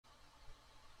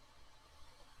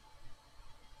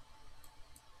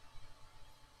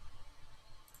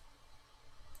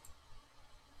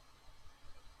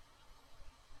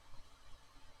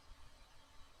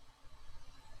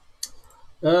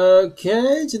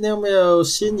OK，今天我们有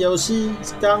新游戏，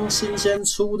刚新鲜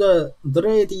出的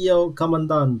Radio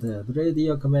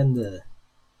Commandant。Radio Commander，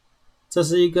 这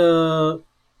是一个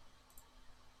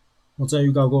我之前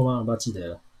预告过吗？我不记得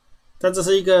了。但这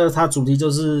是一个，它主题就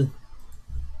是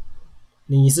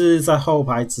你是在后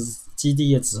排基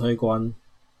地的指挥官，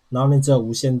然后你只有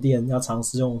无线电，要尝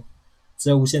试用只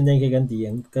有无线电可以跟敌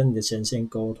人、跟你的前线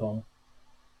沟通。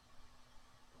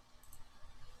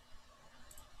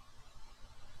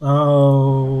然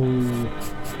后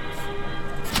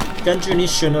根据你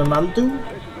选的难度，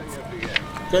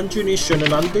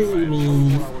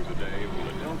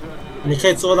你可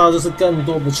以做到就是更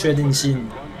多不确定性，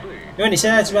因为你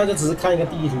现在基本上就只是看一个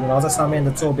地图，然后在上面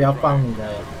的坐标放你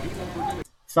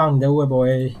的微博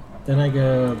的那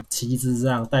个旗帜，这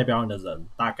样代表你的人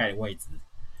大概的位置。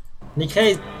你可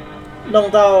以弄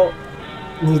到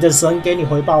你的神给你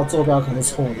回报坐标可能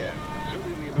是错的，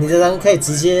你的人可以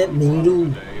直接迷路。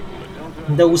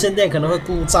你的无线电可能会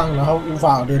故障，然后无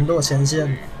法联络前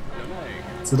线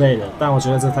之类的，但我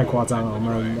觉得这太夸张了，我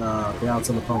们不要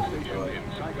这么痛苦，各位，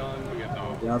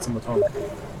不要这么痛苦。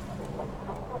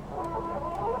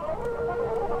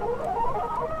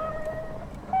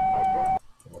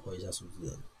我回一下数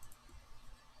字。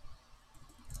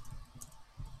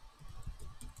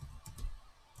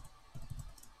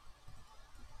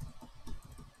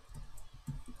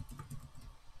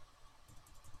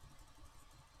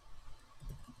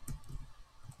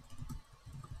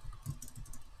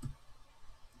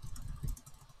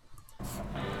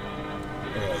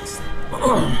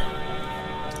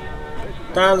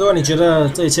当然，如果你觉得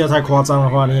这一切太夸张的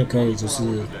话，你也可以就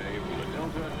是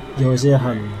有一些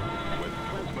很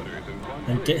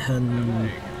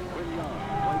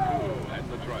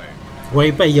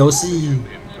违背游戏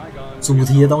主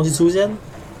题的东西出现，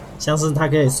像是它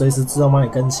可以随时自动帮你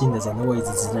更新你的整个位置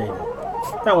之类的。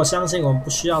但我相信我们不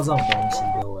需要这种东西，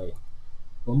各位，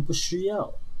我们不需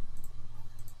要。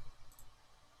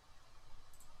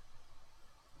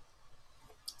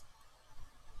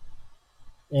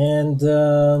And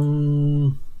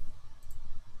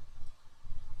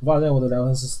我发现我的聊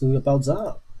天室速度爆炸，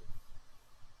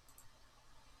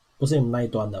不是你们那一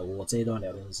端的，我这一段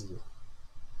聊天室。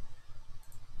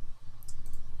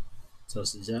测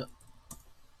试一下。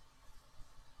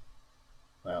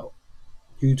Wow，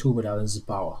 YouTube 聊天室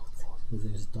爆啊！这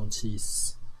真是动气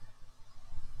死。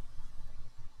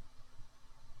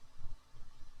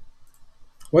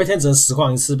我一天只能实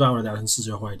况一次，不然我的聊天室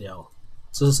就坏掉。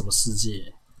这是什么世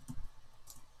界？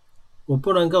我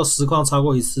不能够实况超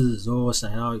过一次。如果我想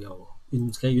要有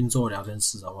可以运作聊天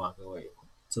室的话，各位，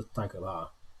这太可怕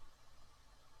了。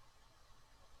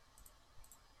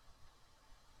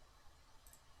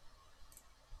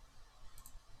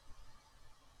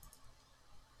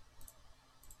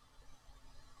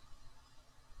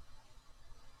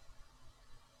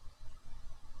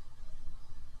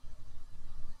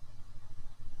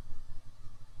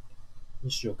也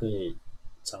许我可以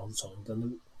尝试重新登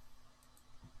录。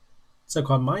这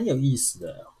款蛮有意思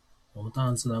的，我们当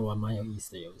然是来玩蛮有意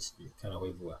思的游戏。看到恢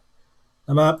复了，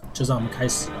那么就让我们开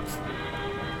始吧。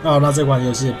那这款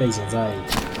游戏的背景在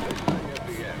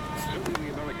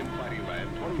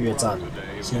越战，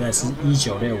现在是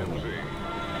1965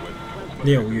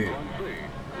年6月，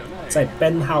在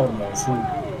Ben 号的某处。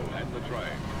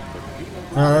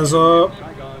他说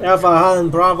Alpha 和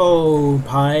Bravo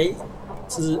排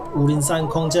是503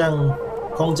空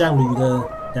降旅的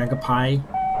2个排，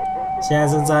现在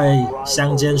正在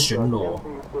乡间巡逻。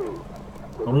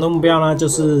我们的目标呢，就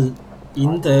是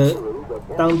赢得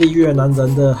当地越南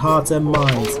人的 Hearts and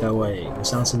Minds。各位，我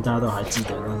相信大家都还记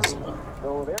得那是什么。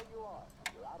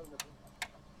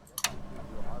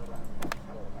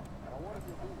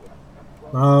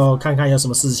然后看看有什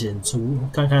么事情，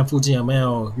看看附近有没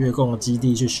有越共的基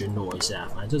地去巡逻一下，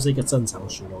反正就是一个正常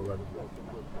巡逻任务。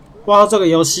哇，这个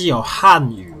游戏有汉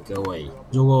语，各位，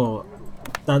如果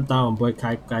当然我们不会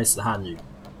开始汉语。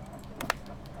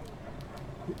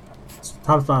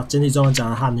他把简体中文讲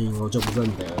的汉语我就不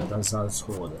认得了，但是他是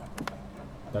错的。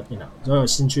不要紧啦，如果有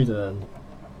兴趣的人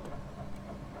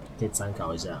可以参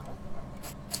考一下。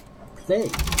Play。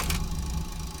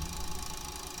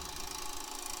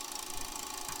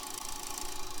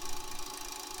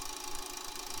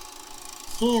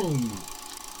汉语。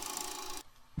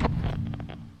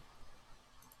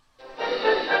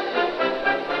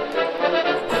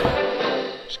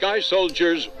Sky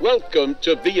soldiers, welcome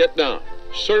to Vietnam.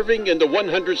 Serving in the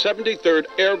 173rd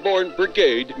Airborne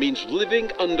Brigade means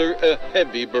living under a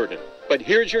heavy burden. But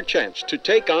here's your chance to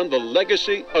take on the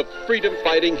legacy of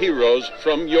freedom-fighting heroes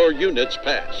from your unit's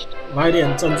past. 来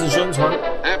点政治宣传。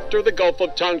 After the Gulf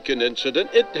of Tonkin incident,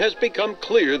 it has become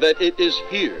clear that it is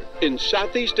here, in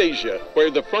Southeast Asia,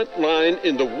 where the front line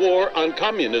in the war on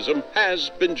communism has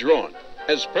been drawn.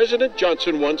 As President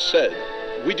Johnson once said,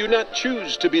 we do not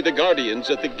choose to be the guardians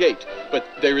at the gate, but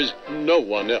there is no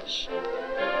one else.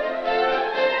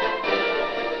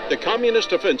 The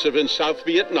communist offensive in South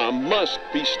Vietnam must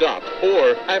be stopped,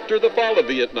 or after the fall of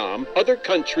Vietnam, other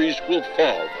countries will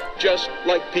fall, just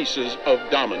like pieces of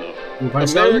domino.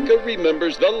 America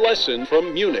remembers the lesson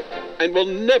from Munich and will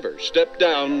never step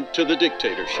down to the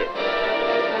dictatorship.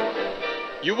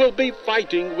 You will be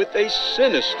fighting with a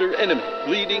sinister enemy,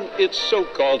 leading its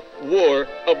so-called war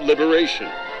of liberation.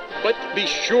 But be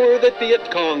sure that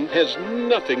Viet Cong has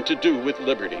nothing to do with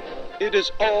liberty. It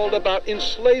is all about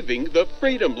enslaving the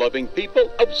freedom-loving people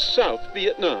of South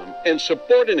Vietnam and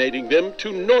subordinating them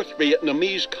to North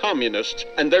Vietnamese communists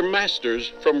and their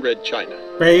masters from Red China.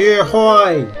 北越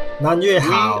坏，南越 We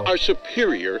好。 are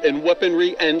superior in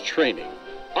weaponry and training.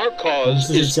 Our cause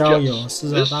是 is 交友， just.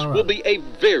 是啊， This 当然。 will be a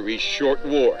very short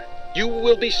war. You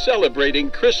will be celebrating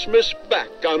Christmas back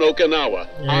on Okinawa.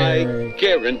 I Yay.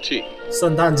 guarantee.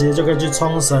 圣诞节就可以去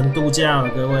冲绳度假了，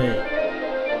各位。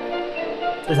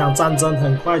这场战争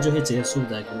很快就会结束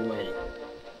的，各位。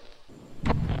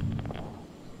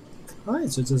哎，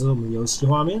所以这是我们游戏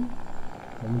画面。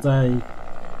我们在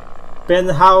编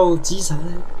号机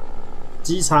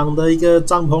场的一个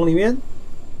帐篷里面。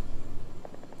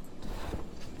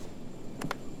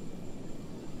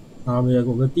然后我们有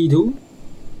我们的地图，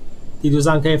地图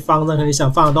上可以放任何你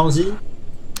想放的东西。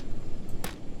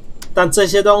但这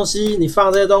些东西，你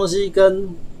放这些东西跟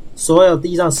所有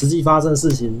地上实际发生的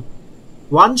事情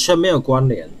完全没有关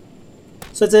联，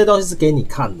所以这些东西是给你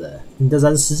看的。你的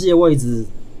人实际的位置，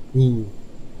你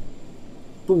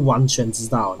不完全知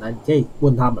道，那你可以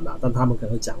问他们啦，但他们可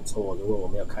能会讲错。如果我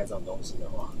没有开这种东西的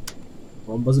话，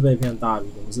我们不是被骗大鱼，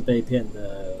我们是被骗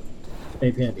的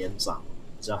连长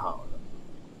比较好的，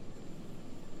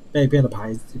被骗的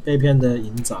牌子，被骗的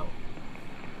营长。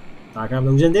打开我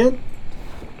们的无线电，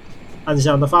按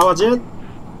下我们的发话键。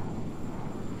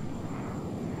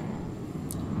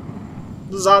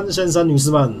先生、女士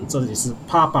们，这里是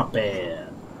Papa Bear。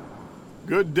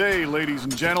 Good day, ladies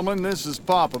and gentlemen. This is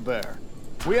Papa Bear.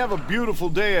 We have a beautiful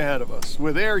day ahead of us,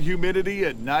 with air humidity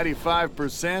at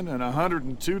 95% and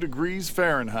 102 degrees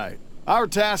Fahrenheit. Our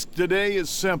task today is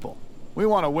simple. We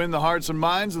want to win the hearts and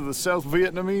minds of the South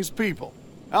Vietnamese people.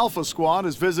 Alpha Squad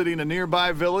is visiting a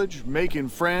nearby village, making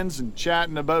friends and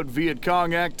chatting about Viet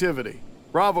Cong activity.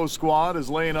 Bravo Squad is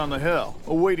laying on the hill,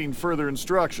 awaiting further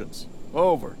instructions.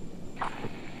 Over.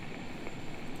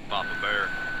 Papa Bear,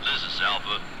 this is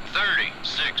Alpha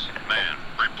 36 man,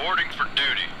 reporting for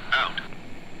duty, out.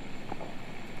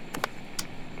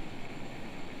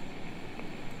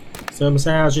 所以我们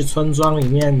现在要去村庄里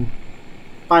面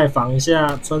拜访一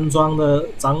下村庄的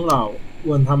长老，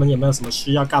问他们有没有什么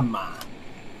需要干嘛，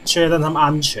确认他们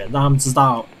安全，让他们知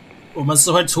道我们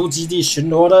是会出基地巡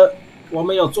逻的，我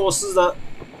们有做事的。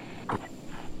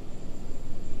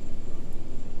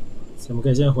所以我们可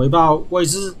以先回报位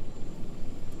置。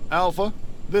 Alpha,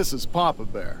 this is Papa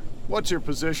Bear. What's your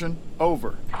position?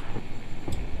 Over.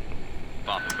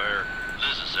 Papa Bear,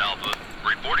 this is Alpha,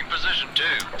 reporting position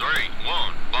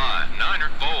 231 by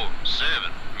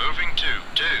 947, moving to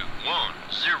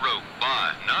 210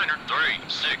 by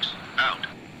 936, out.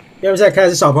 因为现在开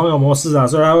始小朋友模式啊，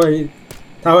所以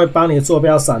他会帮你的坐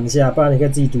标闪一下，不然你可以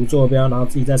自己读坐标，然后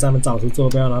自己在上面找出坐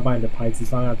标，然后把你的牌子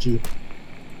放下去。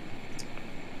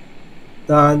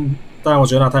当然我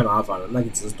觉得那太麻烦了，那个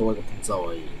只是多一个步骤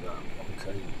而已，那我们可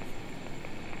以。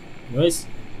Anyways，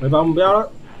 回报目标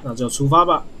了，那就出发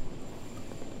吧。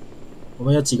我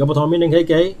们有几个不同的命令可以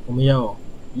给，我们有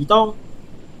移动，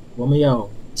我们有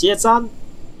接站，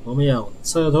我们有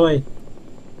撤退。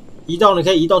移动你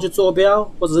可以移动去坐标，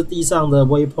或者是地上的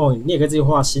waypoint， 你也可以自己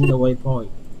画新的 waypoint，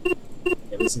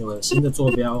 也不是有新的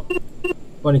坐标，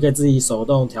或者你可以自己手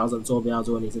动调整坐标。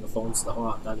如果你是个疯子的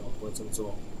话，但我不会这么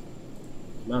做。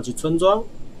我们要去村庄，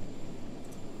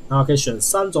然后可以选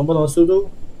3种不同的速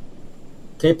度，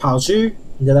可以跑去，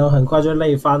你的人很快就会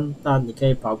累翻，但你可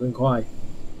以跑更快。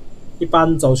一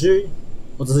般走去，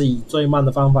或者是以最慢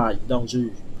的方法移动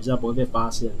去，比较不会被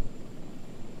发现。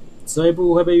指挥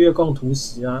部会被越共突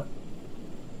袭啊！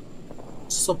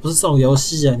说不是这种游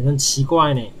戏啊，你很奇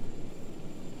怪呢。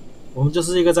我们就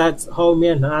是一个在后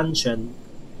面很安全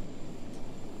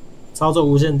操作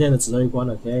无线电的指挥官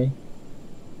 ，OK？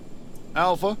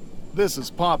 Alpha, this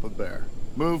is Papa Bear.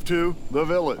 Move to the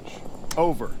village.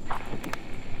 Over.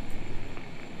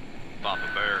 Papa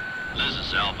Bear, This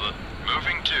is Alpha.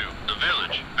 Moving to the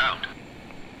village. Out.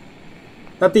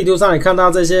 那地图上你看到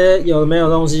这些有没有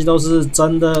东西都是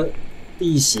真的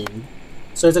地形，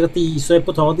所以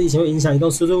不同的地形会影响移动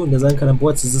速度。你的人可能不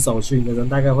会直直走去，你的人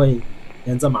大概会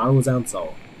沿着马路这样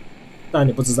走，但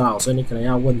你不知道，所以你可能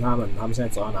要问他们现在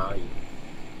走到哪里。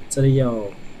这里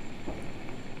有，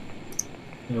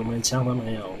我们枪都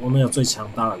没有，我们有最强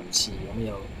大的武器，我们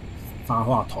有发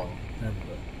话筒，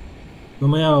我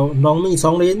们有浓密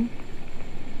丛林，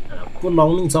不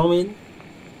浓密丛林。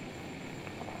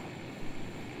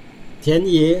田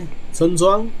野、村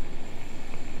庄，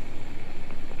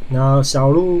然后小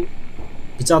路，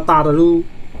比较大的路，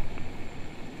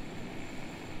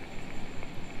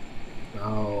然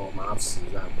后马齿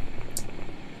这样。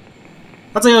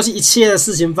它这游戏一切的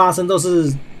事情发生都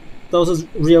是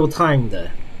real time 的，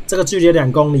这个距离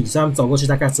2公里，所以他们走过去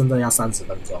大概真的要30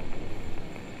分钟。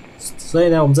所以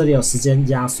呢，我们这里有时间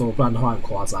压缩，不然的话很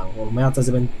夸张，我们要在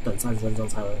这边等30分钟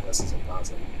才有那个事情发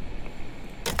生。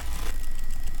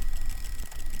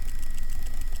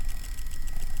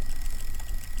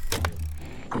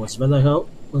我几分钟以后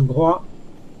问个话。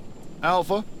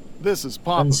Alpha, this is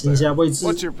Papa 更新一下 Bear. 位置。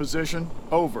 What's your position?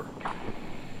 Over.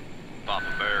 Papa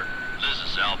Bear, this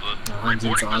is Alpha. 已经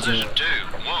Reporting 找到这 position 个。 2,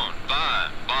 1, 5,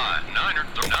 5, 9er.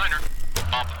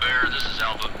 Papa Bear, this is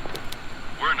Alpha.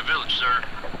 We're in the village, sir.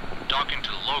 Talking to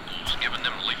the locals, giving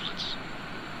them leaflets.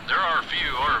 There are a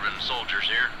few Arvin soldiers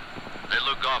here. They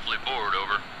look awfully bored,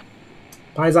 over.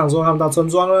 排长说他们到村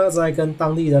庄了，在跟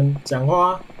当地人讲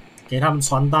话，给他们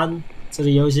传单。这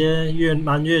里有一些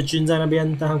越军在那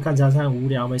边，但他们看起来很无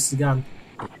聊，没事干。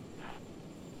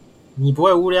你不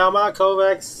会无聊吗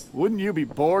 ，Kovacs？ Wouldn't you be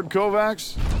bored,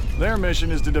 Kovacs? Their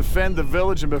mission is to defend the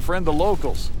village and befriend the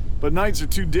locals, but nights are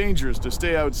too dangerous to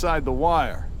stay outside the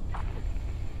wire.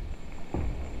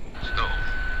 So,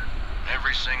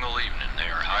 every single evening they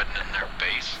are hiding in their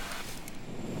base.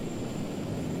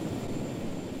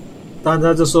 但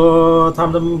他就说他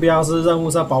们的目标是任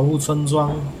务是要保护村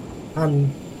庄和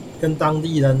跟当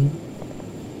地人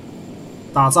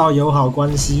打造友好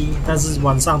关系，但是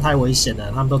晚上太危险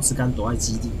了，他们都只敢躲在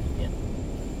基地里面。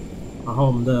然后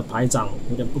我们的排长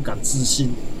有点不敢置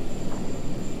信。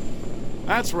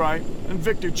That's right. And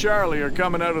Victor Charlie are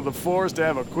coming out of the forest to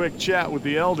have a quick chat with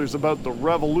the elders about the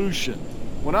revolution.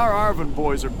 When our Arvin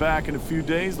boys are back in a few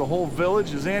days, the whole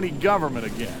village is anti-government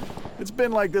again. It's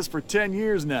been like this for 10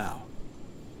 years now.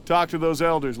 Talk to those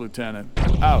elders, Lieutenant.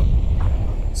 Out.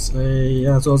 所以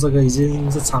要说这个已经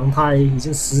是常态，已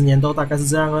经10年都大概是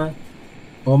这样了。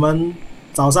我们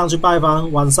早上去拜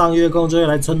访，晚上月供就会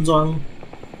来村庄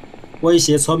威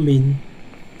胁村民，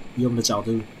以我们的角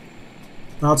度，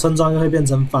然后村庄又会变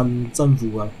成反政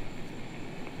府了。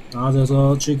然后就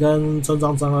说去跟村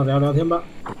庄长老聊聊天吧。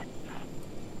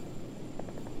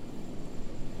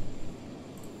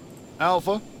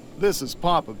Alpha, this is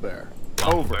Papa Bear.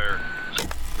 Over.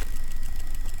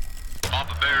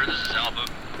 Papa Bear, this is Alpha.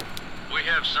 We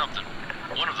have something.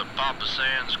 One of the Papa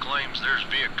Sands claims there's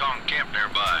Viet Cong camp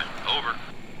nearby. Over.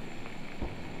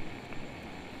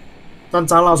 但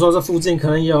长老说这附近可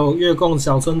能有越共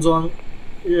小村庄、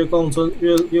越共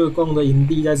的营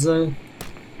地在这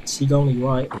7公里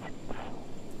外。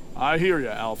I hear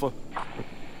ya, Alpha.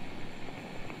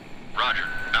 Roger.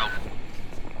 Out.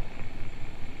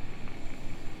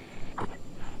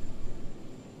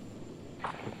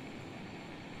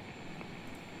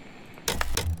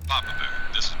 Papa Bear,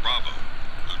 this is Bravo.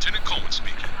 Lieutenant Coleman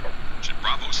speaking. Should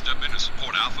Bravo step in and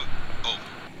support Alpha? Over.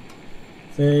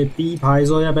 所以 B 排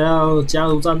说要不要加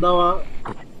入战斗啊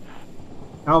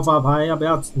 ？Alpha 排要不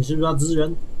要？你是不是要支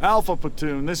援 Alpha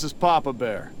Platoon, this is Papa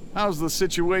Bear. How's the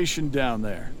situation down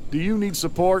there? Do you need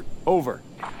support? Over.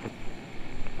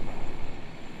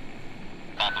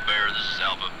 Papa Bear, this is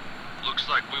Alpha. Looks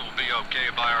like we will be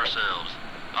okay by ourselves.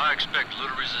 I expect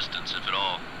little resistance, if at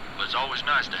all, but it's always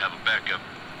nice to have a backup.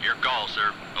 Your call,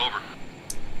 sir. Over.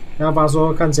 Alpha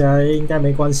说看起来应该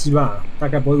没关系吧，大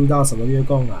概不会遇到什么越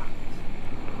共啦。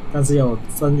但是有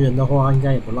增援的话，应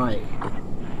该也不赖。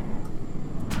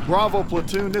Bravo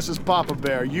Platoon, this is Papa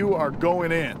Bear. You are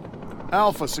going in.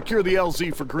 Alpha, secure the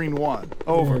LZ for Green 1.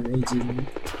 Over.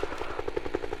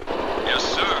 Yes,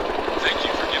 sir. Thank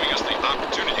you for giving us the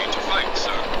opportunity to fight,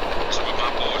 sir. Some of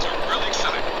my boys are really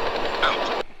excited.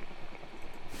 Out.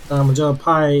 那我们就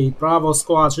派 Bravo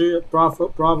Squad 去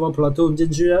Bravo Platoon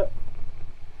进去了。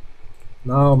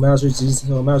然后我们要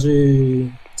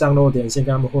去降落点，先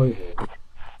跟他们会合。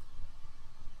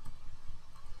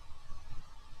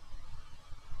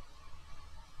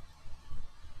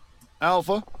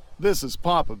Alpha, this is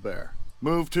Papa Bear.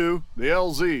 Move to the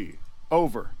LZ.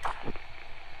 Over.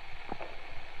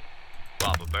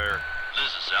 Papa Bear,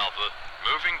 This is Alpha.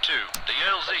 Moving to the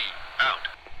LZ. Out.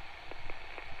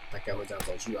 大概会这样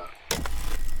走去啊，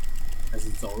开始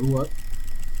走路了，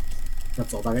要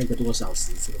走大概1个多小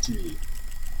时这个距离。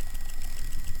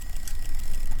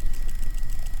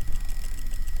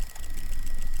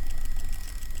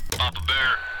Papa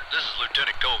Bear, this is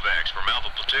Lieutenant Kovacs from Alpha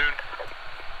Platoon.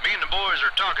 Me and the boys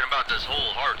are talking about this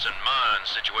whole hearts and minds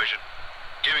situation.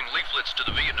 Giving leaflets to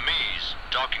the Vietnamese,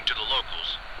 talking to the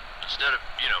locals. Instead of,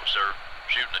 sir,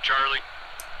 shooting the Charlie.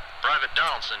 Private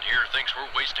Donaldson here thinks we're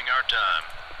wasting our time.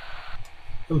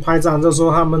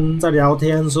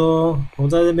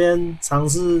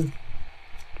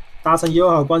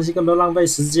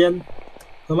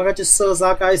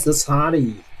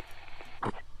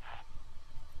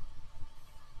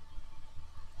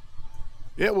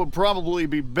 It would probably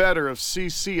be better if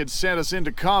CC had sent us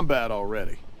into combat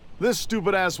already. This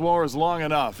stupid-ass war is long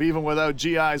enough, even without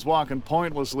GIs walking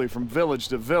pointlessly from village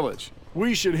to village.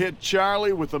 We should hit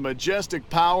Charlie with the majestic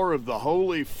power of the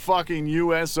holy fucking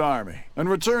U.S. Army and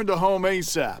return to home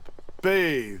ASAP,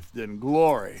 bathed in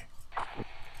glory.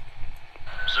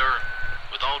 Sir,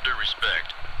 with all due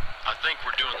respect, I think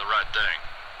we're doing the right thing.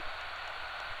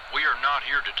 We are not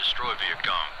here to destroy Viet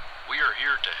Cong. We are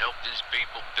here to help these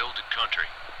people build a country.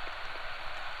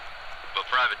 But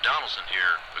Private Donaldson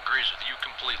here agrees with you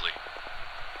completely.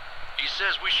 He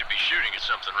says we should be shooting at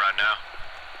something right now,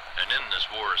 and end this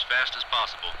war as fast as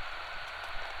possible.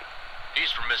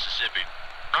 He's from Mississippi,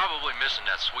 probably missing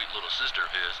that sweet little sister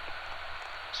of his.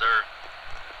 Sir,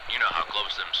 you know how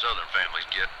close them southern families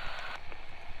get.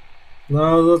 然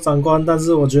后说长官，但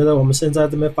是我觉得我们现在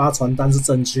这边发传单是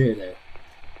正确的。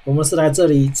我们是来这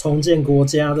里重建国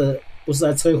家的，不是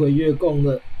来摧毁越共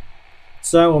的。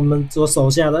虽然我们所手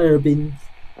下的二兵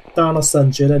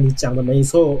Donaldson 觉得你讲的没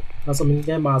错，他说我们应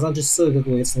该马上去射个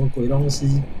鬼什么鬼东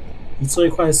西，以最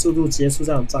快速度结束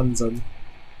这场战争。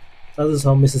他是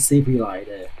从 Mississippi 来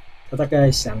的，他大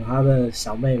概想他的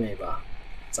小妹妹吧。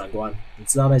长官，你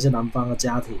知道那些南方的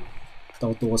家庭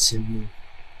都多亲密。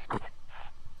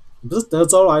你不是德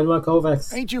州来的吗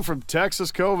 ，Kovacs？ Ain't you from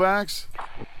Texas, Kovacs?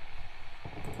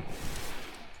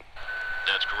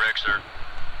 That's correct, sir.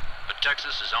 But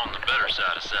Texas is on the better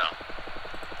side of South.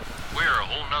 We're a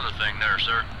whole nother thing there,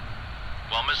 sir.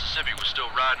 While Mississippi was still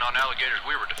riding on alligators,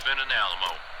 we were defending the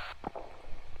Alamo.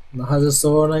 然后他就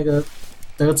说那个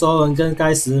德州人跟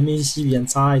该死的密西西比人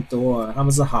差太多了，他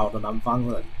们是好的南方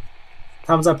人，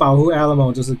他们在保护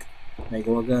Alamo， 就是美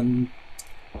国跟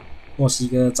墨西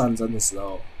哥战争的时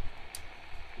候，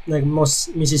那个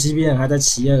密西西比人还在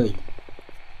骑鳄鱼。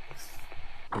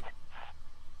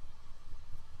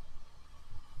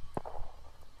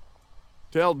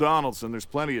Tell Donaldson there's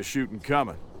plenty of shooting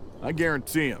coming. I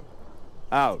guarantee him.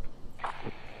 Out.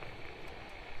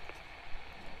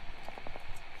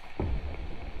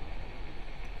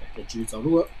 可以继续走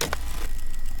路了。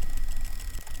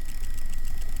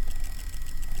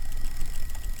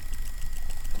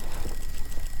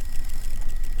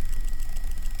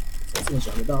这么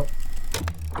想得到，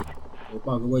我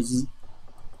报个位置。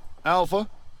Alpha,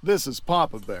 this is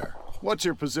Papa Bear. What's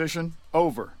your position?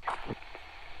 Over.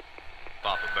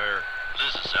 Papa Bear,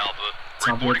 this is Alpha.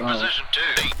 Reporting position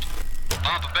 2.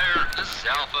 Papa Bear, this is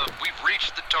Alpha. We've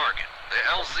reached the target. The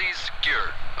LZ's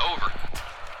secured. Over.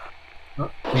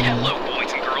 Hello,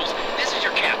 boys and girls. This is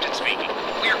your captain speaking.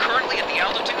 We are currently at the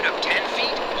altitude of 10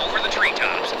 feet over the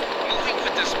treetops, moving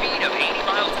with the speed of 80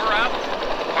 miles per hour.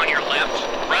 On your left,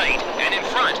 right, and in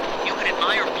front, you can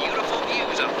admire beautiful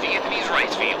views of Vietnamese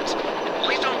rice fields.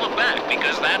 Please don't look back,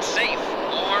 because that safe,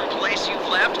 warm place you've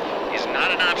left is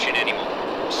not an option anymore.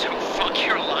 So fuck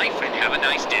your life and have a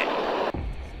nice day.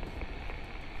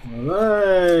 好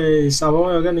嘞，小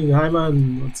朋友跟女孩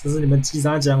们，这是你们机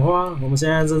长讲话。我们现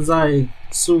在正在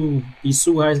树比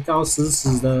树还高10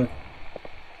尺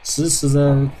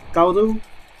的高度，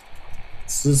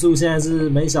时速现在是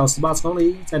每小时8公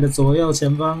里，在你的左右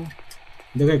前方，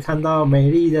你都可以看到美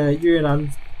丽的越南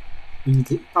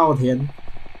稻田。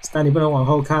但你不能往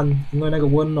后看，因为那个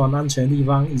温暖安全的地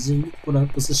方已经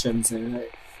不是选择了。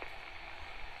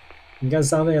你看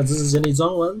上面有支持简体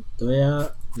中文，对啊，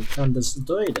你看的是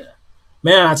对的。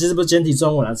没有啊，其实不是简体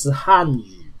中文啊，是汉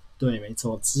语。对，没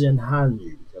错，支援汉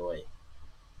语，各位，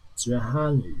支援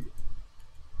汉语。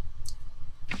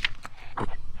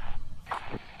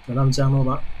等他们降落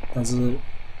吧，但是我们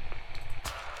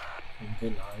可以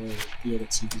拿个第二个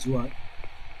旗子出来。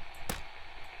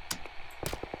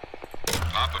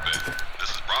Papa Bear, this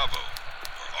is Bravo.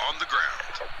 We're on the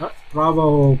ground. 啊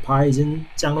 ，Bravo 牌已经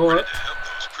降落了。 Ready to help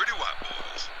those pretty white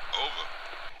boys. Over.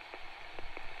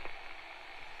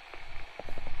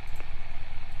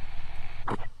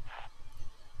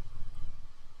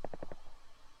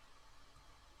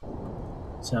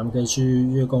 现在我们可以去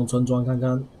月宫村庄看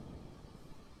看。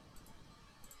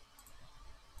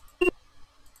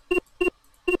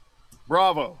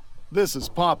Bravo, this is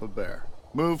Papa Bear.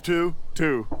 Move to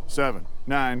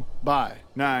 279 by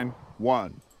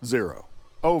 910.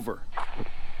 Over.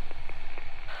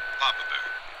 Papa Bear,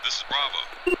 this is Bravo.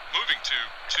 Moving to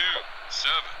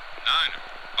 279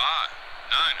 by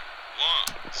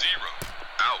 910.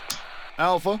 Out.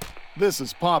 Alpha, this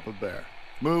is Papa Bear.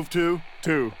 Move to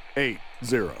 280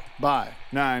 by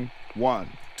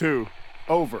 912.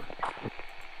 Over.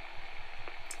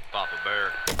 Papa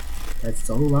Bear. 开始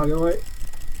走路吧，各位。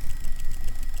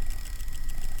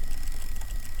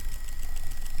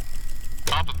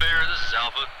Papa Bear, this is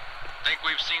Alpha. Think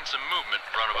we've seen some movement in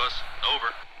front of us.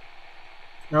 Over.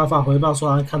 Alpha 回报说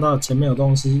好像看到前面有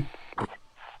东西，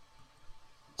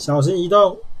小心移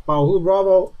动，保护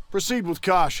Bravo。 Proceed with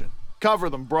caution. Cover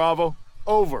them, Bravo.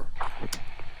 Over.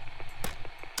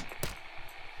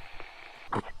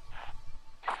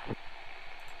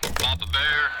 Papa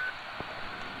Bear,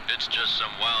 it's just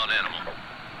some wild animal.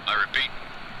 I repeat,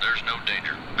 there's no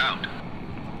danger. Out.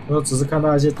 我只是看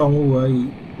到一些动物而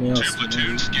已，没有 Two 什么。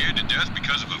 platoons scared to death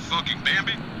because of a fucking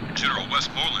Bambi? General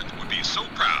Westmoreland would be so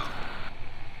proud.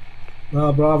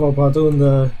 那 Bravo Platoon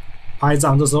的排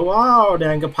长就说：“哇，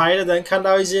两个排的人看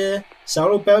到一些小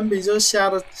鹿 Bambi 就吓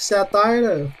呆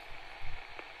了。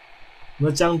我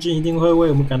们的将军一定会为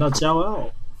我们感到骄傲。”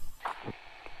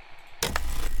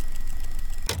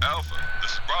 Alpha,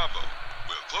 this is Bravo.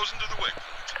 We're closing to the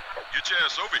waypoint. Get your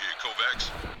ass over here, Kovacs.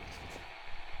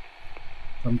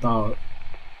 他们到了，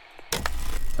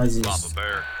开始 Papa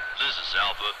Bear, this is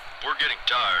Alpha. We're getting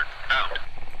tired. Out.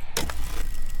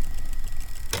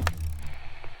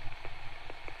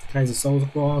 开始搜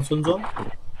刮村庄。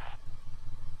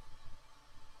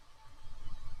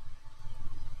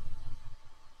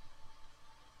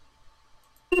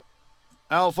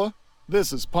Alpha,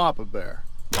 this is Papa Bear.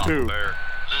 Papa 2. Bear,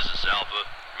 this is Alpha.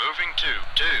 Moving to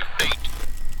 2-8.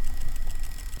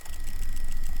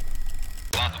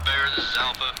 Papa Bear, this is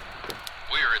Alpha.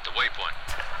 We are at the waypoint.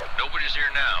 Nobody's here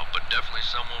now, but definitely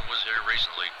someone was here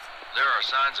recently. There are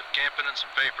signs of camping and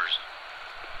some papers.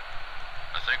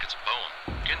 I think it's a poem.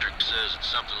 Kendrick says it's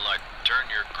something like, turn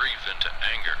your grief into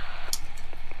anger.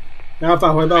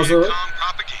 Alpha 回报说 Vietcong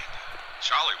propaganda.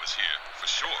 Charlie was here, for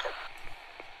sure.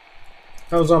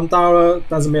 他们说他们到了，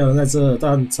但是没有人在这。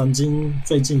但曾经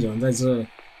最近有人在这，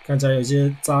看起来有一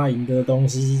些扎营的东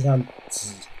西和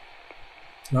纸，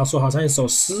然后说好像一首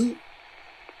诗。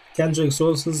Kendrick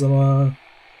说是什么，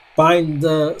把你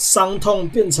的伤痛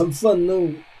变成愤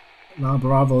怒。然后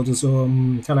Bravo 就说，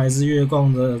看来是越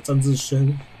共的政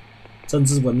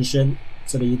治文宣，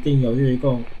这里一定有越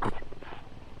共。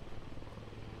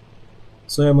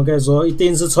所以我们可以说，一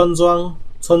定是村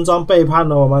庄背叛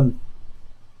了我们。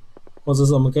或者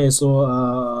是我们可以说，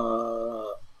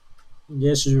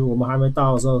也许我们还没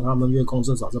到的时候，他们越共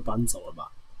就早就搬走了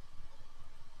吧。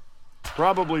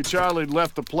Probably Charlie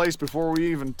left the place before we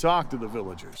even talked to the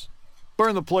villagers.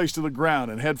 Burn the place to the ground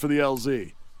and head for the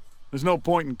LZ. There's no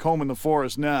point in combing the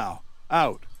forest now.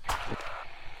 Out.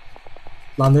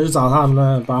 懒得去找他们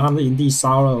了，把他们的营地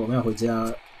烧了，我们要回家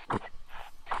了。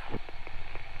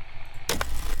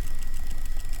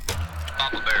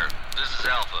Papa Bear, this is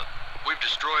Alpha. We've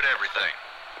destroyed everything.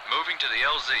 Moving to the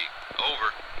LZ.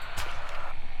 Over.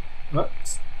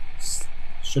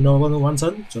 巡逻任务完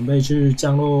成，准备去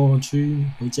降落区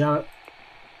回家了。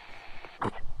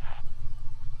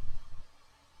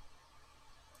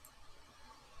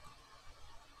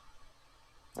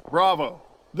Bravo,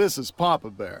 this is Papa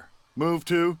Bear. Move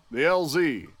to the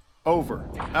LZ. Over.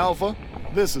 Alpha,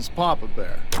 this is Papa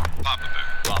Bear. Papa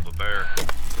Bear. Papa Bear.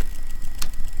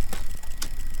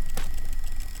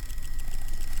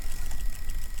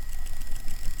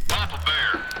 Papa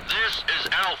Bear, this is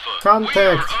Alpha. Contact. We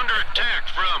are under attack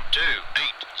from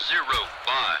 280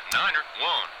 by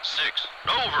 916.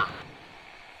 Over.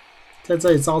 在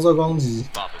这里遭受攻击。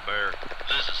 Papa Bear,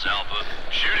 this is Alpha.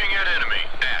 Shooting at enemy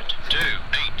at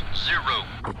 280.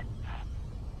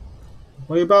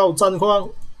 回报战况。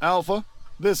 Alpha,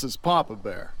 this is Papa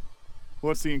Bear.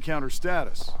 What's the encounter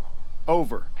status?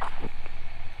 Over.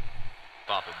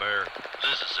 Papa Bear,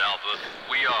 this is Alpha.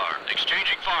 We are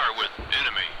exchanging fire with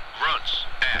enemy grunts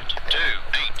at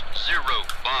 280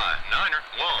 by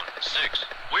 916.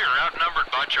 We are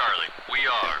outnumbered by Charlie. We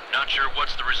are not sure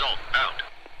what's the result. Out.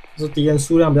 这敌人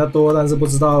数量比较多，但是不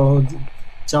知道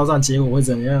交战结果会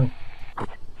怎样。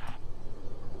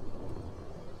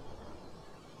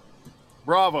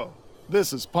 Bravo,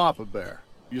 this is Papa Bear.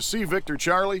 You see Victor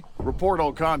Charlie? Report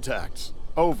all contacts.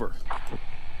 Over.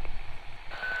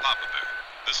 Papa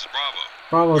Bear, this is Bravo.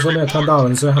 Bravo 说没有看到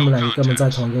人，所以他们两个根本在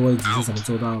同一个位置，是怎么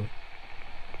做到的？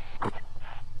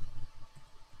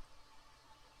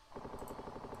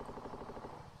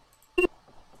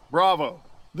 Bravo,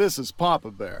 this is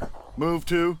Papa Bear. Move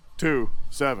to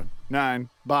 279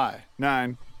 by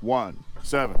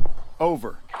 917.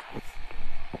 Over.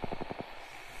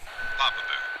 Papa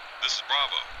Bear, this is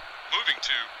Bravo. Moving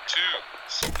to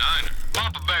 279.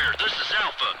 Papa Bear, this is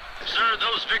Alpha. Sir,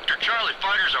 those Victor Charlie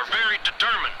fighters are very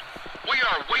determined. We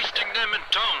are wasting them in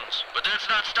tones, but that's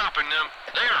not stopping them.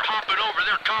 They are hopping over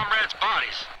their comrades'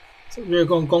 bodies. 这越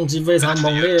共攻击非常 That's the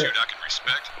猛烈。 attitude I can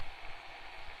respect.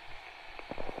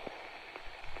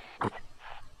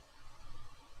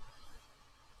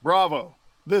 Bravo,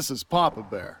 this is Papa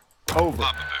Bear. Over.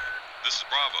 Papa Bear, this is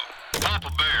Bravo.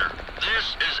 Papa Bear,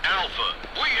 this is Alpha.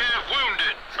 We have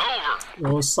wounded. Over.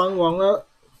 有伤亡了。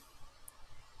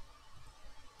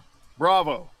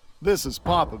 Bravo, this is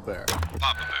Papa Bear.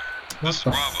 Papa Bear, What this is the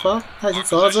Bravo. fuck? 他已经 Our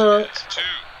走到这了。 position is 281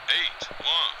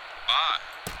 by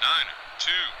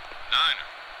 929.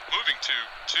 Moving to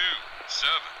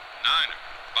 279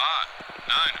 by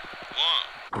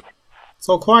 911.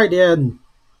 走快一点。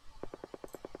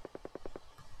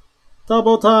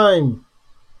Double time.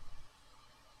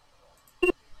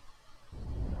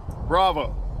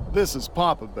 Bravo, this is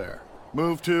Papa Bear.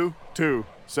 Move to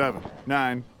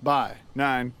 279 by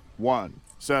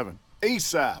 917.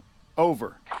 ASAP.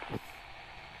 Over.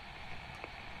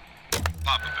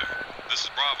 Papa Bear, this is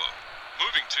Bravo.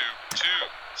 Moving to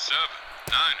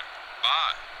 279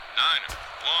 by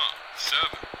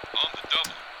 917 on the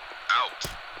double. Out.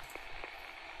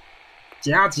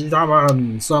 夹击他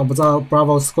们！虽然我不知道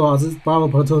Bravo Squad 是 Bravo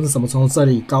Platoon 是怎么从这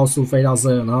里高速飞到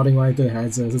这，然后另外一队还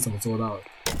在这是怎么做到的？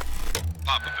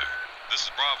 Papa Bear, this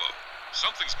is Bravo.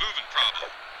 Something's moving probably.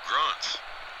 Grunts.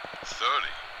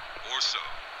 30 or so.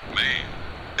 Man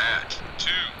at 2.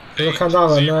 我看到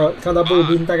人了，看到步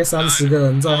兵大概30个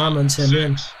人在他们前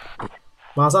面，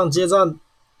马上接战。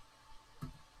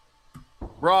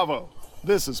 Bravo,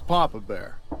 this is Papa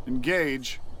Bear.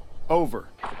 Engage. Over.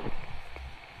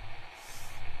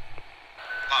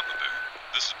 Papa Bear,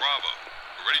 this is Bravo.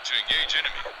 We're ready to engage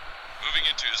enemy. Moving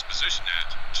into his position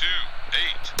at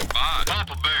 285.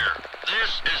 Papa Bear,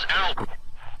 this is Alpha.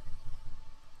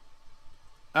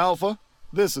 Alpha,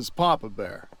 this is Papa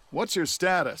Bear. What's your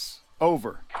status?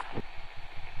 Over.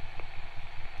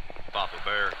 Papa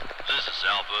Bear, this is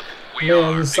Alpha. We 没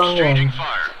are 人伤亡 exchanging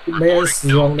fire. 没人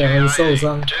死亡，两人受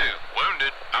伤。 Two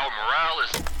wounded. Our morale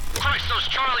is. Christ, those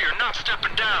Charlie are not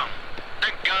stepping down.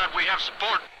 Thank God we have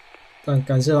support. 但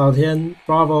感谢老天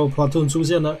 ，Bravo Platoon 出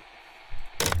现了。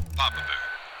 Papa Bear,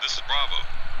 this is Bravo.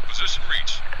 Position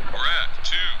reach. We're at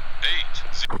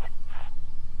 280.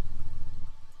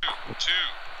 2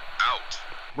 out.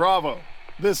 Bravo,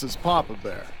 this is Papa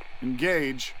Bear.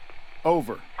 Engage.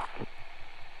 Over.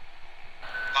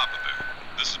 Papa Bear,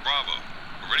 this is Bravo.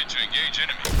 We're ready to engage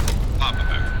enemy. Papa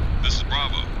Bear, this is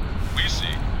Bravo. We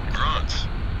see grunts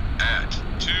at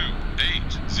 280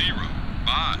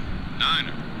 by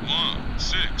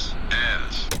 916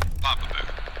 as Papa Bear.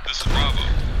 This is Bravo.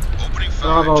 Opening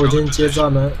fire. Bravo 已经接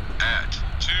战了。 At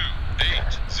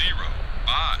 280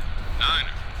 by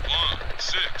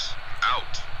 916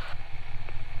 out.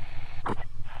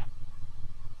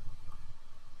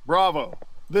 Bravo,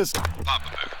 this. Papa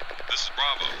Bear, this is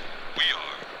Bravo. We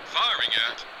are firing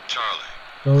at Charlie.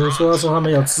 有人说他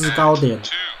们有制高点，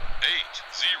 280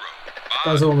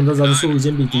但是我们的人数已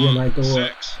经比敌人还多了。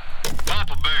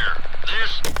 Papa Bear,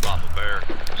 Papa Bear,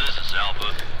 this is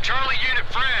Alpha. Charlie unit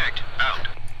fragged. Out.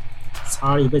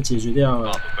 查理被解决掉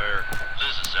了， Papa Bear,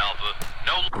 this is Alpha.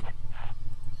 No.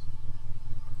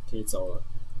 可以走了。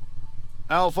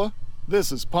 Alpha,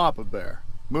 this is Papa Bear.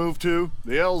 Move to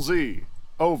the LZ.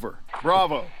 Over.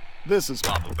 Bravo, this is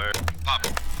Papa Bear. Papa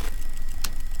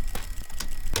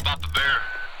Bear,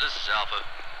 this is Alpha.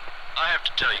 I have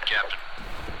to tell you, Captain.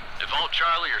 If all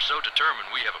Charlie are so determined,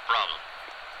 we have a problem.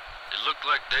 It looked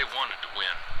like they wanted to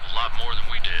win a lot more than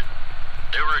we did.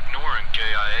 They were ignoring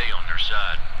KIA on their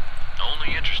side,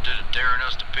 only interested in tearing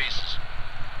us to pieces.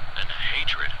 And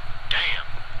hatred. Damn.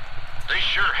 They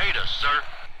sure hate us, sir.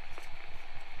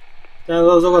 但是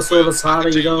如果所有的查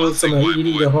理都这么有毅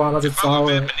力的话，那就糟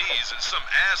了。 Vietnamese and some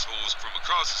assholes from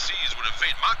across the seas would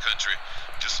invade my country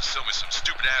just to sell me some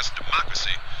stupid ass democracy.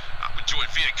 I would join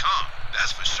Viet Cong,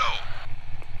 that's for sure.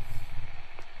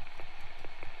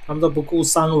 他们都不顾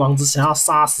伤亡，只想要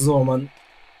杀死我们。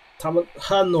他们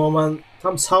恨我们，他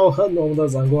们超恨我们的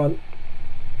长官。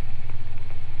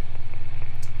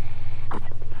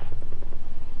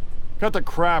 Cut the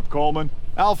crap, Coleman.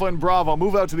 Alpha and Bravo,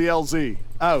 move out to the LZ.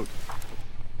 Out.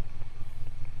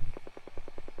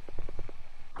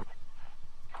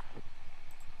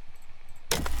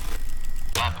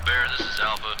 Bear, this is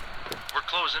Alpha. We're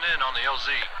closing in on the LZ.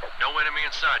 No enemy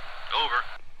in sight. Over.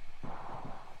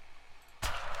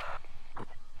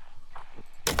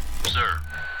 Sir,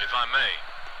 if I may,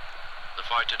 the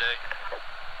fight today,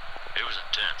 it was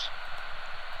intense.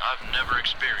 I've never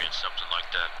experienced something like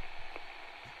that.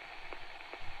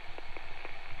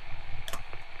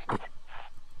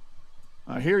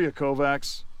 I hear you,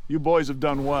 Kovacs. You boys have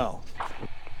done well.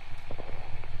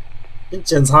 你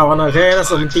检查完了 ，OK， 那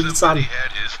是我们第一站。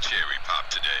 Had his cherry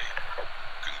pop today.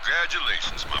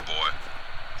 Congratulations, my boy.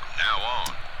 From now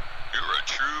on, you're a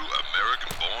true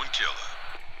American-born killer.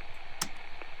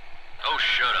 Oh,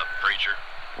 shut up, preacher.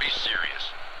 Be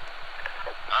serious.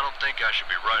 I don't think I should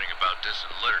be writing about this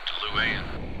in a letter to Luann.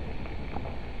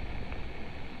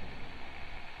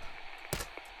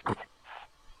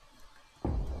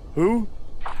 Who?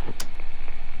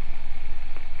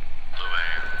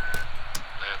 Luann.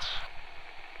 That's...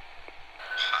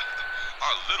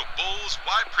 Our little bull's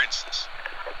white princess.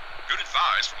 Good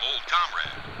advice from old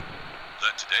comrade.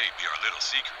 Let today be our little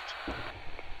secret.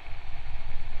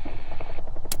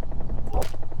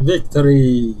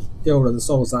 Victory， 6人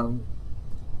受伤，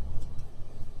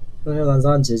那要燃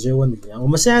烧解决问题啊！我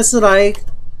们现在是来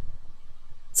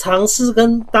尝试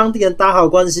跟当地人打好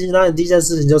关系。那你第一件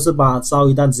事情就是把烧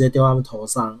鱼弹直接丢他们头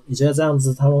上。你觉得这样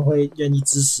子他们会愿意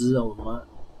支持我们吗？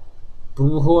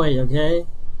不会 ，OK。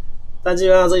但基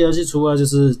本上这个游戏除了就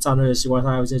是战略游戏外，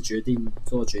它还有一些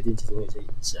做决定其实会有一些影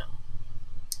响。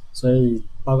所以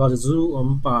报告指出，我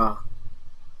们把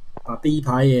B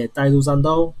排也带入战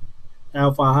斗。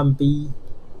Alpha 和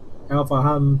B，Alpha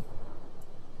和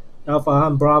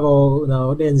Bravo， 然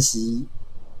后练习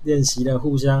了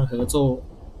互相合作，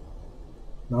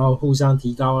然后互相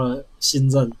提高了信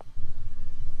任。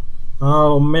然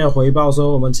后我们没有回报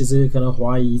说我们其实可能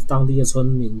怀疑当地的村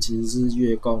民其实是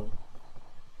越共，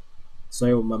所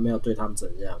以我们没有对他们怎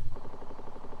样。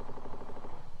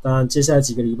当然，接下来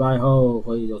几个礼拜后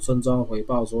会有村庄回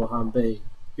报说他们被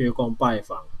越共拜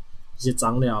访，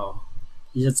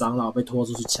一些长老被拖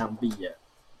出去枪毙了，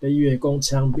被越共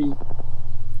枪毙。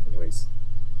Anyways，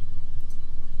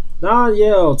 然后也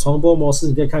有重播模式，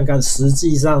你可以看看实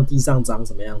际上地上长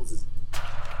什么样子。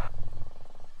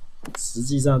实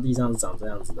际上地上是长这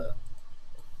样子的。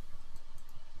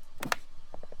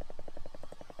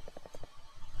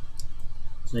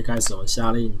所以开始我们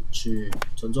下令去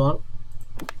村庄。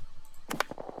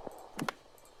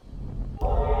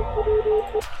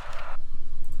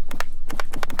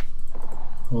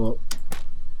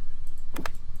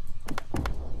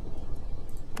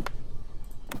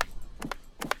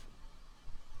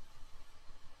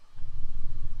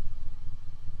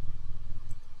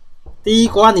第一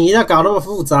关你一定要搞那么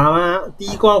复杂吗？第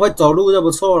一关会走路就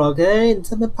不错了 ，OK？ 你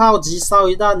这边炮击烧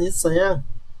鱼弹，你是怎样？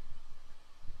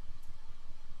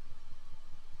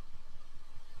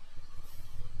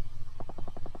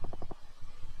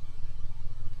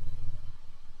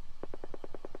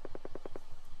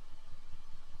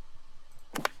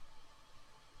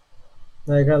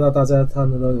那你看到他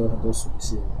们都有很多属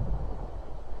性，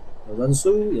有人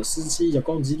数，有士气，有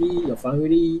攻击力，有防御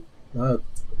力，然后有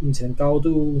目前高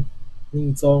度、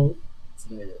逆中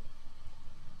之类的。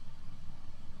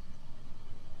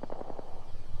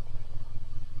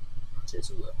结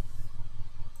束了，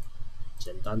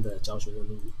简单的教学任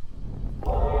务。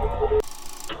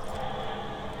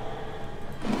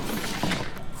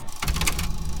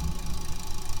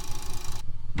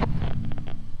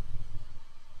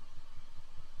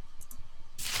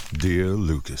Dear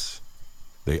Lucas,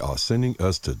 they are sending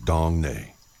us to Dong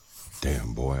Ne.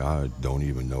 Damn, boy, I don't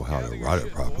even know how to write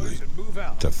it properly.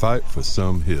 To fight for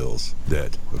some hills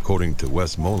that, according to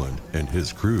Westmoreland and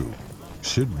his crew,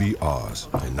 should be ours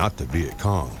and not the Viet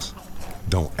Cong's.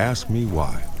 Don't ask me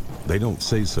why. They don't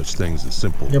say such things as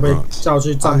simple grunts. I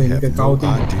have no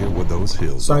idea where those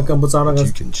hills are, but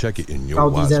you can check it in your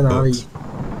wise books.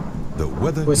 The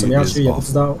weather here is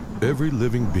awful. Every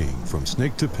living being, from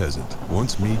snake to peasant,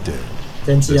 wants me dead.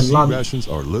 The sea rations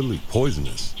are literally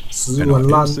poisonous, and our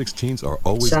M16s are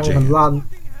always jammed.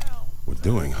 We're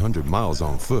doing 100 miles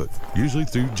on foot, usually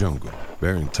through jungle,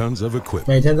 bearing tons of equipment.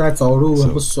 每天在走路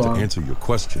很不爽。 So, to answer your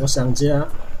question, 我想家。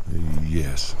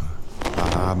 Yes,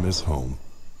 I miss home.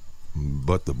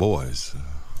 But the boys,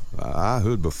 I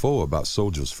heard before about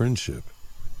soldiers' friendship,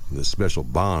 the special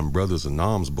bond brothers and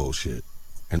noms bullshit,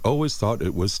 and always thought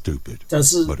it was stupid.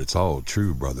 But it's all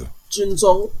true, brother. 军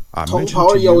中 I 同 mentioned 袍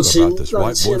to 的 you 友情 about this 让一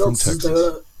white 切 boy 都 from 值得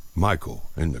Texas, 了。 Michael.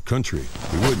 In the country,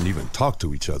 we wouldn't even talk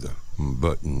to each other.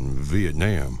 But in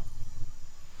Vietnam,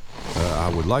 I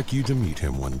would like you to meet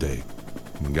him one day.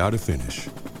 Gotta finish.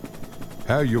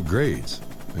 How are your grades?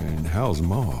 And how's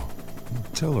Ma?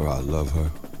 Tell her I love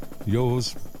her.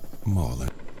 Yours, Marlin.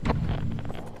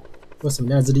 为什么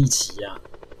那是利奇呀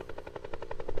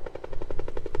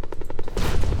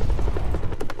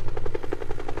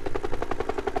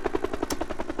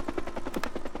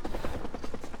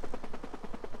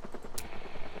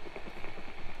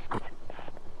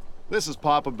？This is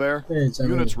Papa Bear. 对，讲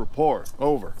Units report.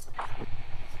 Over.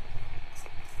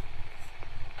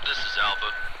 This is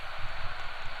Alpha.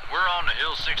 We're on to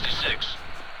Hill 66.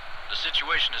 The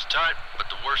situation is tight, but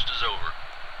the worst is over.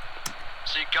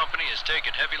 C Company has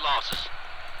taken heavy losses.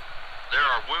 There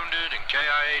are wounded and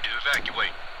KIA to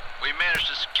evacuate. We managed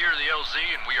to secure the LZ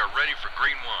and we are ready for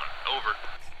Green 1. Over.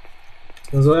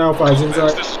 他说 Alpha 已经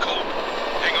在 This is Cole.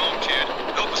 Hang on, kid.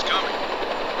 Help is coming.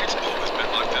 It's always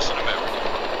been like this in America.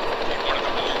 If you wanted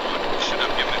the whole one, you should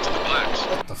have given it to the blacks.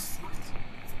 What the fuck？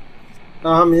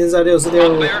 那他们现在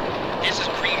66。There, this is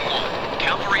Green 1.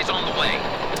 Cavalry's on the way.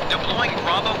 Deploying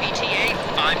Bravo ETA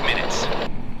 5 minutes.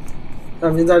 他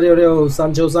们现在66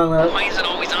山丘上了。 Why is it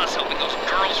always us helping those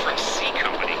girls from C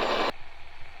Company?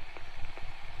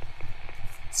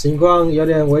 情况有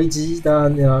点危机，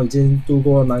但已经度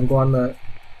过难关了。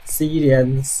C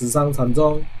连死伤惨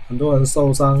重，很多人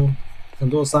受伤，很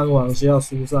多伤亡需要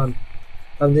疏散。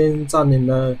他们已经占领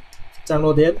了降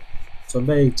落点，准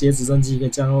备接直升机给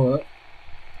降落了。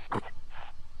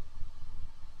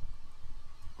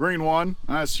Green One,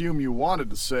 I assume you wanted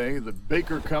to say that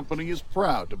Baker Company is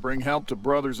proud to bring help to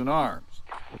brothers in arms.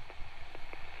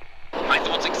 My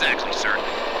thoughts exactly, sir.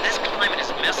 This climate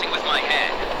is messing with my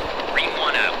head. Green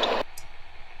 1 out.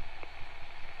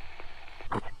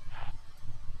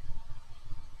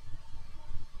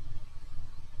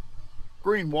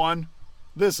 Green One,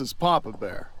 this is Papa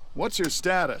Bear. What's your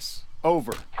status?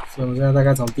 Over. 所以我们现在大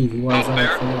概从地图外 Papa 上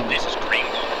Bear, 飞了。 this is Green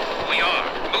 1. We are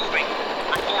moving.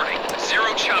 Reporting.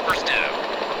 0 choppers down.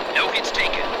 No hits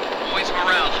taken. Boys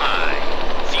morale high.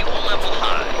 Fuel level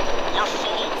high. We're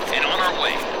full and on our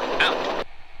way. Out.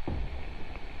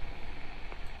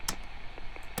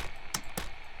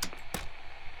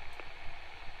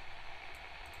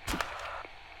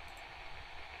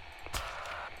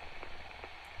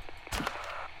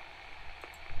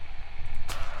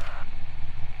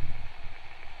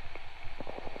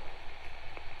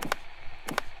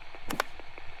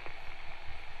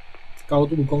《高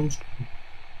度公主》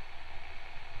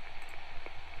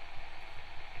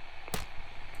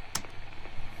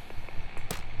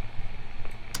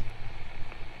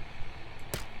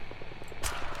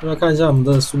来看一下我们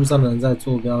的疏散人在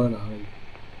坐标在哪里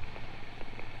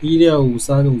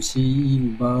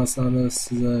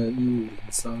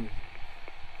？165-357-158-324-215-035。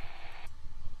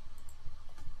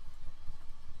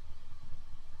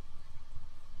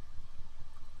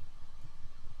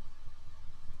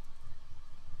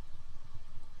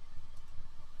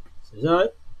写下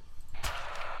来。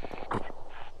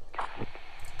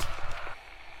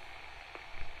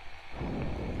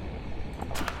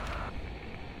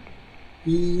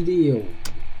16。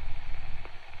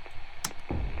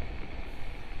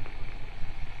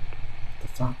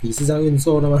发笔是这样运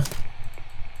作的吗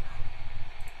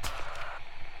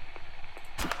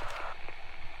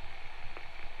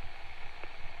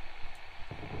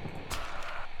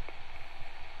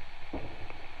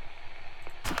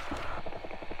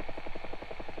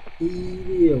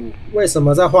？165，为什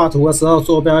么在画图的时候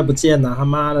坐标会不见呢？他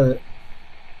妈的！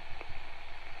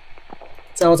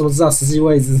这样我怎么知道实际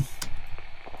位置？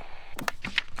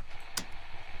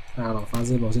当然了，发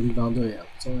现某些地方对啊，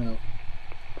重要。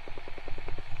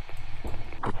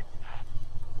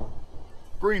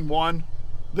Green One,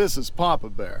 this is Papa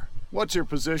Bear. What's your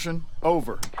position?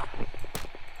 Over.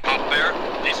 Papa Bear,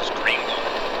 this is Green 1.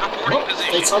 Reporting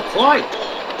position. 非常快。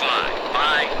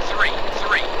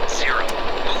 55330.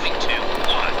 Moving to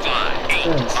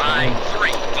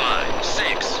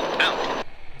 1585356. Out.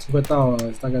 就快到了，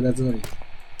大概在这里。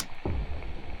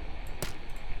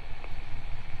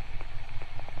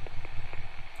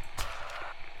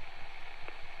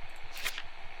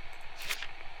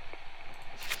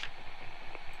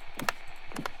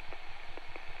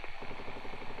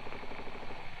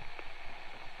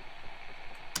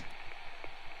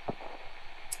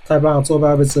太棒了，坐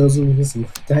标被遮住，这什么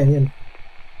概念？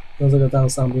用这个当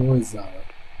上边位置好了。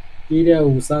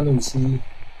165-357。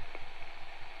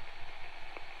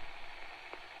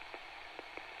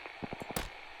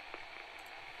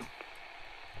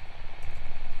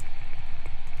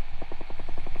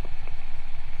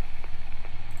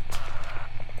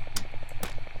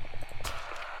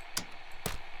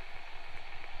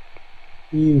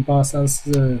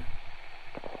158-342。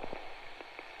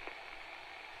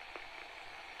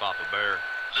Papa Bear,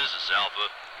 this is Alpha.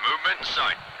 Movement in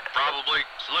sight. Probably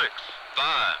slicks.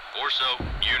 5 or so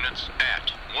units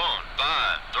at 1,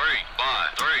 5, 3,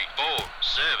 5, 3, 4,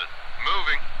 7.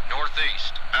 Moving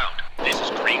northeast. Out. This is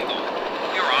Green 1.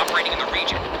 We are operating in the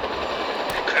region.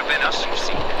 It could have been us you've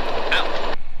seen.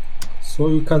 Out. 所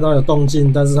以看到有动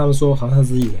静，但是他们说好像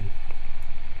是蚁人。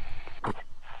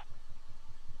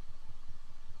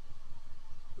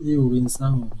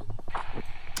150-350。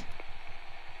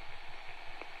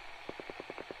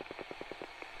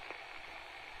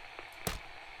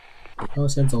然后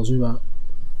先走去吧。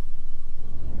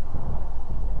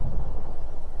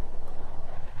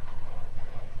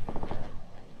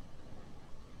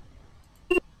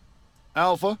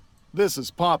Alpha, this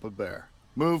is Papa Bear.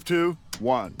 Move to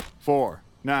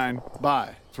 149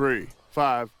 by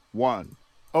 351.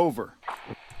 Over.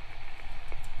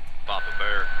 Papa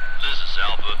Bear, this is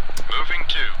Alpha. Moving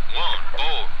to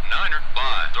 149er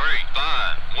by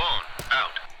 351.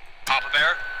 Out. Papa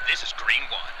Bear, this is Green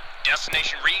 1.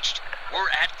 Destination reached. We're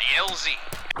at the LZ.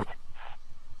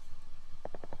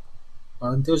 把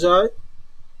人丢下来。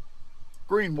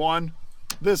Green 1,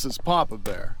 this is Papa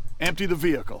Bear. Empty the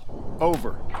vehicle.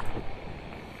 Over.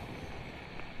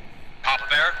 Papa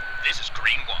Bear, this is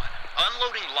Green 1.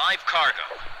 Unloading live cargo.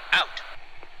 Out.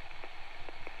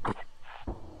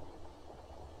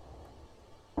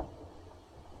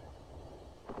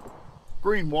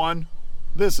 Green 1,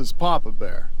 this is Papa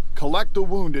Bear. Collect the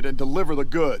wounded and deliver the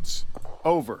goods.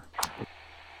 Over.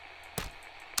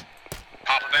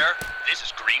 Papa Bear, this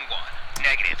is Green 1.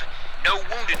 Negative. No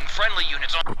wounded and friendly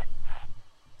units on...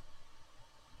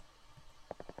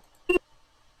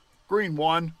 Green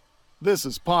 1, this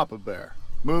is Papa Bear.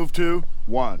 Move to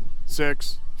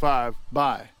 165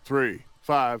 by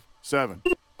 357.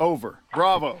 Over.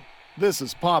 Bravo, this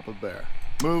is Papa Bear.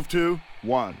 Move to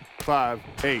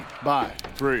 158 by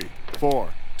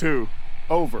 342.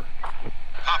 Over.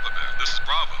 Papa Bear, this is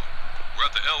Bravo. We're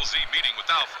at the LZ meeting with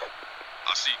Alpha.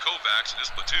 I see Kovacs in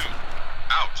his platoon.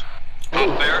 Out.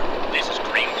 Papa Bear, this is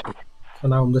Green 1. 看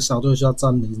来我们的小队需要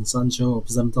占领山丘，不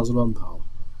是他们到处乱跑。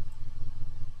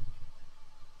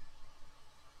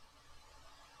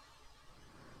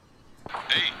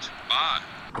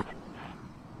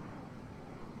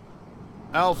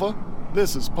Alpha,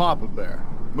 this is Papa Bear.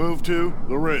 Move to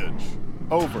the ridge.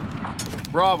 Over.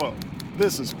 Bravo,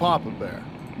 this is Papa Bear.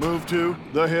 Move to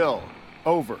the hill.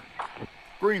 Over.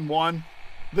 Green 1,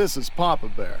 this is Papa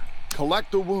Bear.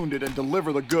 Collect the wounded and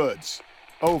deliver the goods.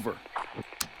 Over.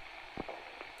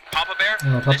 Papa Bear,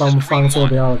他 this 帮我 is 们 Green 放坐 1.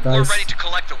 标了 We're ，guys。 ready to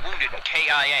collect the wounded in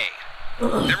KIA.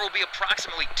 There will be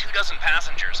approximately 24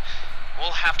 passengers.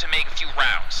 We'll have to make a few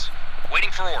rounds.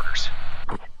 Waiting for orders.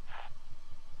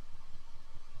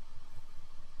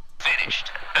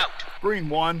 Finished. Out. Green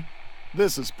 1,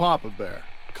 this is Papa Bear.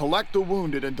 Collect the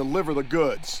wounded and deliver the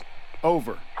goods.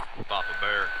 Over. Papa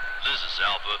Bear, this is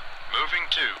Alpha. Moving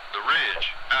to the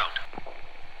ridge. Out.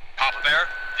 Papa Bear,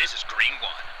 this is Green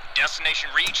 1. Destination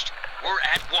reached. We're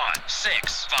at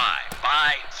 165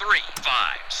 by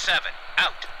 357.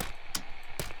 Out.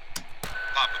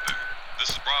 Papa Bear, this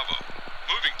is Bravo.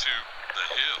 Moving to the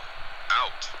hill.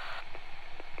 Out.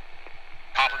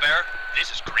 Papa Bear, this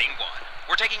is Green 1.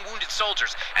 We're taking wounded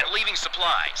soldiers and leaving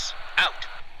supplies. Out.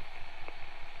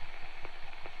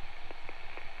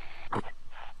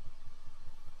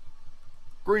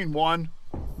 Green 1,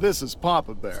 this is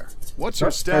Papa Bear. What's your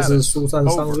开始 status? 疏散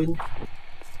伤 Over. 兵。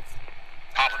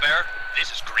 Papa Bear,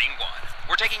 this is Green 1.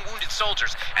 We're taking wounded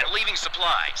soldiers and leaving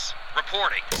supplies.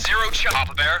 Reporting. Zero chop.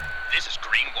 Papa Bear, this is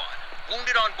Green 1.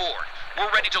 Wounded on board.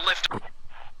 We're ready to lift.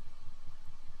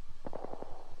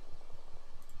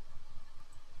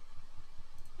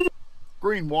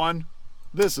 Green 1,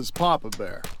 this is Papa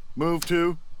Bear. Move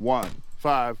to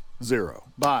 150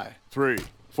 by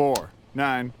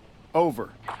 349. Over.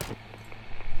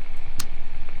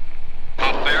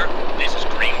 Papa Bear, this is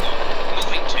Green 1.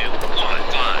 Moving to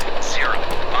 150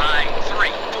 by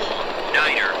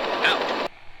 349er. Out.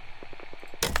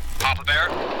 Papa Bear,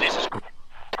 this is...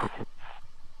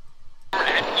 We're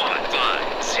at 150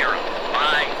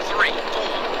 by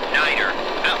 349er.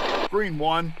 Out. Green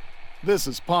 1, this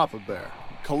is Papa Bear.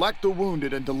 Collect the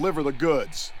wounded and deliver the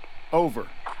goods. Over.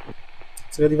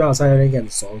 这个地方好像有点眼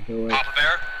熟，各位。 Papa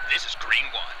Bear, this is Green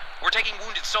 1. We're taking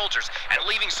wounded soldiers and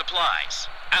leaving supplies.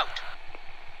 Out.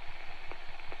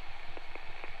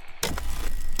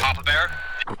 Papa Bear,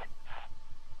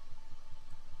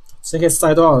 这可以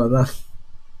塞多少人啊？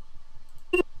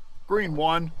 Green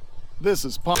 1, this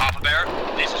is Papa. Papa Bear,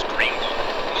 this is Green 1.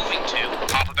 Moving to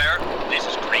Papa Bear, this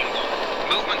is Green 1.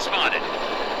 Movement spotted.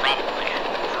 Probably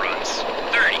grunts.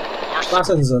 30 or 发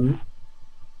现人，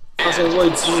发现未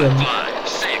知人。 5,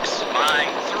 6, 5,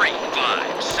 3,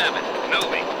 5, 7.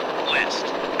 Moving west.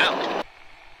 Out.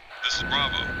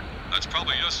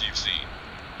 best you've seen.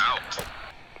 Out.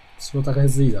 说大概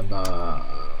自己人吧，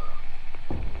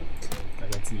大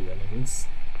概自己人的意思。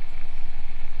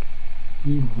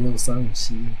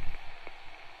15637，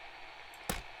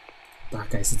大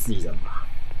概是自己人吧。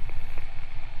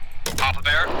Papa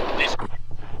Bear, this.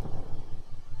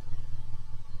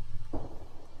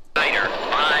 Later,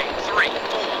 5, 3,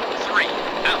 4, 3,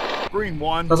 out. Green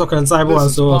 1. 那时候可能载不完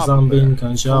所有伤兵，可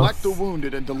能需要 Collect the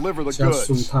wounded and deliver the 需要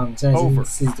数 goods. 趟，现在已经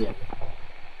4点了。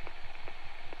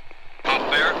Papa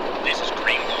Bear, this is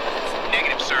Green 1.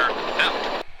 Negative, sir.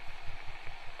 Out.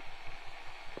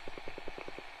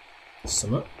 什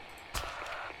么？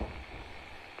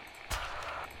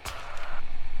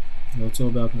我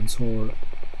坐标可能错了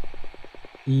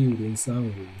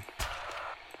，150-350。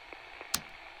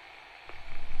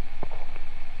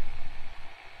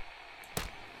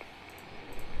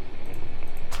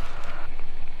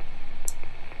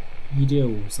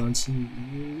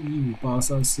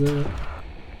165-375-158-32。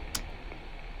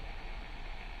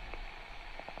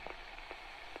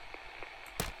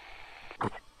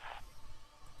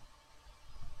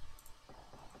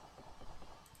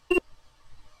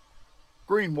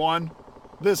Green 1.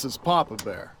 This is Papa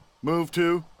Bear. Move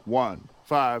to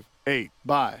 158.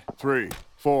 By 3,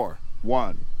 4,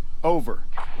 1. Over.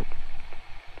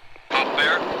 Papa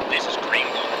Bear, this is Green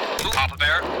 1. Move, Papa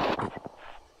Bear.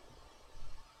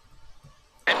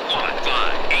 At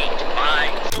 158,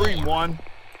 5, 4. Green 1.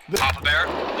 Papa Bear,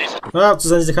 this. 啊，直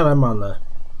升机看来满了。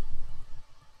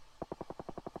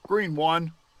Green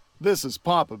 1. This is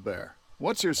Papa Bear.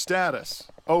 What's your status?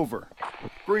 Over.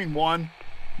 Green 1.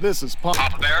 This is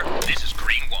Papa Bear, this is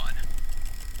Green 1.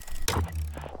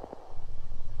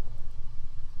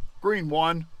 Green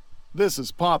 1. This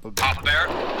is Papa Bear. Papa Bear,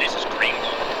 this is Green 1.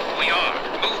 We are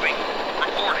moving.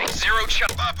 Reporting 0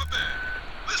 check. Papa Bear,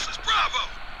 this is Bravo.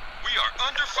 We are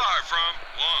under fire from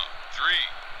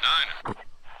 139.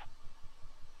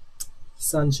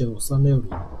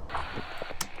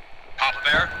 39360。Papa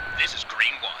Bear, this is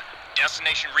Green 1.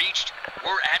 Destination reached.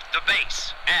 We're at the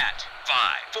base at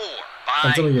 5, 4,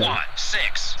 5, 1,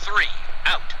 6, 3,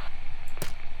 out.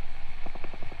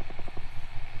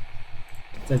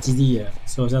 在基地耶，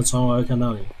所以我现在窗外会看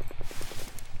到你。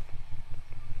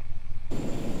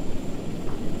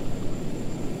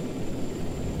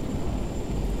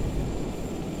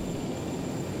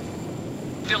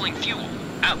Filling fuel.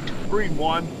 Out. Green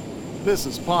 1. This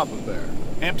is Papa Bear.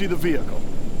 Empty the vehicle.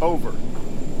 Over.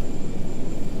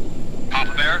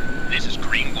 Papa Bear, this is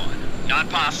Green 1. Not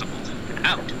possible.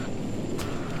 Out.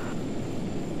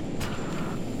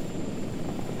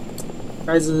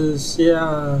 开始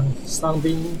下伤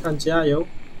兵，看加油。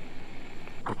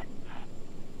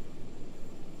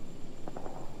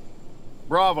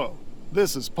Bravo.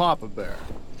 This is Papa Bear.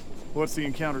 What's the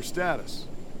encounter status?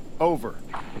 Over.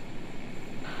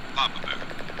 Papa Bear,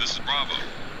 this is Bravo.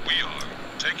 We are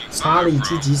taking 查 fire 理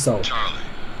狙击手 from Charlie.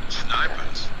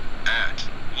 Snipers at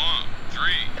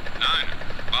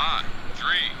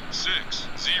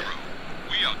 1395360.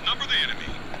 We outnumber the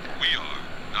enemy. We are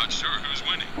not sure who's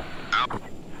winning. Out.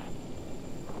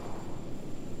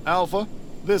 Alpha,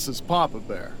 this is Papa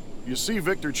Bear. You see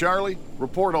Victor Charlie?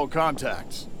 Report all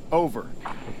contacts. Over.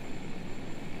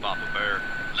 Papa Bear,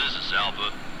 this is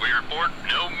Alpha. We report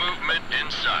no movement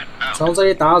inside. Out. 从这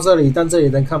里打到这里，但这里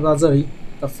人看不到这里。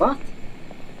The fuck？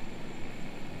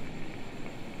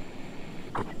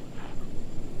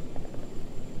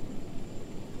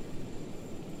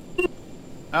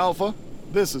 Alpha,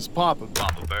 this is Papa Bear.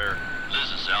 Papa Bear,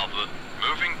 this is Alpha.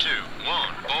 Moving to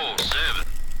 147.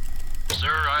 Sir,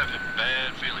 I have a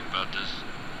bad feeling about this.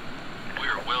 We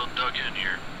are well dug in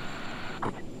here.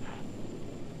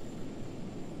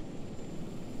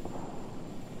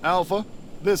 Alpha,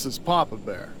 this is Papa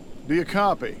Bear. Do you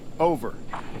copy? Over.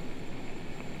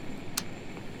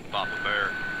 Papa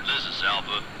Bear, this is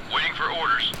Alpha. Waiting for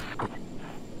orders.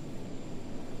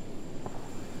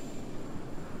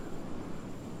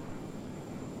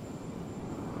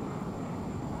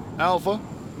 Alpha,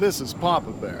 this is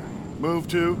Papa Bear. Move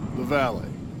to the valley.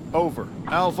 Over.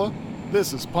 Alpha,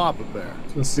 this is Papa Bear.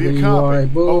 Do you copy?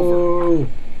 Over.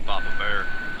 Papa Bear,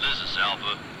 this is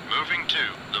Alpha. Moving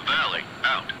to the valley.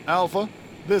 Out. Alpha,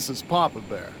 this is Papa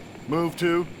Bear. Move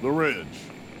to the ridge.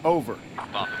 Over.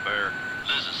 Papa Bear,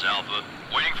 this is Alpha.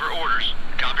 Waiting for orders.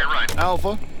 Copy right.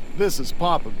 Alpha, this is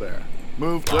Papa Bear.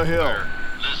 Move to the Papa hill. Bear,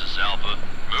 this is Alpha.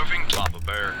 Moving to Papa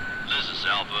Bear, this is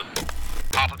Alpha.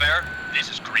 Papa Bear, this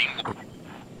is Green 1.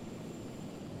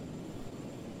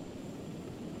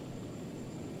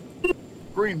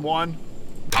 Green 1.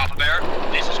 Papa Bear,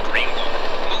 this is Green 1.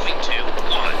 Moving to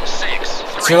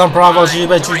 163. 就让 Bravo 继续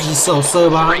被狙击手射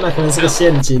吧，那可能是个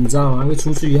陷阱，你知道吗？因为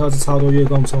出去以后是超多月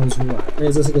供冲出来，而且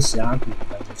这是个峡谷，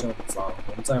感觉就很糟。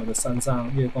我们在我们的山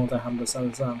上，月供在他们的山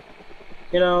上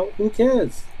 ，You know who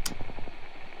cares？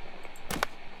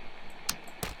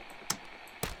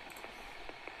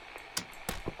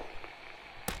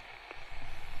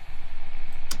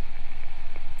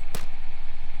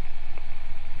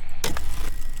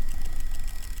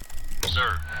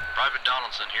 Sir, Private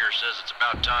Donaldson here says it's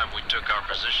about time we took our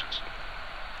positions.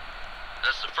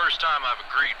 That's the first time I've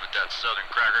agreed with that southern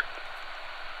cracker.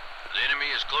 The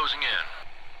enemy is closing in.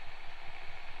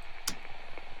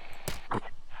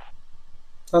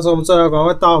 但是我们最好赶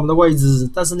快到我们的位置，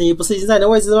但是你不是已经在你的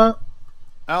位置吗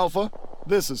Alpha,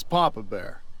 this is Papa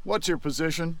Bear. What's your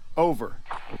position? Over.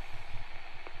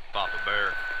 Papa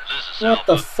Bear, this is What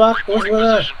Alpha. the fuck? What's Reporting with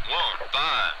that? position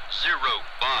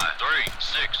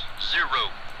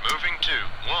 1505360. Moving to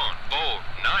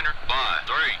 149er by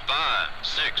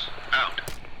 356 out.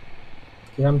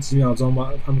 给他们几秒钟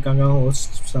吧，他们刚刚我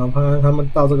想看看他们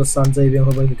到这个山这边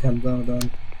会不会看到的，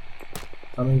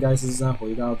他们应该是在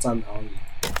回到战壕里。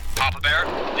Papa Bear,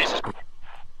 this is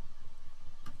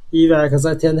Evac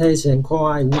在天黑前快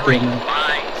5点了。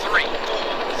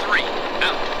 353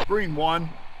 out. Green 1,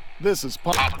 this is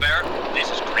Papa Bear, this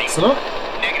is Green. 什么？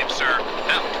 Negative, sir.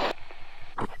 Out.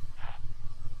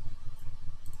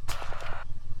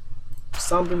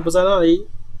 伤兵不在那里。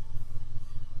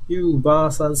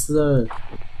158-342。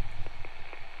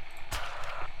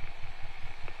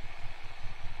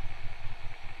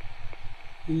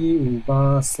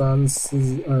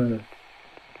158-342。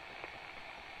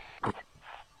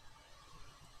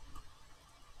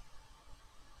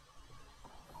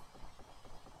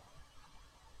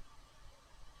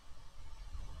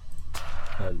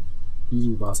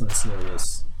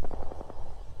158-342，yes。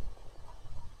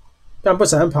但不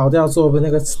小心跑掉，坐那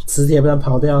个磁铁不然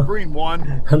跑掉， Green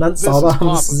 1, 很难 this 找 is 到他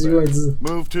们 Papa 实际位 Bear. 置。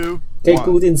 Move to 可以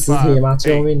固定磁铁吗？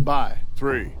救命！ by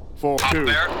 3, 4, Papa 2.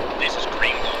 Bear, this is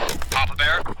Green 1. Papa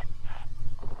Bear.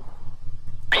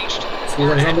 Reached. 磁铁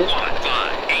上面。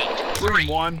 Green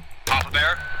 1, Papa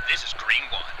Bear, this is Green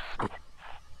 1.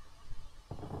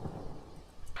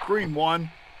 Green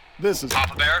 1, this is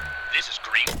Papa Bear, this is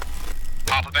Green.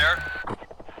 Papa Bear.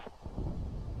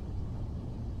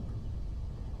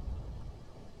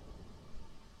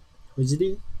 回基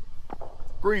地。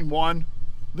 Green 1,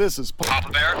 this is Papa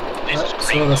Bear, this is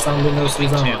所有 Green 的 1. 伤兵都输 Moving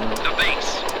上 to 完了。 the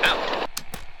base. Out.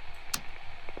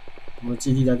 我们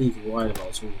基地在地图外的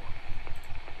某处。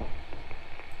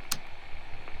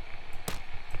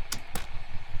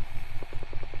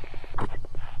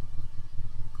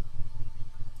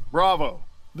 Bravo,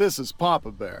 this is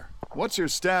Papa Bear. What's your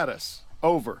status?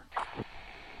 Over.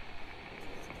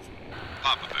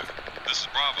 Papa Bear, this is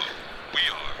Bravo.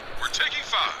 We're taking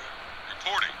fire.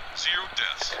 Reporting 0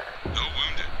 deaths. No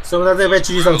wounded. 所以我们在这被狙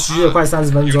击手狙了快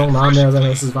30分钟，然后没有任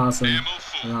何事发生， Ammo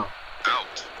很 full. 好。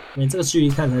 Out. 你这个距离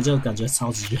看起来就感觉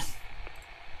超级远。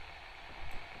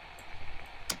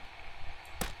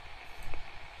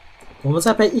我们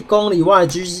在被1公里外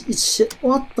狙击1000，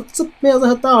哇，这没有任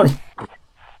何道理。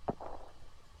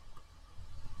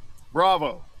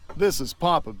 Bravo, this is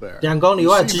Papa Bear. 2公里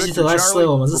外 You 狙 see 击手 Victor 在 Charlie? 射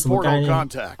我们是什么 Report 概 all 念？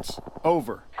 contacts.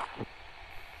 Over.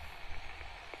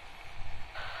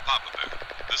 Papa Bear,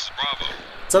 this is Bravo.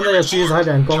 真的有狙击手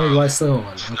在2公里外射我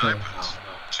们 ？OK， 好。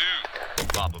 2.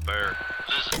 Papa Bear,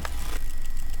 this is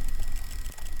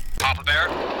Papa Bear,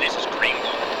 this is Green 1.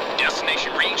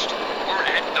 Destination reached. We're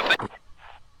at the base.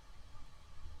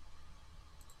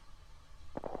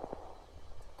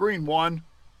 Green 1,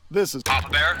 this is Papa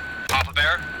Bear, Papa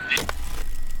Bear.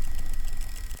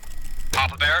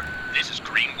 Papa Bear, this is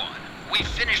Green 1. We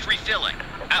finished refilling.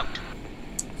 Out.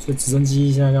 所以直升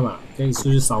机现在干嘛？可以出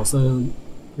去扫射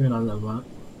越南人吗？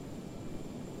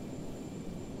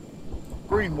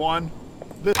 Green 1,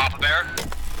 this Papa Bear.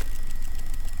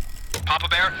 Papa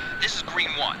Bear, this is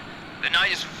Green 1. The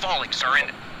night is falling, sir,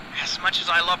 and as much as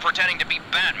I love pretending to be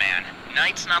Batman,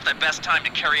 night's not the best time to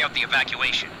carry out the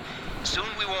evacuation. Soon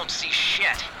we won't see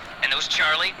shit, and those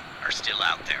Charlie are still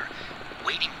out there,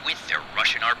 waiting with their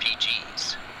Russian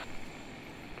RPGs.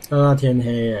 那天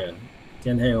黑耶，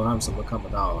天黑了，他们什么都看不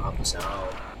到，他不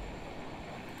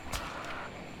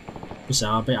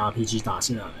想要被 RPG 打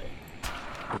下来。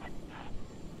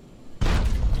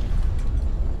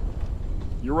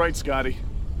 You're right, Scotty.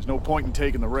 There's no point in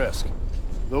taking the risk.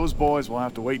 Those boys will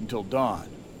have to wait until dawn.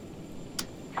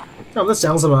 那我们在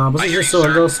想什么啊？不是 I 已 hear 经 you, 所有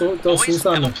人 sir. 都疏 Boys,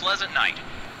 散 have a 了？ pleasant night.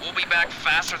 We'll be back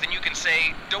faster than you can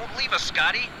say, "Don't leave us,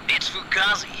 Scotty. It's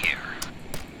Fugazi here."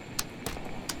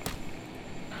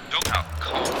 Don't how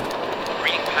calm.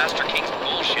 Reading Pastor King's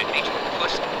bullshit makes you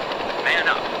pussy. Man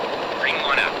up.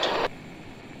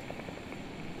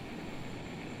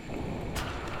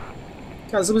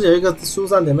 看是不是有一个疏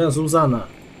散点没有疏散呢？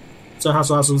虽然他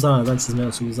说他疏散了，但其实没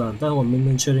有疏散。但是我明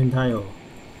明确定他有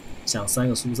想3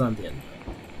个疏散点，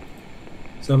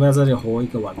所以我们在这里活一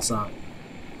个晚上，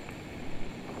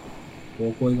活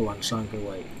过一个晚上，各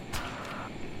位。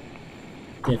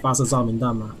可以发射照明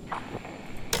弹吗？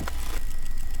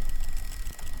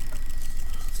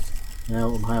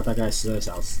我们还有大概12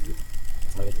小时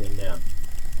才会天亮。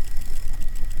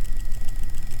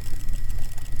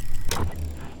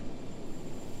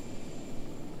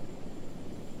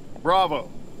Bravo,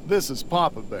 this is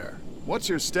Papa Bear. What's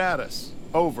your status?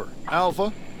 Over.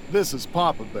 Alpha, this is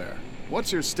Papa Bear.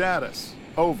 What's your status?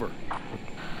 Over.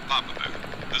 Papa Bear,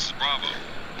 this is Bravo.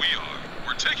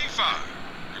 We're taking fire.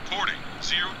 Reporting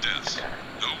 0 deaths.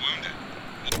 No wounded.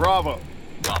 Bravo.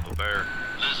 Papa Bear,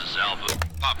 this is Alpha.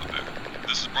 Papa Bear,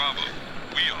 this is Bravo.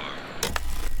 We are.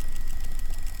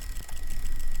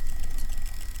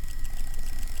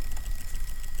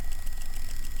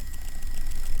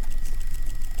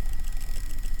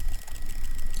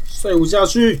 睡午觉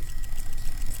去。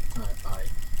拜拜。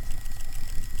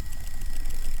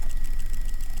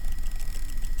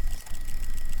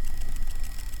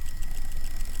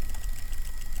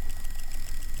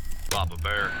Papa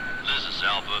Bear, this is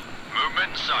Alpha. Movement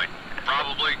in sight.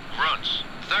 Probably grunts.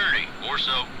 30 or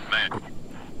so, man.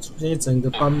 出现一整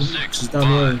个班级单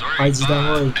位，排级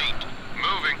单位。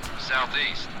Moving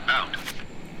southeast. Out.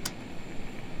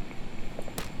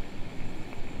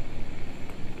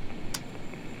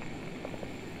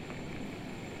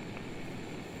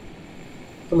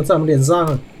 他们在我们脸上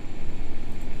了，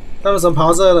他们怎么跑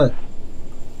到这了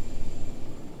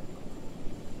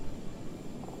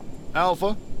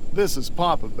Alpha, this is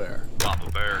Papa Bear. Papa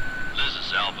Bear, this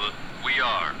is Alpha. We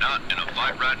are not in a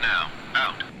fight right now.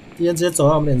 Out. 敌人直接走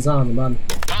到我们脸上了，怎么办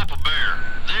Papa Bear,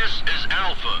 this is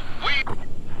Alpha. We.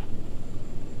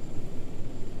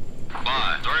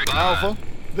 Bye. 3. Alpha,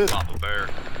 this. Papa Bear,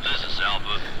 this is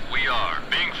Alpha. We are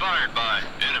being fired by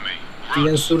enemy. 敌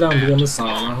人数量比我们少，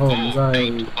然后我们在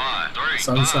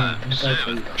山上应该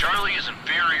可以吧 Charlie is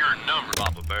inferior in number.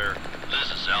 Papa Bear,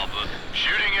 this is Alpha.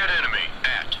 Shooting at enemy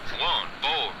at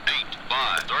 148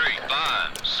 by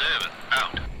 357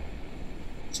 out.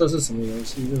 这是什么游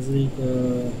戏？这是一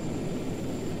个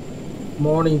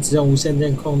模拟只用无线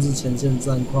电控制前线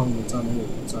战况的战略游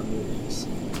戏。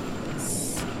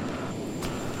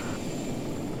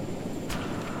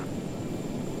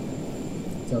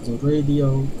叫做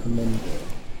Radio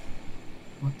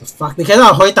Commander。What the fuck？ 你可以让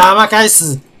我回答吗？该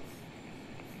死！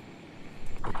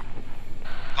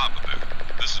 Papa Bear,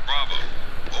 this is Bravo.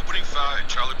 Opening fire at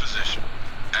Charlie position.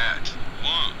 At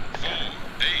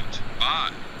 148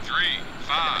 by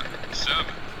 357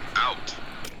 out.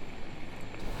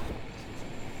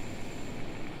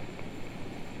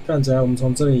 看起来我们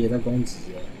从这里也在攻击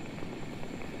耶。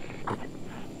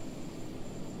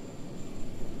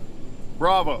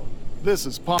Bravo, this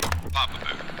is Papa. Papa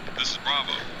Bear, this is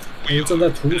Bravo. 我们正在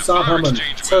屠杀他们，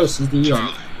侧袭敌人。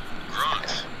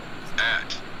 Grunts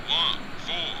at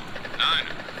 149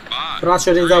 by 不大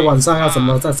确定在晚上要怎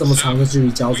么在这么长的距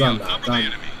离交战的、啊，但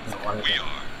完了， We are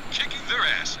kicking their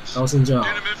asses. 高兴就好。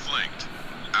 Enemy flanked.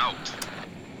 Out.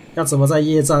 要怎么在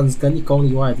夜战跟1公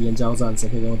里外的敌人交战？谁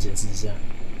可以跟我解释一下？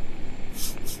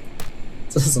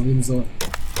这是什么运作？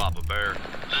 Papa Bear,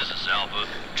 this is Alpha.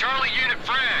 Charlie unit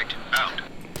fragged out.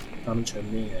 他们全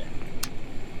灭耶！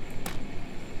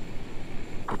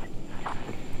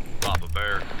 Papa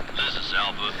Bear, this is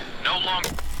Alpha. No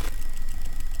longer.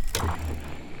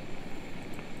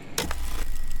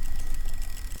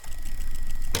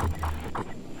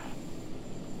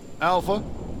 Alpha,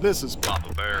 this is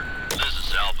Papa Bear, this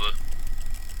is Alpha.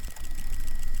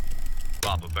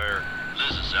 Papa Bear,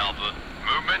 this is Alpha.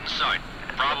 Movement in sight.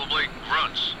 Probably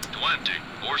grunts. 20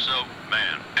 or so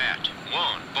man at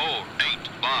 148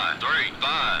 by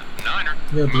 359er.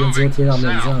 没有敌人直接贴到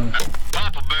脸上。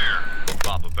 Papa Bear,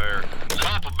 Papa Bear,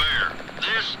 Papa Bear.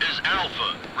 This is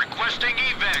Alpha. Requesting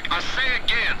evac. I say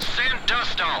again, send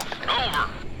dust off. Over.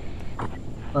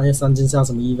 那些三金是要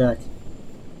什么 evac？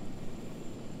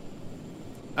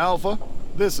 Alpha,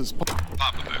 this is Papa.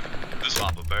 Papa Bear, this is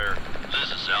Papa Bear,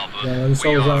 this is Alpha. 两人 We 受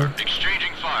are 伤。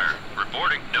 exchanging fire.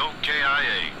 Reporting no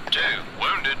KIA. 2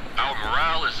 wounded. Our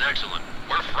morale is excellent.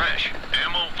 We're fresh.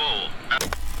 Ammo full.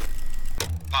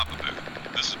 Papa Bear,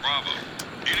 this is Bravo.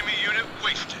 Enemy unit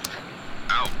wasted.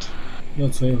 Out. 又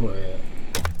摧毁了。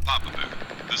 Papa Bear,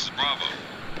 this is Bravo.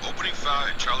 Opening fire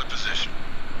at Charlie position.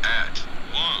 At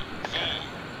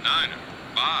 149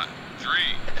 by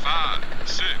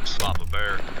 356. Papa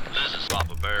Bear, this is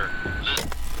Papa Bear. This.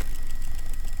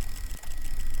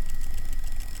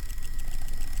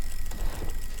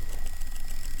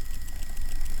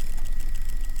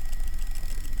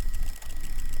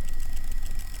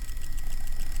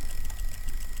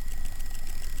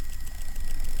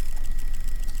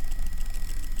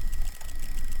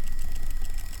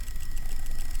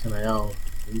 看来要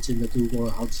平静的度过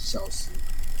了好几小时。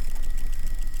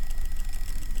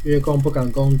月供不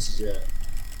敢攻击了。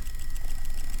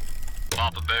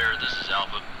Papa Bear, this is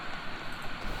Alpha.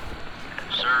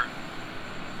 Sir,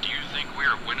 do you think we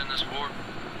are winning this war?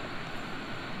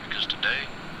 Because today,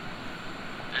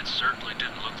 it certainly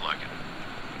didn't look like it.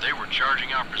 They were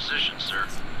charging our position, sir.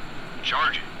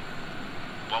 Charging.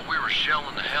 While we were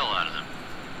shelling the hell out of them.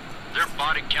 Their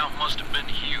body count must have been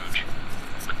huge,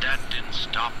 but that didn't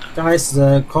stop them. 刚开始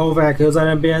的 Kovac 在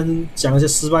那边讲一些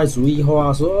失败主义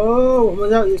话，说哦，我们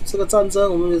要这个战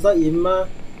争，我们有在赢吗？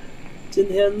今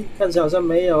天看起来好像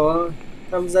没有啊，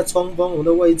他们是在冲锋我们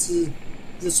的位置，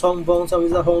一直冲锋，他们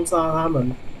是在轰炸他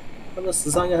们，他们的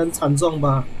死伤应该很惨重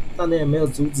吧？但你也没有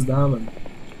阻止他们。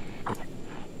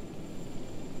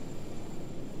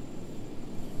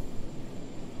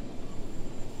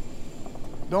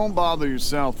Don't bother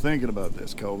yourself thinking about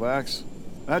this, Kovacs.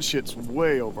 That shit's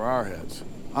way over our heads.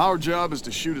 Our job is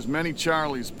to shoot as many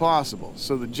Charlies as possible,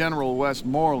 so that General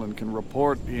Westmoreland can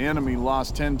report the enemy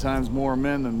lost 10 times more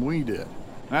men than we did.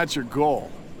 That's your goal.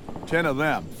 10 of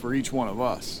them for each one of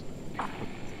us.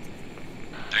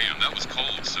 Damn, that was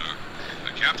cold, sir.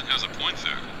 The captain has a point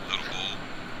there, little bull.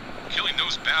 Killing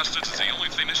those bastards is the only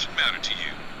thing that should matter to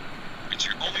you. It's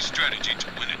your only strategy to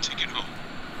win a ticket home.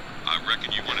 I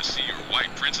reckon you want to see your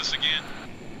white princess again?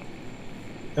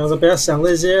 想着不要想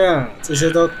这些啊，这些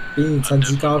都比你成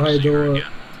绩高太多了。I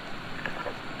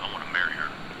want to marry her.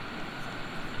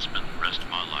 Spend the rest of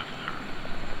my life with her.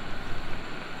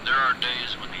 There are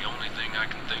days when the only thing I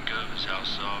can think of is how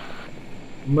soft.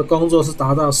 我们的工作是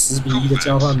达到10:1的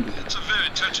交换比。It's a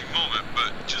very touching moment,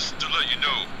 but just to let you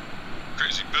know,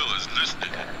 Crazy Bill is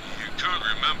listening. You could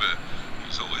remember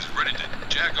he's always ready to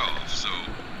jack off, so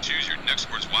choose your next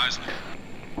words wisely.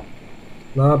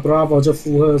 然后 Bravo 就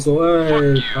附和说：“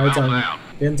排长，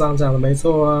连长讲的没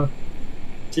错啊，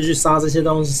继续杀这些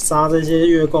东西，杀这些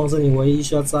月供是你唯一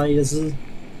需要在意的事，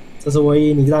这是唯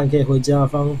一你让你可以回家的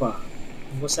方法。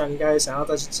我想应该想要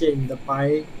再去见你的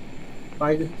白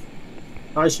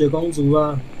雪公主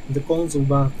啊，你的公主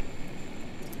吧。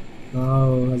然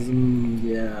后他说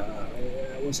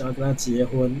我想要跟她结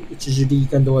婚，继续立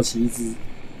更多的旗帜，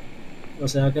我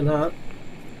想要跟她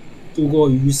度过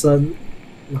余生。”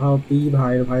然后 B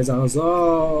排的排长就说：“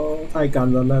哦，太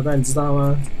感人了！但你知道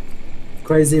吗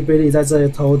 ？Crazy Billy 在这里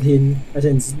偷听，而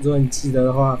且如果你记得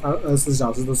的话，他24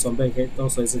小时都准备都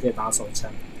随时可以打手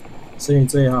枪，所以你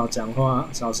最好讲话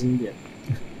小心一点。”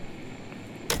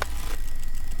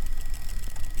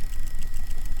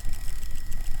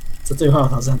这对话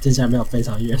好像听起来没有非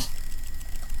常远。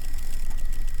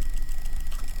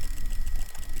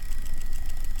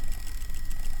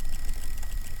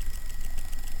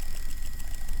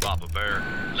Papa Bear,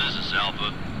 this is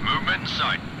Alpha. Movement in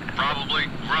sight. Probably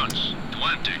grunts.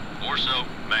 20 or so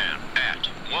man at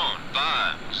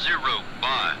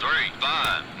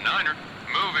 1505359er.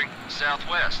 Moving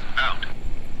southwest. Out.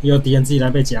 也有敌人自己来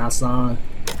被夹杀了。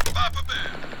Papa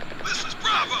Bear, this is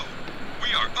Bravo.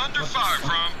 We are under fire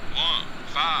from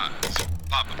 1-5.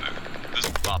 Papa Bear, this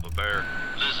is Papa Bear,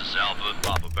 this is Alpha.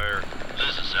 Papa Bear,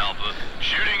 this is Alpha.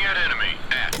 Shooting at enemy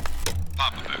at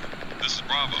Papa Bear, this is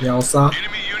Bravo. 秒杀。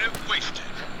 Enemy unit wasted.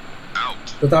 Out.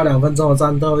 不到2分钟的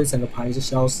战斗，一整个排就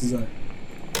消失了，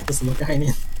这什么概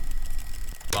念？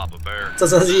 Papa Bear, 这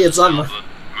真是夜战吗？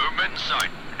 Movement in sight.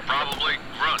 Probably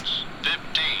grunts.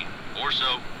 15 or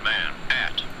so man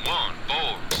at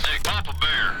 146. Papa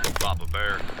Bear. Papa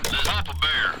Bear. This Papa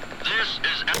Bear. This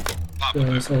is Papa 有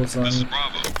Bear, 人受伤。 this is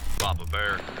Bravo. Papa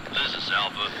Bear. This is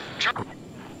Alpha.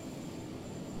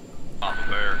 Papa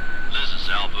Bear. This is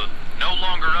Alpha. No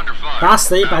longer under fire. 打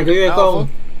死了100个月供，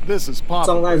 This is Papa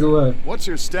状态如何？ What's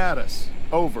your status?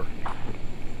 Over.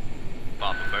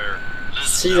 Papa Bear.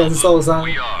 This 7 is 人 Alpha. 受伤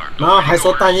We，are 然后还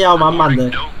说弹药满满的，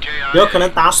 no KIA. 有可能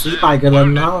打死100个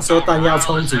人，然后说弹药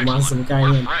充足吗？什么概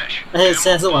念？而且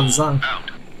现在是晚上，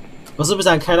我是不是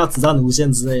想开到子弹无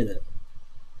限之类的？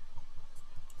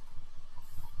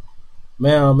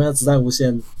没有子弹无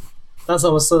限，但是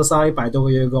我们射杀100多个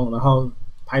月供，然后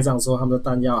排长说他们的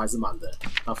弹药还是满的。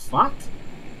The fuck？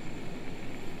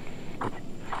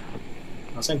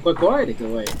 好像怪怪的，各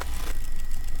位。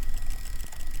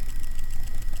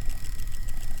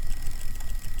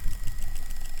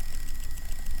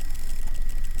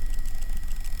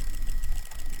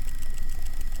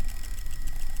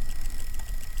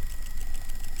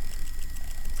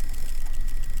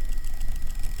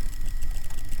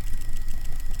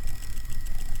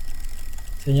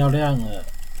天要亮了。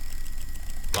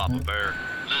 Papa Bear.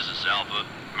 This is Alpha.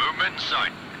 Movement in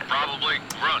sight. Probably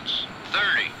grunts.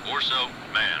 30 or so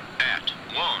man at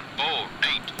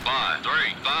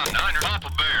 1485359er.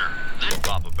 Papa Bear.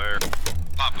 Papa Bear.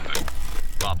 Papa Bear.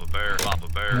 Papa Bear. Papa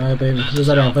Bear. 然后被就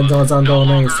在2分钟的战斗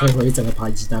内摧毁一整个排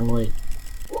级单位。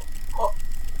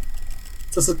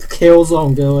这是 Kill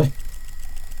Zone， 各位。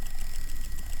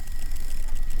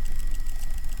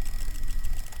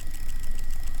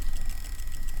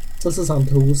这是场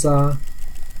屠杀。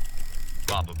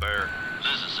Papa Bear,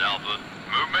 this is Alpha.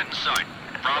 Movement in sight.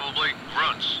 Probably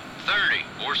grunts. 30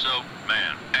 or so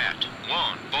man at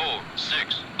 1, 4,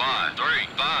 6, 5, 3,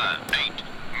 5, 8.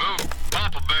 Move.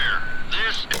 Papa Bear,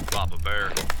 this is Papa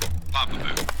Bear. Papa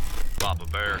Bear. Papa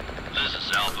Bear, this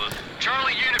is Alpha.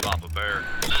 Charlie Unit. Papa Bear,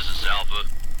 this is Alpha.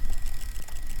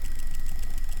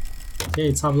 可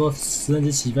以差不多10人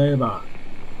机起飞了吧？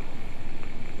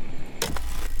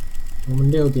我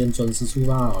们6点准时出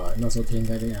发好了，那时候天应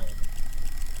该亮了。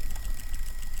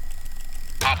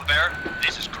Papa Bear,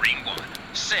 this is Green 1.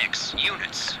 6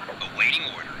 units awaiting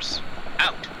orders.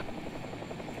 Out.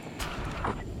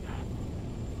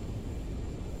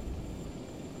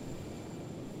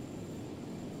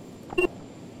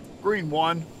 Green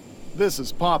 1, this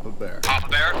is Papa Bear. Papa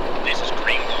Bear, this is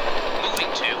Green 1.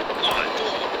 Moving to 1, 4,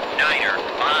 9er,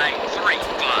 5, 3,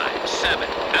 5, 7.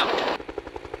 Out.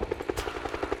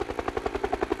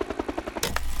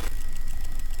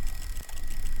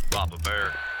 Papa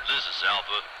Bear, this is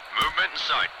Alpha. Movement in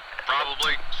sight.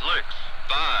 Probably 6,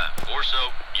 5 or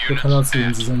so 就看到 units 自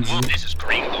营直升 at 机。 Well, this is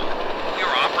Green 1. We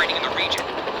are operating in the region.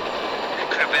 It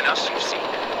could have been us you've seen.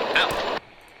 Out.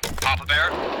 Papa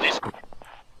Bear, this.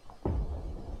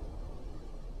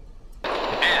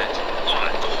 At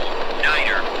 1, 4,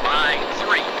 9er, 5,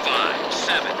 3, 5,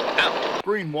 7. Out.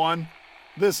 Green 1,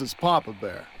 this is Papa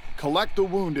Bear. Collect the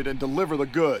wounded and deliver the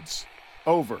goods.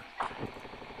 Over.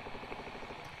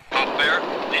 Papa Bear,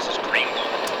 this is Green 1.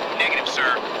 Negative,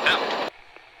 sir. Out.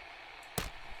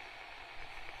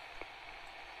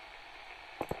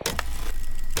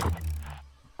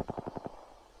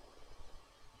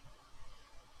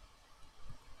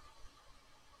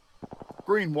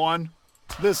 Green 1,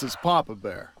 this is Papa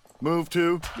Bear. Move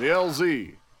to the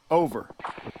LZ. Over.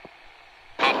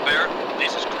 Papa Bear,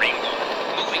 this is Green 1.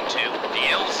 Moving to the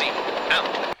LZ.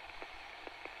 Out.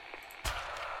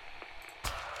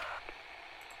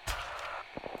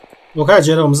 我开始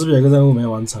觉得我们是不是有一个任务没有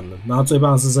完成了？然后最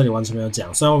棒的是这里完全没有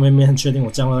讲，虽然我们没很确定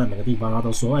我降落在哪个地方，他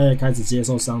都说开始接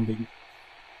受伤兵，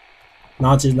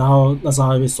然后那时候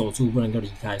还被锁住，不能够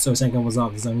离开，所以我现在根本不知道我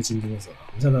们任务进度是什么。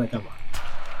我们现在在干嘛？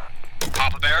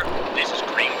 Papa Bear, this is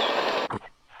Green 1.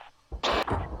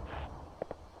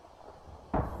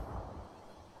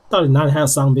 到底哪里还有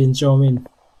伤兵？救命！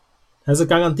还是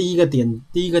刚刚第一个点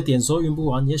说运不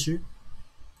完？也许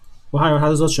我还以为他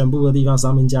是说全部的地方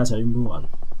伤兵加起来运不完，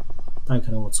但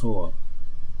可能我错了。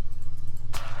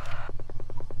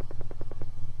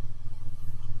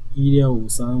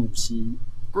165-357。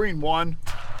 Green 1,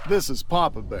 this is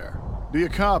Papa Bear. Do you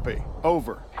copy?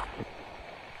 Over.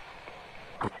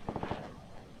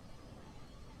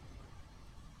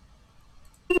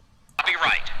 Copy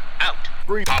right. Out.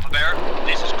 Green. Papa Bear,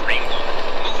 this is Green 1.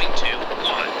 Moving to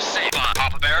 1, 6, 5.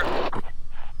 Papa Bear,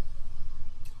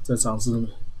 这场是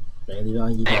每个地方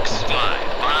1 6, 5,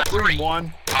 5, Green 3.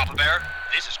 1, Papa Bear,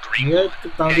 this is 因 Green 为 1.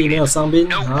 当地没有伤兵。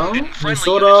 No 好， wounded 你 friendly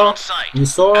说的 units 哦 on，site. 你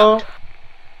说哦 Out.，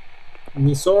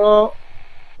你说哦。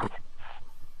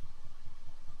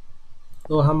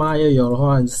如果他妈又有的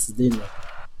话，你就死定了。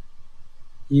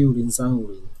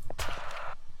150-350。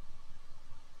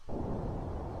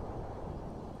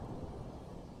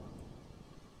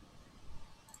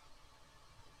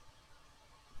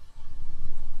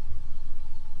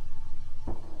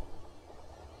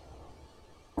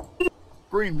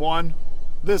Green 1,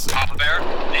 this is Papa Bear,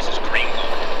 this is Green 1.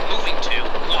 Moving to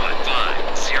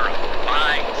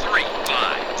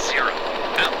 150-5350.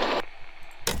 Out.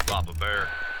 Papa Bear,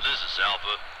 this is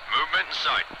Alpha. Movement in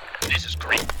sight. This is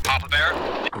Green. Papa Bear.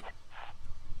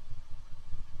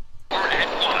 We're at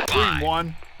 1, Green 5.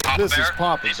 1, Papa this is Bear,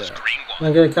 Papa this is Bear. Green 1.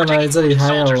 那个看来这里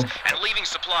还有 Soldiers and leaving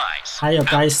supplies. 还有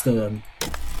该死的人。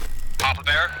 Papa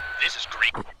Bear, this is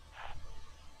Green.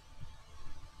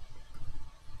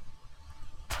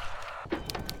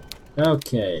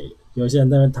 OK， 有些人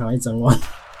在那边躺了一整晚。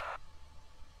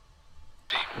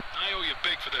 I owe you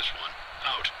big for this one.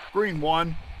 Out. Green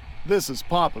 1, this is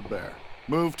Papa Bear.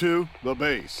 Move to the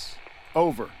base.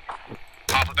 Over.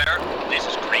 Papa Bear, this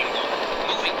is Green 1.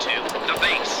 Moving to the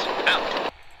base.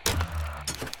 Out.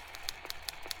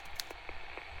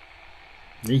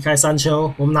 离开山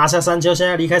丘，我们拿下山丘，现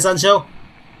在离开山丘。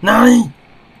哪里？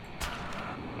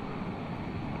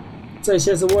这一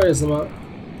切是为了什么？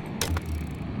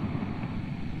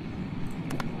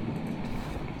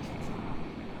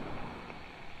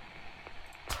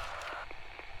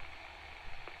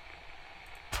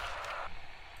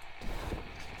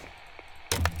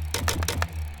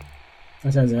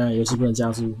那现在怎样？游戏不能加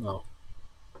速哦。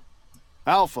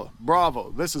Alpha,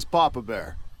 Bravo, this is Papa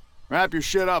Bear. Wrap your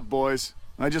shit up, boys.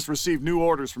 I just received new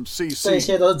orders from CC. 这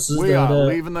些都是值 We 得 are 的。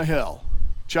 leaving the hill.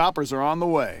 Choppers are on the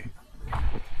way.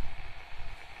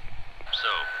 So,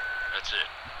 that's it.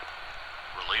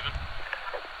 We're leaving?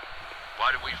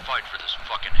 Why did we fight for this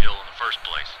fucking hill in the first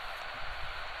place?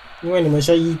 因为你们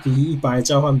需要1:100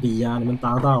交换比压，你们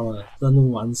达到了，任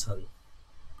务完成。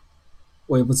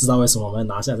我也不知道为什么我们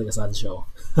拿下这个山丘。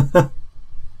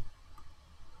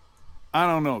I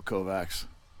don't know, Kovacs.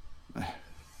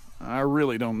 I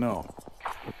really don't know.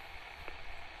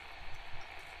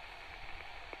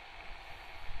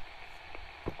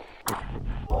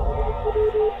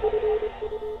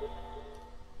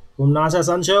 我们拿下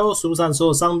山丘，疏散所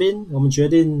有伤兵。我们决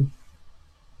定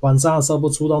晚上的时候不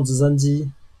出动直升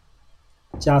机。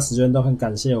驾驶员都很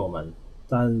感谢我们，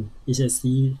但一些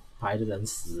C 排的人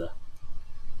死了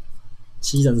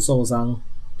，7人受伤，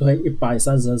对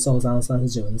，130人受伤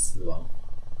，39人死亡。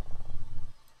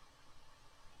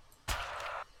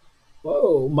哇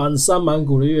哦，满山满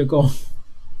谷的月供。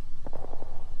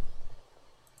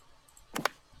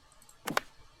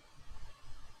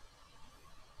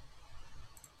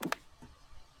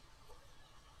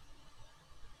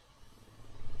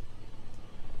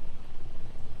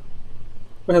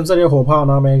为什么这里有火炮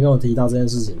呢？没人跟我提到这件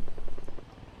事情。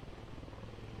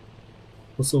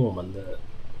不是我们的。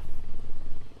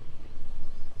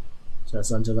现在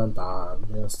山就算打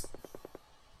没有死。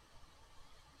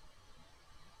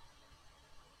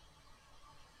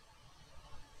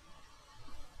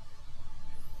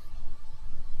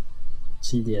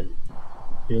7点，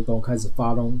月供开始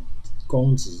发动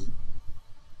攻击。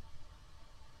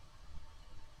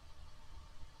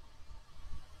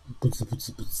不知。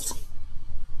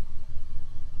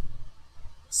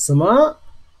什么？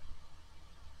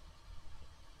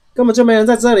根本就没人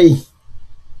在这里，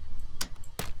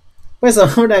为什么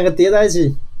他们两个叠在一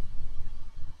起？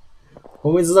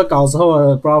我们一直都搞错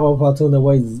了 Bravo Platoon 的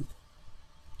位置。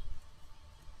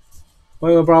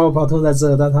我以为 Bravo Platoon 在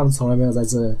这，但他们从来没有在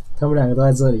这，他们两个都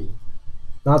在这里。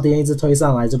然后敌人一直推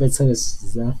上来就被侧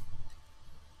袭，这样。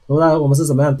我不知道我们是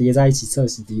怎么样叠在一起侧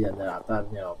袭敌人的啦，但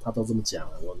他都这么讲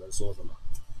了，我能说什么？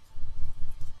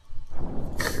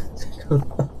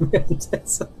没有在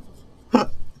这。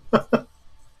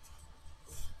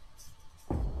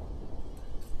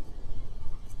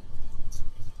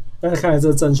但是看来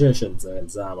这是正确的选择，你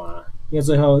知道吗？因为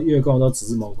最后月供都只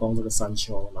是猛攻这个山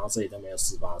丘，然后这里都没有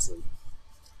事发生。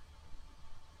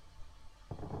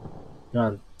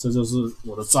看，这就是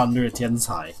我的战略天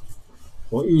才。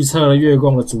我预测了月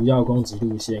供的主要攻击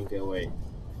路线，各位。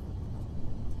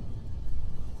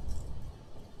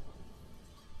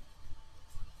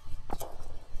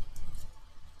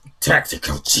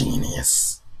Tactical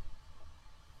genius。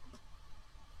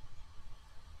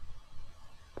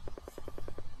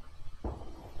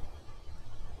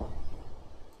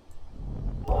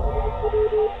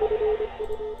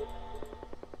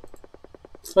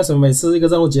为什么每次一个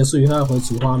任务结束以后要回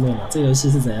主画面啊？这个游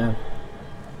戏是怎样？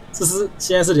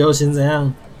现在是流行怎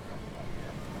样？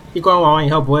一关玩完以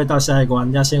后不会到下一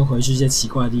关，要先回去一些奇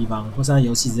怪的地方，或者让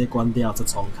游戏直接关掉再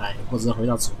重开，或者回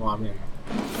到主画面。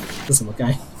这什么概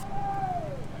念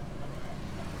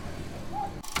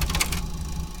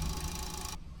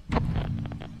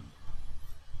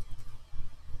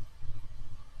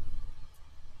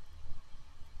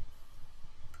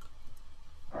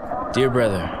？Dear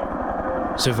brother,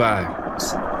 survive.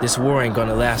 This war ain't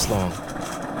gonna last long.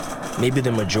 Maybe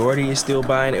the majority is still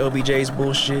buying LBJ's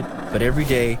bullshit, but every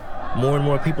day, more and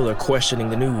more people are questioning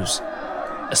the news,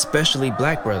 especially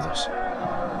black brothers.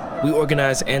 We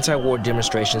organize anti-war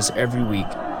demonstrations every week,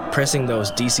 pressing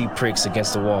those DC pricks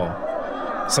against the wall.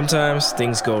 Sometimes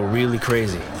things go really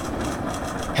crazy.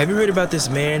 Have you heard about this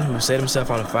man who set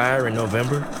himself on fire in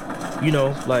November? You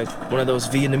know, like one of those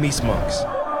Vietnamese monks.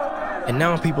 And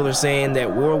now people are saying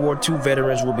that World War II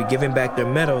veterans will be giving back their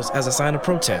medals as a sign of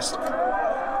protest.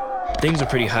 Things are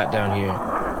pretty hot down here,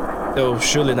 though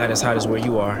surely not as hot as where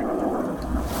you are.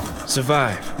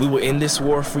 Survive. We will end this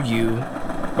war for you.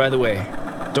 By the way,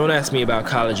 don't ask me about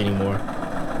college anymore.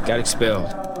 Got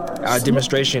expelled. Our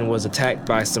demonstration was attacked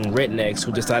by some rednecks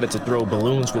who decided to throw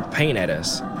balloons with paint at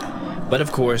us. But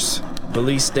of course,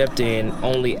 police stepped in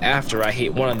only after I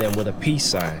hit one of them with a peace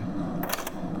sign.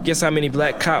 Guess how many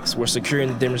black cops were securing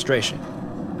the demonstration?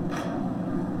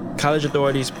 College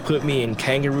authorities put me in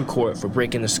kangaroo court for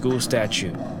breaking the school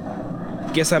statute.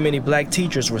 Guess how many black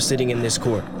teachers were sitting in this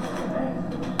court?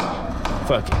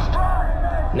 Fuck it.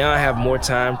 Now I have more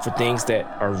time for things that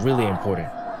are really important,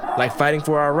 like fighting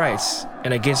for our rights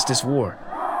and against this war.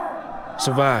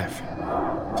 Survive.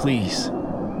 Please.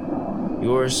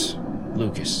 Yours,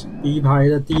 Lucas. 第一排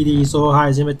的弟弟说他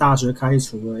已经被大学开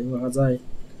除了，因为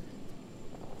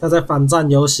他在反战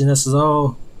游行的时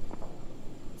候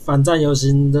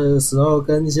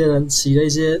跟一些人起了一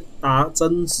些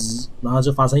争执，然后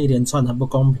就发生一连串很不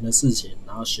公平的事情，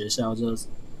然后学校就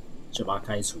把他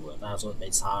开除了。大家说没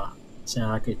差啦，现在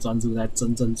他可以专注在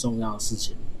真正重要的事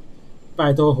情。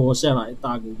拜托活下来，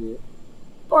大哥哥，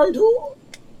拜托。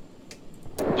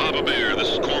Papa Bear, this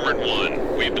is Cormorant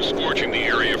 1. We've been scorching the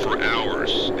area for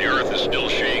hours. The earth is still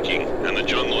shaking, and the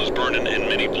jungle is burning in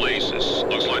many places.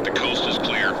 Looks like the coast is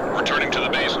clear. Returning to the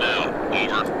base now.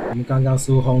 Over. 我们刚刚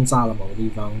似乎轰炸了某个地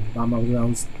方，把某个地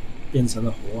方变成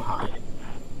了火海。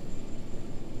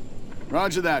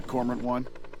Roger that, Cormorant 1.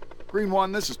 Green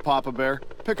 1, this is Papa Bear.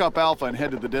 Pick up Alpha and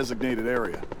head to the designated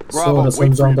area. Bravo, wait for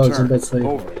your turn.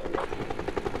 Over.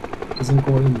 已经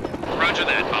过1年。Roger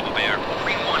that, Papa Bear.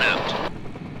 Green 1 out.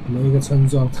 每一个村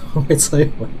庄都被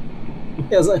摧毁，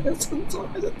没有任何村庄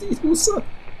还在地图上。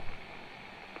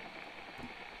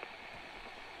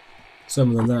所以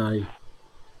我们人在哪里？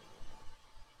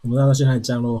我们让他去哪里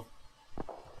降落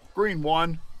 ？Green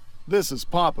 1, this is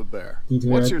Papa Bear.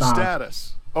 What's your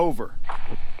status? Over.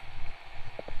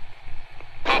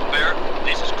 Papa Bear,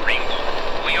 this is Green 1.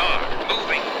 We are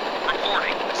moving.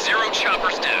 Reporting. 0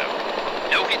 choppers down.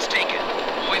 No hits taken.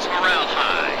 Boys morale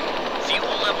high. Fuel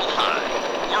level high.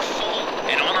 We're full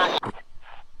and on our way.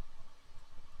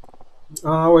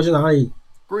 啊，我去哪里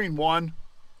 ？Green 1,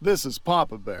 this is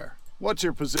Papa Bear. What's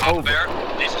your position? Papa Bear,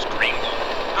 this is Green 1.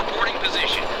 Reporting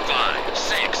position 5,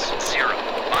 6, 0,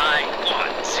 5,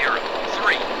 1, 0,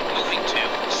 3. Moving to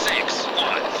 6,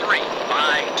 1, 3,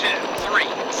 5, 2, 3,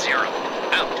 0.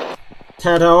 Out.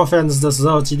 Ted Offense 的时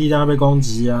候，基地将被攻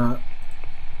击啊。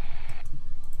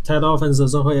Ted Offense 的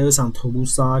时候会有一场屠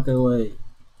杀，各位。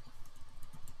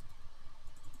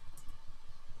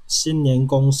新年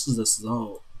公示的时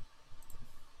候，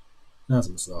那什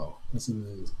么时候？那是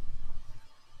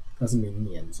明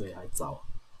年，所以还早。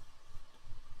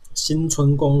新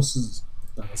春公示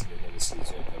当然是明年的事，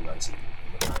所以没关系，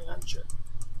我们很安全。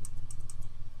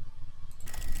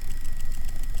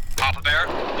Papa Bear,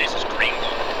 this is Green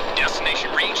 1.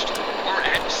 Destination reached. We're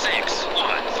at 6,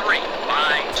 1, 3,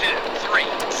 5, 2, 3,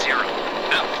 0.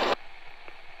 Out.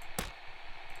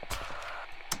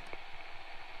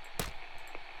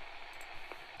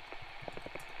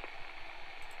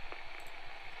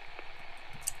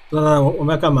 不知道我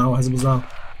们要干嘛，我还是不知道。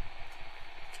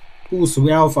部署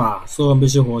Alpha， 所有人必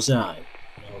须活下来。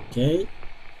OK。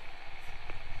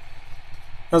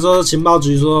那时候情报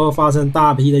局说发生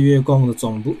大批的越共的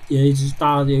总部，有一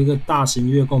个大型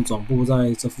越共总部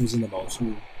在这附近的某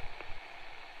处，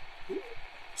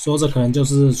说这可能就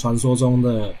是传说中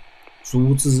的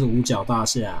竹制五角大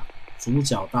厦。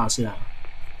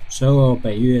所有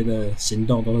北越的行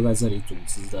动都是在这里组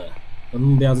织的，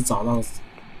目标是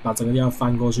把整个地方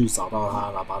翻过去，找到它，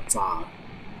然后把它炸了。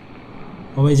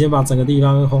我们已经把整个地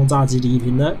方轰炸机离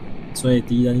平了，所以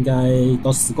敌人应该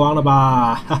都死光了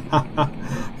吧？哈哈哈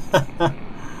哈哈！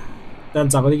但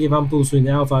找个地方部署你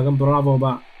的 Alpha 跟 Bravo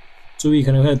吧，注意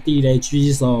可能会有地雷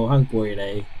狙手和鬼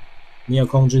雷。你有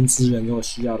空军支援，如果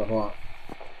需要的话。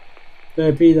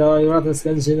对 Peter，Uratus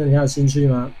更新了，你还有兴趣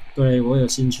吗？对，我有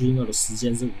兴趣，因为我的时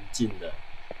间是无尽的。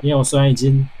因为我虽然已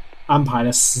经安排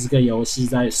了10个游戏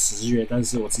在10月，但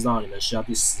是我知道你们需要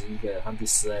第11个和第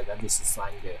12个跟第13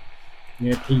个，因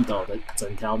为 Peter 的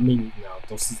整条命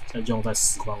都是在用在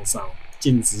实况上，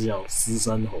禁止有私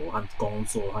生活和工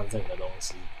作和任何东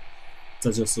西，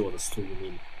这就是我的宿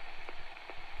命。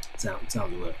这样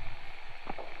如何？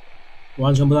我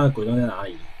完全不知道鬼洞在哪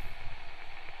里。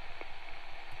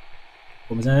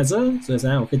我们现在在这，所以现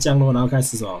在我可以降落，然后开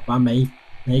始什么，把每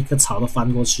一棵草都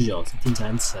翻过去哦，听起来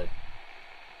很扯。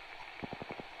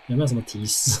有没有什么提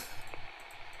示？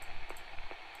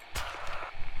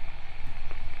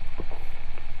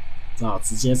知道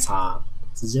直接查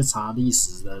历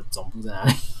史的总部在哪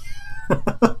里？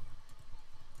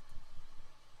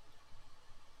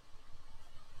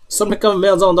说明根本没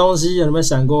有这种东西，有没有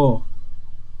想过？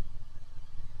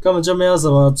根本就没有什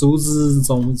么竹子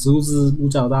五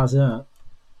角大厦。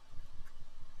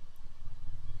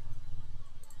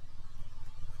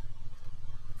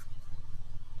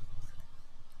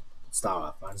知道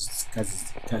了，反正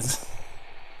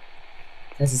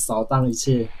开始扫荡一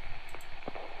切。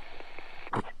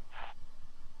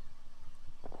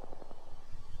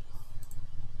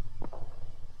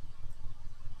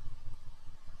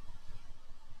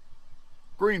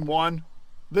Green 1,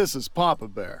 this is Papa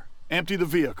Bear. Empty the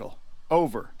vehicle.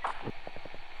 Over.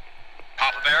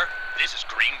 Papa Bear, this is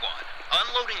Green 1.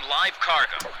 Unloading live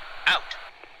cargo. Out.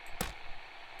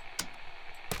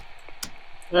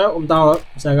 哎，我们到了，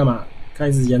现在干嘛？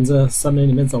开始沿着森林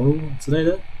里面走路之类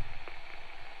的。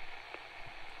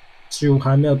就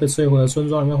还没有被摧毁的村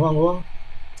庄里面晃晃。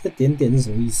这点点是什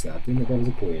么意思啊？点点该不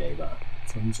是鬼雷吧？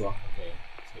村庄 ，OK，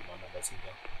 所以慢慢的村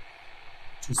庄，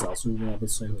去少数没有被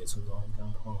摧毁村庄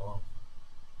刚晃晃。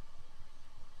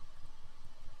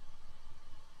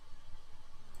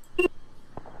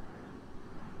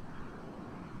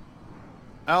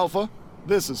Alpha,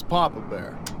 this is Papa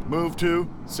Bear. Move to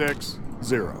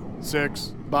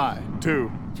 606 by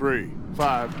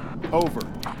 235. Over.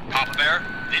 Papa Bear,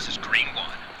 this is Green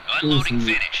One. Unloading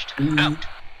finished. Out.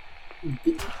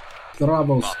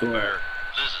 Bravo Papa Store. Bear,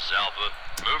 this is Alpha.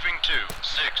 Moving to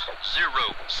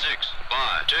 606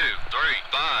 by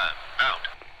 235. Out.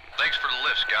 Thanks for the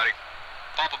lift, Scotty.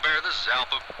 Papa Bear, this is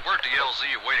Alpha. We're at the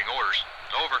LZ awaiting orders.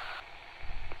 Over.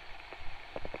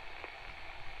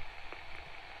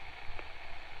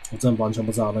 我真的完全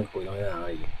不知道那个鬼东西在哪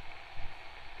里，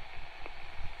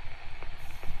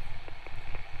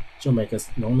就每个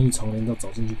浓密丛林都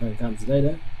走进去看看之类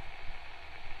的。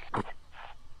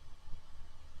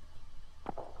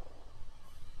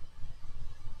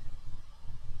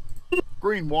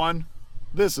Green 1,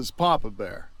 this is Papa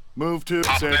Bear. Move to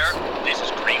Papa 6. Bear, this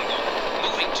is Green One.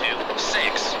 Moving to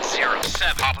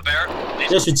 607. Papa Bear,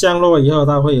 this 也许降落以后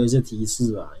它会有一些提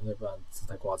示吧，因为不然这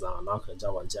太夸张了，然后可能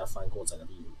叫玩家翻过整个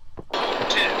地图。2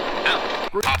 out.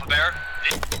 Papa Bear,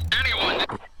 this anyone.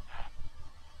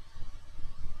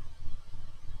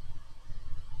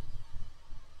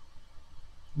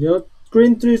 有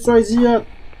Green 3帅气啊！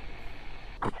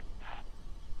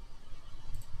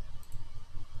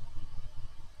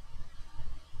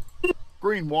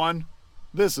 Green 1,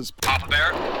 this is Papa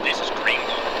Bear, this is Green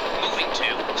One. Moving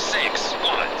to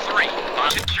 613.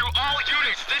 To all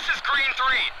units, this is Green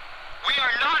 3. We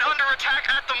are not under attack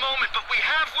at the moment, but we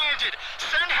have wounded.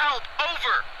 Send help.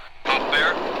 Over. Papa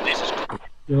Bear, this is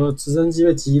有直升机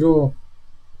被击落，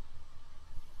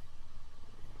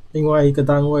另外一个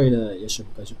单位的也许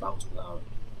可以去帮助他们，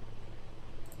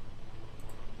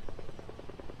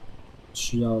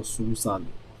需要疏散，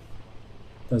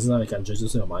但是那里感觉就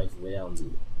是有埋伏的样子。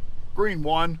 Green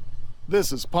 1,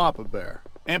 this is Papa Bear.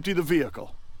 Empty the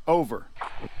vehicle. Over.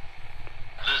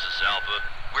 This is Alpha.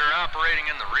 We're operating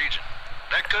in the region.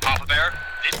 That could Papa Bear,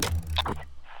 this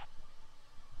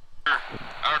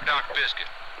our Doc Biscuit.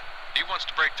 He wants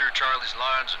to break through Charlie's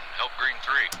lines and help Green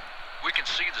 3. We can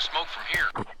see the smoke from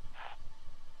here.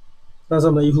 但是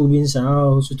我们的医护兵想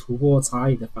要去突破查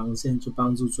理的防线，去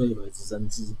帮助坠毁直升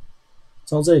机。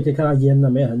从这里可以看到烟的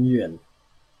没有很远。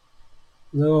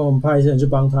如果我们派一些人去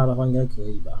帮他的话，应该可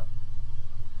以吧？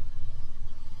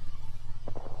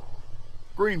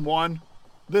 Green 1,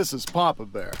 this is Papa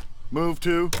Bear. Move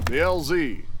to the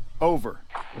LZ. Over.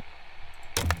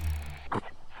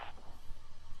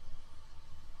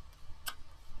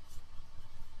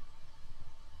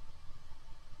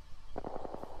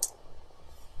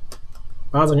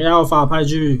 把整个 Alpha 派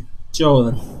去救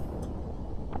人。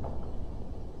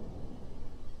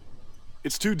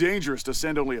 It's too dangerous to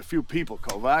send only a few people,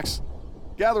 Kovacs.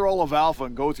 Gather all of Alpha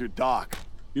and go to your dock.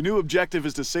 Your new objective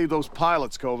is to save those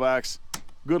pilots, Kovacs.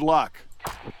 Good luck.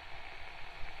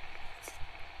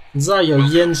 你知道有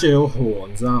烟就有火，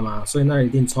你知道吗？所以那里一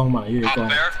定充满了月 Papa 供，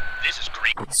 Bear, this is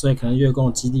Green. 所以可能月供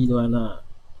的基地都在那。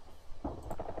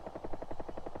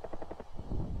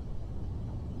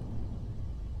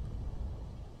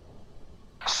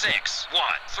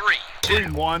 613.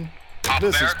 Green 1, Papa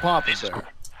this is Bear, Papa this is- Bear.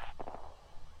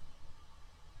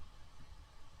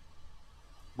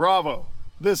 Bravo,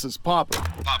 this is Papa.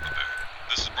 Papa Bear,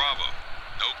 this is Bravo.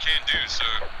 No can do, sir.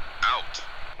 Out.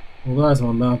 我不知道为什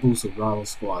么没有部署 Bravo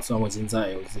Squad，虽然我已经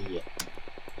在 LZ 了。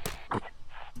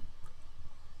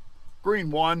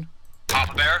 Green 1,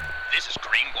 Papa Bear, this is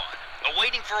Green One.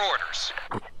 Awaiting for orders.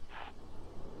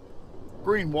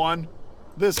 Green 1,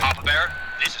 this Papa Bear,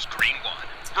 this is Green One.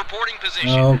 Reporting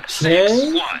position. Okay.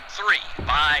 613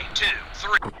 by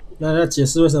 23. 那要解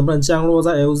释为什么不能降落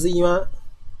在 LZ 吗？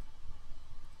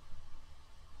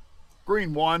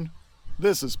 Green 1,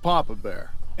 this is Papa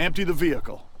Bear. Empty the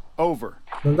vehicle. Over.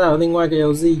 难道有另外一个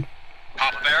LZ？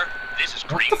 Papa Bear, this is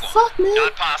Green the One. fuck, man?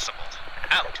 Not possible.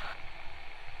 Out.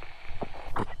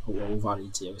 我无法理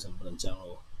解为什么不能降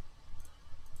落。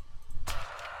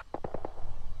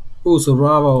部署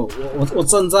Bravo， 我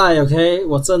正在 OK，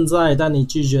 我正在，但你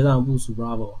拒绝让我部署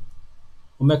Bravo。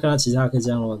我没有看到其他可以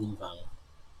降落的地方，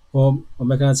我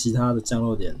没有看到其他的降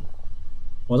落点。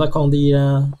我在空地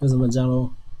啊，为什么不能降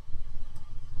落？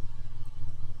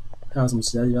还有什么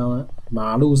其他地方吗？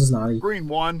马路是哪里？ Green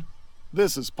 1,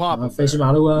 this is Papa 废墟 Bear.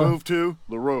 马路啊！ Move to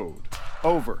the road.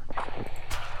 Over.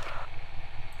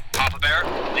 Papa Bear,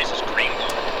 this is Green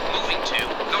One.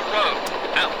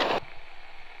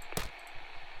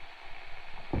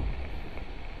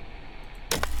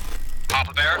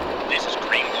 Papa Bear, this is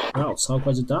Green One. 哇，超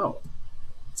快就到了，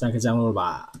这样可以降落了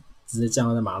吧？直接降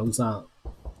落在马路上。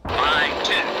 5,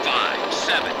 2, 5,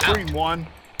 7, Green One,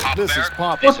 Papa this Bear, is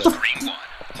Papa this is Bear. Green One.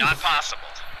 Not possible.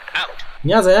 Out.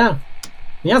 你要怎样？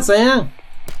你要怎样？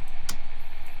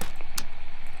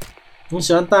你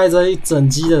喜欢带着一整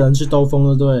机的人去兜风，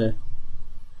对不对？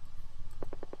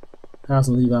还有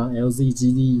什么地方 ？LZ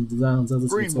基地，就这样，这是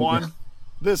Green One,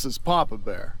 this is Papa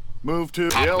Bear. Move to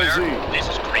the Papa Bear, LZ. this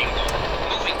is Green One.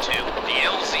 Moving to the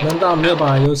LZ. 难道没有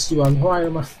把游戏玩坏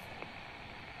了吗？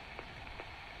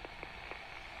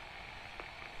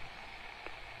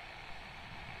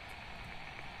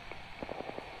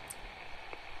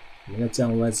我们要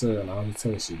降落在这，然后去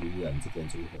侧袭敌人，这点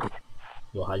如何？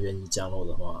如果还愿意降落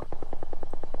的话。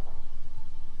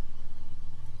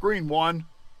 Green One,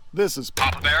 this is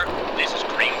Papa Bear, this is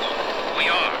Green One. We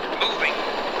are moving.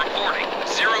 Reporting.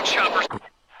 0 choppers.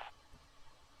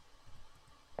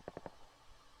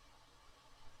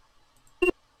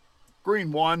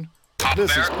 Green One, Papa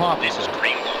this Bear, is Papa this is Bear.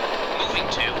 Green One. Moving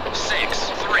to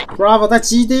 6, 3, Bravo 在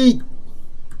基地。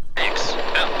 6.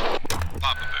 Out.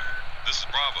 Papa Bear, this is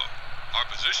Bravo. Our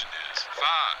position is 5,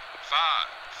 5,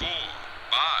 4,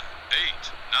 5,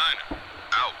 8, 9.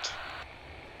 Out.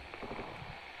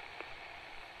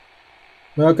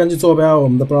 我要根据坐标，我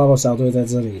们的 Bravo 小队在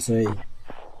这里，所以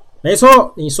没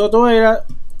错，你说对了。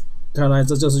看来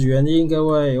这就是原因，各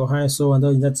位，我还说完都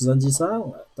已经在直升机上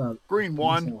了，但 Green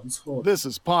我 One, 错了。 this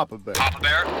is Papa Bear. Papa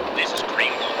Bear, this is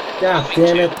Green One. God Moving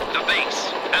damn to it. the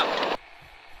base. Out.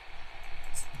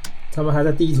 他们还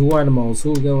在地图外的某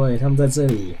处，各位，他们在这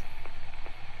里。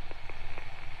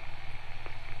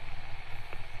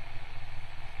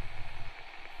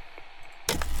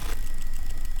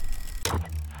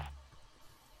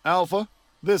 Alpha,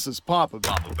 this is Papa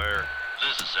Bear. Papa Bear,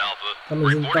 this is Alpha. 他们已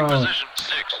经到 Reporting 了。 position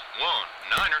 6, 1,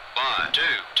 9er, 5, 2,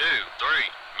 2, 3.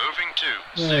 Moving to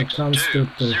Yeah, 6, sounds 2,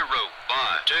 stupid. 0,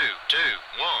 5, 2, 2,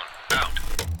 1. Out.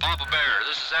 Papa Bear,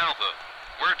 this is Alpha.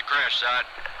 We're at the crash site.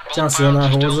 Both 驾驶员还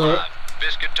pilots 活 are still 着， alive.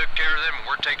 Biscuit took care of them and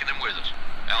we're taking them with us.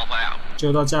 Alpha out.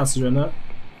 救到驾驶员了。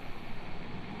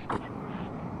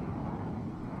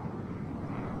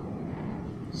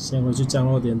先回去降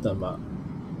落点等吧。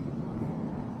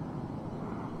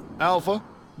 Alpha,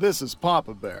 this is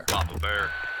Papa Bear. Papa Bear,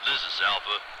 this is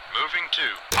Alpha. Moving to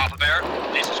Papa Bear,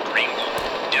 this is Green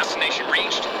One. Destination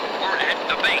reached. We're at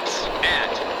the base.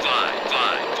 At 5,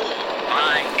 5, 4,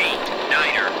 5, 8,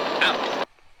 9er. Out.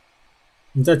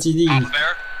 你在基地 Papa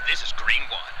Bear, this is Green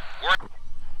One. We're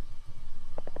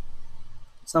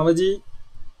上飞机。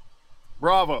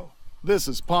 Bravo, this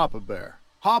is Papa Bear.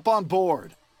 Hop on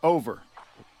board. Over.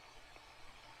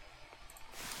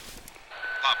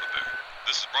 Papa Bear,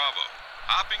 this is Bravo.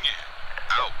 Hopping in.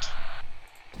 Out.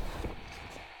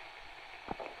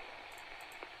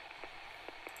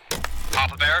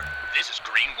 Papa Bear, this is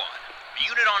Green One.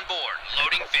 Unit on board.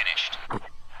 Loading finished.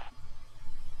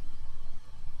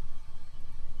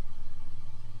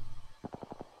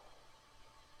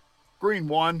 Green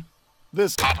One,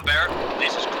 this Papa Bear,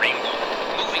 this is Green One.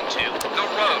 Moving to the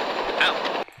road.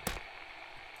 Out.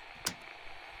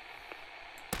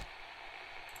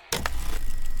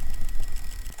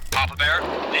 Papa Bear,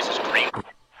 this is Green.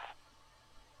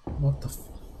 What the？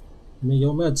 你们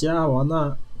有没有加完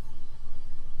啊？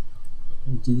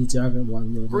基地加个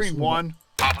完有。 Green One,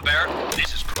 Papa Bear,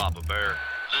 this is Papa Bear,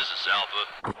 this is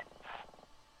Alpha.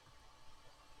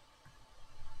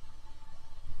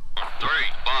 3,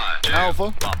 5, 2.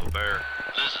 Alpha, Papa Bear,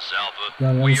 this is Alpha.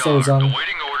 让人 We 受 are 伤，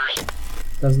 awaiting orders.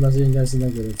 但是那些应该是那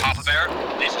个人。 Papa Bear,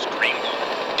 this is Green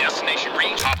One. Destination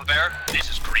reached. Papa Bear, this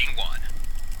is Green One.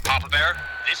 Papa Bear,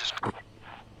 this is.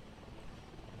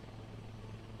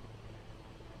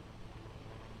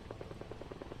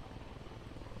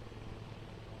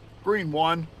 Green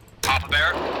One, Papa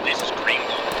Bear, this is Green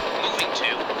One. Moving to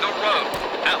the road.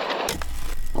 Out.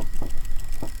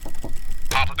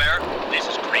 Papa Bear, this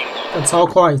is Green One. 但超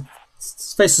快，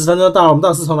费10分钟到了。我们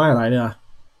到底是从哪里来的啊？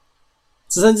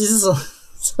直升机是什么？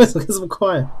为什么可以这么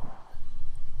快啊？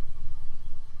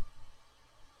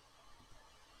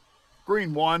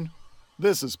 Green One,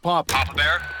 this is Papa. Papa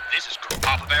Bear, this is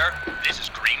Papa Bear, this is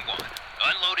Green One.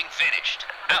 Unloading finished.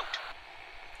 Out.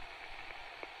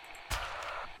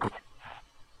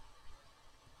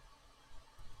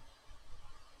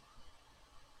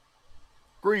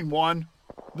 Green One,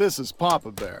 this is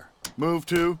Papa Bear. Move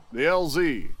to the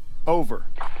LZ. Over.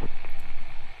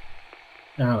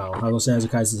 看了，他说现在就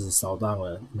开始扫荡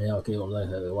了，没有给我们任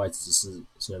何额外指示，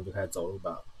所以我们就开始走路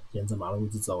吧，沿着马路一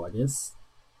直走。I guess，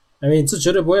 这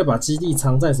绝对不会把基地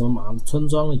藏在什么村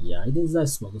庄里啊，一定是在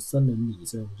某个森林里，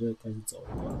所以我们就开始走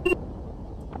路吧。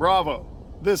 Bravo,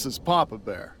 this is Papa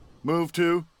Bear. Move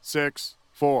to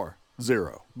 640.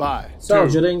 Bye. 所以我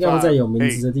觉得应该会在有名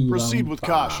字的地方 Proceed with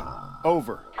caution.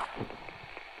 Over.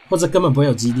 或者根本不会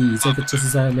有基地，这个就是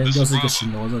在那边又是一个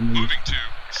巡逻任务。 Moving to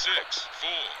 6-4.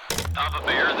 Papa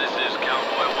Bear, this is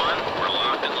Cowboy 1. We're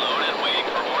locked and loaded, waiting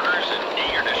for orders, and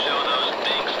eager to show those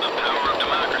dinks the power of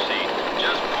democracy.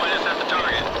 Just point us at the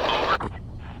target. Over.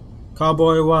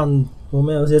 Cowboy One， 我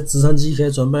们有些直升机可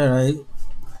以准备来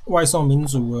外送民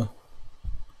主了。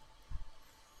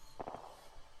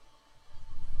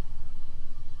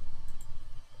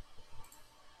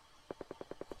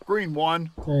 Green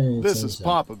 1, this is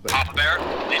Papa Bear. Papa Bear,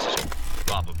 this is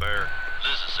Papa Bear.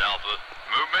 This is Alpha.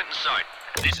 Movement in sight.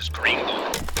 This is Green 1.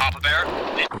 Papa Bear,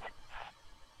 this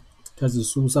开始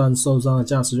疏散受伤的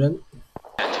驾驶员。 6, 1,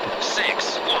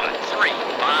 3,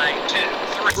 5, 2,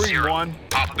 3, Green 1,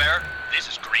 Papa Bear, this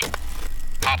is Green.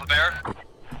 Papa Bear,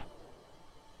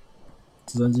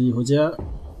 直升机回家。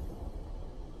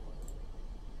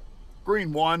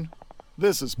 Green 1,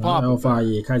 this is 然后 Papa Alpha Bear.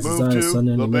 也开始 Move 在 to 森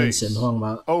林 the 里面 base. 闲晃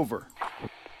吧。 Over.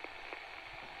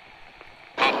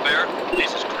 Papa Bear,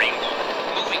 this is Green 1.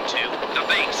 Moving to the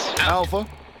base. Alpha,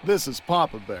 this is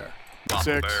Papa Bear. Papa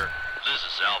 6. Bear, this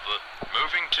is Alpha.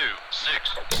 Moving to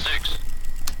 6-6.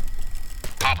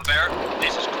 Papa Bear,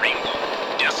 this is Green 1.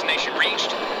 Destination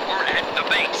reached. We're at the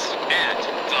base. At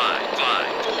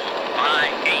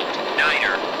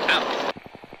 554-589er. Out.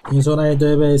 听说那一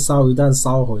堆被烧鱼弹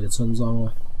烧毁的村庄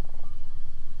吗？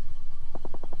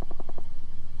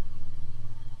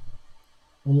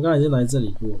我们刚才已经来这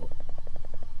里过了。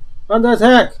Under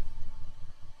attack！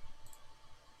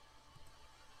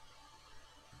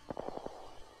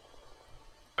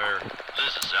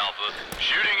 This is Alpha.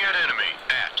 Shooting at enemy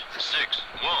at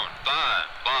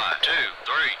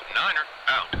 615-239er.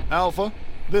 Out. Alpha,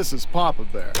 this is Papa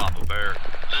Bear. Papa Bear,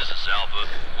 this is Alpha.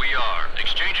 We are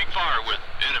exchanging fire with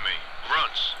enemy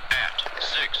grunts at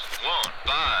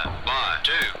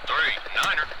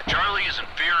 615-239er. Charlie is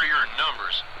inferior in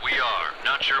numbers. We are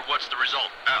not sure what's the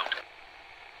result. Out.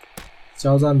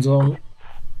 交战中，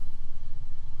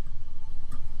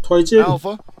推进。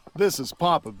 Alpha, this is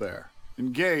Papa Bear.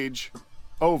 Engage.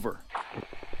 Over.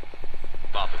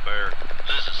 Papa Bear,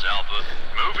 this is Alpha.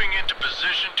 Moving into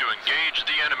position to engage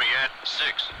the enemy at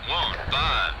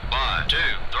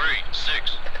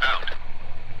 615-236. Out.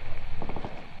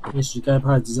 也许该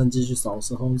派直升机去扫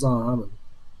射轰炸他们。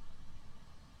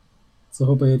这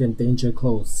会不会有点 danger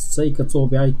close？ 这一个坐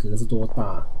标一格是多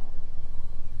大？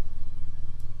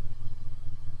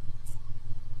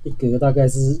一格大概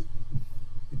是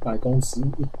100公尺，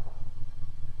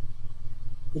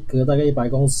一格大概100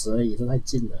公尺而已，这太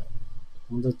近了。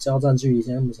我们的交战距离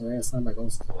现在目前大概300公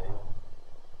尺左右。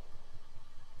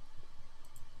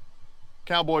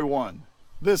 Cowboy 1,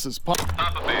 this is Papa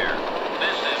Bear,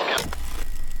 this is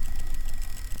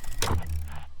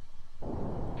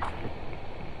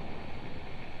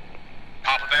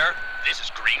Papa Bear, this is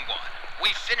Green 1. We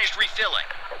finished refilling.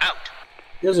 Out.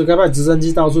 也许该派直升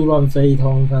机到处乱飞一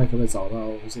通，看可不可以找到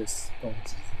一些动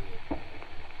机之类的。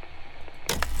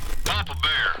 Papa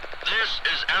Bear, this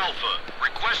is Alpha.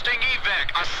 Requesting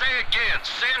evac. I say again,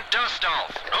 send dust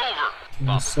off. Over.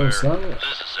 Papa Bear,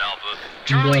 this is Alpha.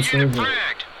 Charlie unit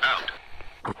fragged. Out.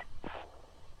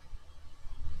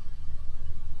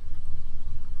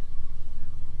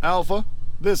 Alpha,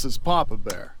 this is Papa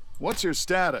Bear. What's your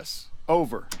status?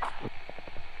 Over.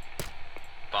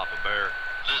 Papa Bear,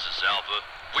 this is Alpha.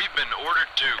 We've been ordered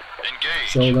to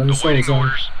engage. 有人受 Awaiting 伤。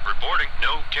 orders. Reporting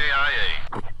no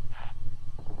KIA.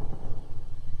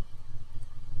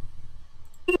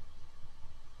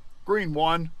 Green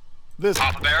 1, this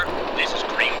Papa Bear, this is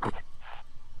Green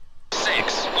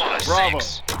 6-1-6. Bravo,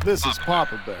 this is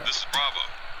Papa Bear. This is Bravo.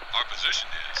 Our position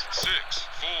is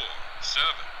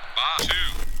 6-4-7-5-2.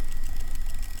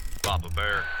 Papa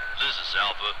Bear, this is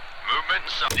Alpha. Movement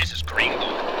and sun. This is Green 1.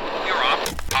 You're up.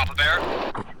 Papa Bear.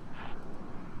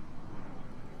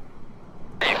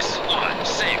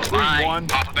 6-1-6. Green 1.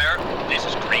 Papa Bear, this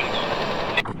is Green 1.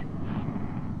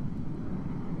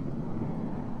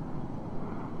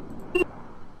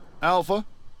 Alpha,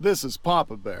 this is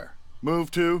Papa Bear. Move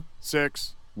to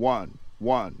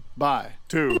 611. Bye.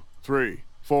 2, 3,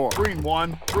 4. Green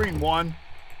 1, Green 1.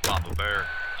 Papa Bear,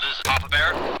 this is Papa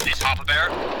Bear. This is Papa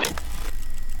Bear.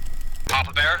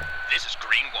 Papa Bear, this is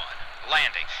Green 1.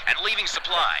 Landing and leaving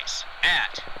supplies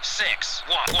at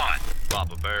 611.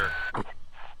 Papa Bear.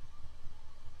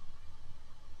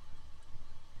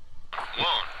 1,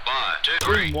 5, 2,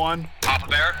 3. Green 1. Papa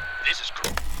Bear, this is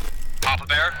Papa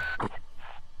Bear.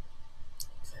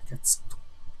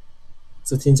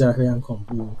 这听起来非常恐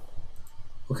怖，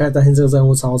我开始担心这个任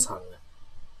务超长了。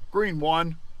 Green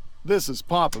 1, this is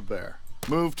Papa Bear.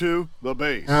 Move to the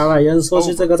base. 好了，有人说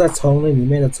去这个在丛林里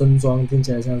面的村庄，听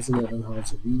起来像是个很好的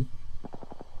主意。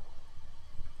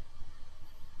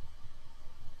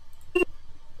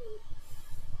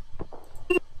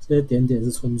这些点点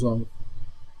是村庄。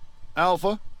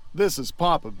Alpha, this is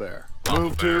Papa Bear.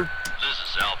 Move to. This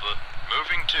is Alpha.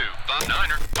 Moving to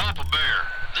 59er. Papa Bear.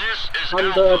 This is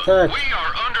Under Alpha. attack. We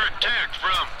are under attack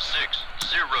from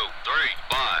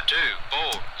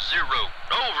 603-524-0.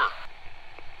 Over.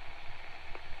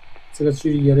 这个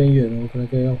距离有点远，我可能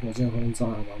可以用火箭轰炸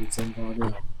把它们蒸发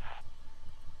掉。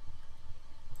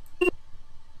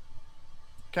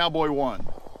Cowboy 1,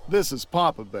 this is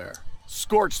Papa Bear.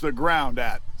 Scorch the ground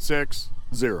at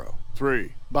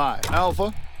 603. Bye.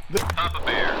 Alpha. Papa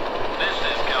Bear. This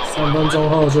is Cowboy 3分钟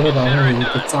后就会把那里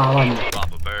给炸烂了。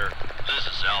 Papa Bear. This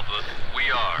is Alpha.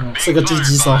 We are 是个狙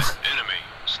击手。 enemy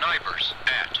snipers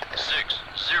at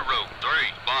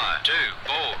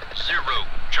 603-524-0.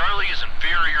 Charlie is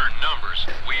inferior in numbers.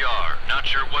 We are not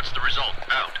sure what's the result.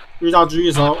 Out. 遇到狙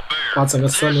击手，把整个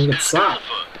森林给炸。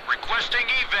 Requesting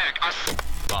evac.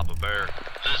 Papa Bear.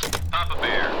 This Papa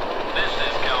Bear. This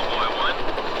is Cowboy 1.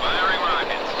 Firing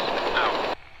rockets.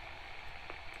 Out.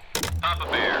 Papa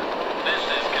Bear. This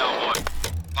is Cowboy.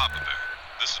 Papa Bear,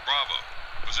 this is Bravo.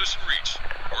 Position reach.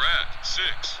 We're at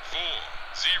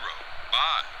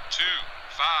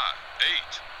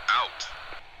 640-5258. Out.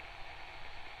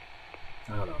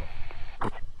 当然了，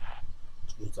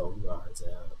出去走路啊，还是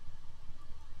怎样？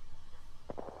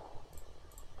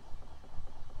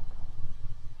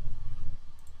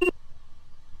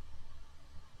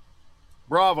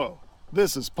 Bravo,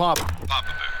 this is Papa. Papa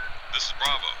Bear, this is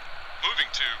Bravo. Moving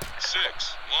to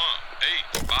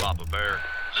 618. Papa Bear.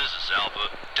 This is Alpha.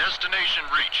 Destination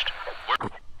reached.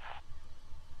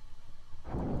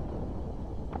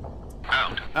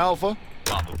 Out. Alpha.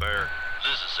 Papa Bear.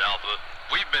 This is Alpha.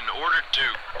 We've been ordered to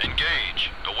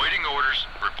engage. Awaiting orders.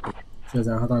 就这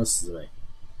样，他当然死了。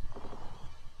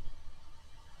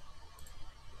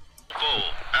 Full.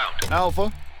 Out.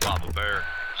 Alpha. Papa Bear.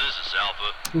 This is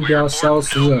Alpha. 目标消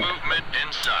失 No 了， movement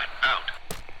inside. Out.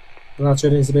 不知道确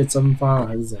定是被蒸发了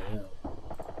还是怎样。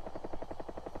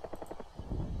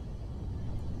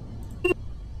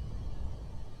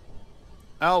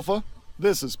 Alpha,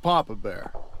 this is Papa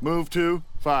Bear. Move to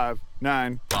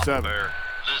 597. Papa Bear.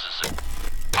 This is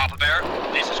Papa Bear,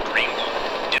 this is Green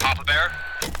 1. Papa Bear?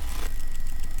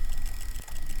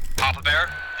 Papa Bear,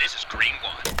 this is Green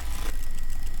 1.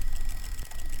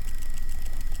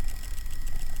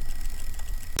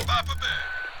 Papa Bear,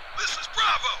 this is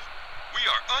Bravo. We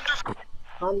are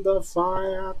Under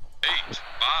fire.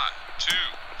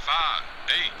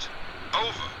 85258.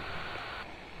 Over.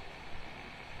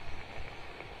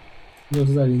 又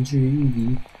是在零距离御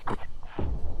敌。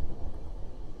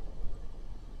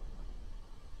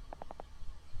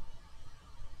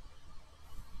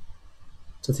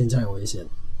这听起来很危险。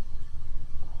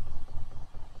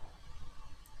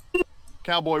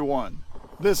 Cowboy 1,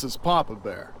 this is Papa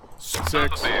Bear. 6.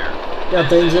 Papa Bear. Yeah,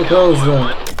 danger close.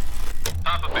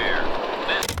 Papa Bear.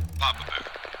 This Papa Bear,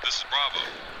 this is Bravo.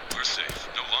 We're safe,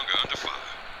 no longer under fire.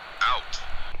 Out.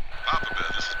 Papa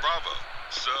Bear, this is Bravo.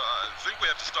 Sir, I think we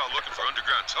have to start looking for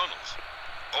underground tunnels.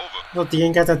 Over. 那敌人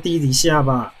应该在地底下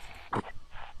吧？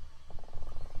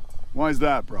 Why's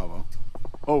that, Bravo?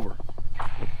 Over.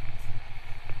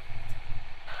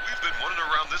 We've been running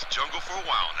around this jungle for a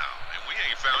while now, and we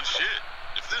ain't found shit.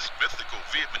 If this mythical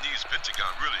Vietnamese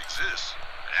Pentagon really exists,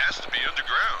 it has to be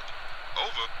underground.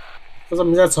 Over. 为什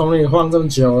么在丛林里晃这么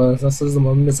久了？这是怎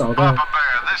么没找到？ Papa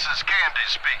Bear, this is Candy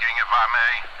speaking, if I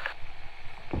may.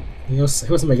 你有谁？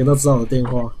为什么每个人都知道我的电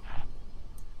话？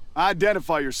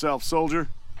 Identify yourself, soldier.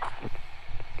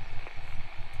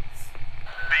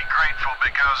 Be grateful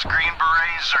because Green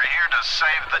Berets are here to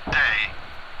save the day.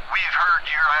 We've heard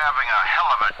you're having a hell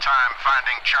of a time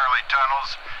finding Charlie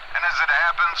tunnels, and as it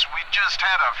happens, we just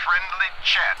had a friendly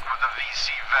chat with a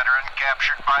VC veteran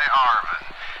captured by Arvin.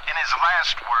 In his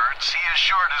last words, he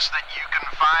assured us that you can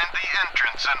find the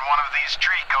entrance in one of these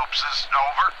tree copses.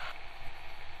 Over.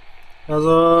 他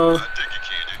说 I dig you,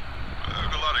 Candy. I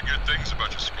heard a lot of good things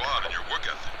about your squad and your work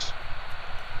ethics.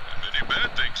 And many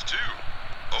bad things, too.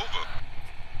 Over.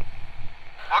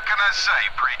 What can I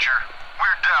say, preacher?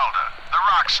 We're Delta, the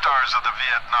rock stars of the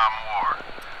Vietnam War.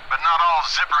 But not all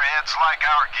zipperheads like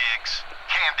our gigs.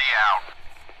 Candy out.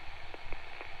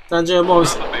 但这个梦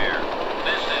Papa Bear.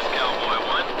 This is Cowboy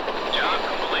 1. Job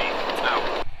complete. Out.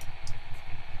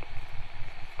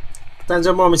 但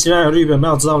这莫名其妙有日本没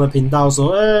有知道我们的频道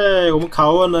说，我们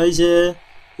拷问了一些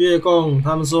越共，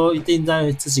他们说一定在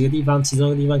这几个地方，其中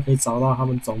一个地方可以找到他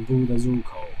们总部的入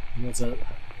口，因为这很合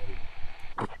理。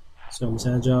所以我们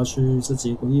现在就要去这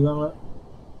几个地方了。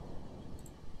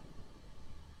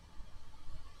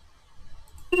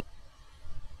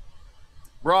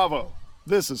Bravo,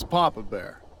 this is Papa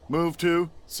Bear. Move to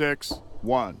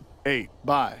 618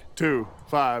 by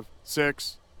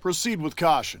 256. Proceed with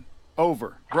caution.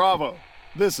 Over. Bravo,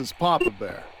 this is Papa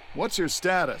Bear. What's your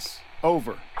status?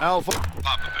 Over. Alpha. Papa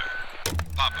Bear.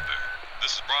 Papa Bear.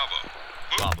 This is Bravo.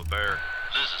 Papa Bear,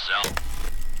 this is Alpha.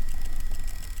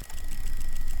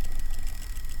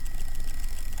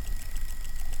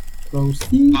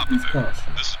 Proceed Papa with Bear.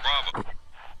 caution. This is Bravo.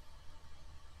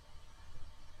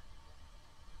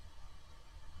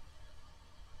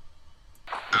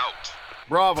 Out.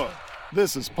 Bravo,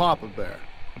 this is Papa Bear.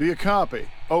 Be a copy.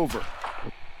 Over.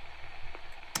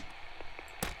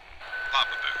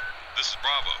 Papa Bear. This is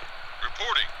Bravo.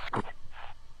 Reporting.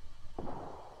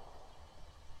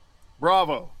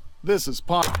 Bravo, this is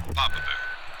Papa. Papa Bear.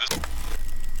 This.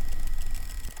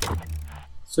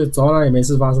 所以走到哪里没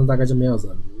事发生，大概就没有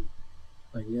人。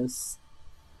I guess.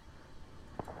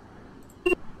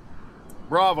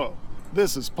 Bravo,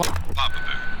 this is Papa. Papa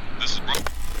Bear. This is Bravo.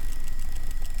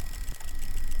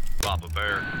 Papa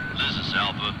Bear, this is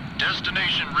Alpha.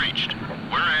 Destination reached.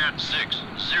 We're at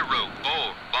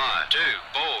 604 by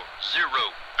 240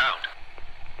 out.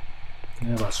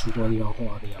 现在把出国的地方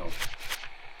划掉。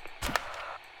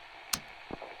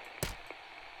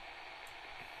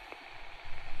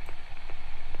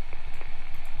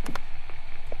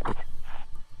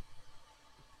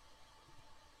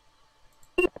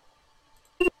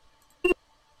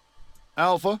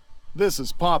Alpha, this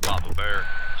is Papa. Papa Bear,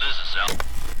 this is Alpha.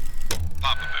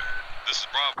 Papa Bear. This is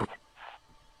Bravo.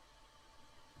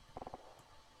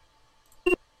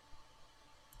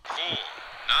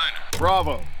 4-9.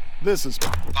 Bravo, this is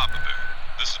Papa Bear.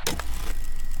 This is.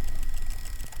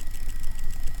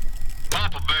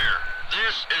 Papa Bear,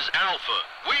 this is Alpha.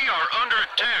 We are under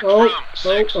attack Oh, from oh,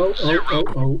 6 0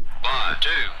 oh. by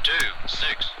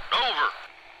 226. Over.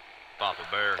 Papa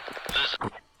Bear, this is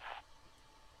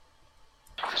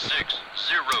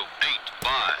 608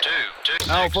 by 226.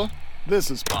 Alpha, this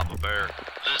is Papa Bear,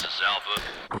 this is Alpha.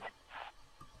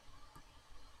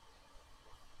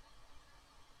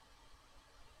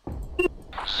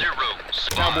 Zero.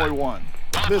 Cowboy 1.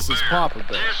 This is Papa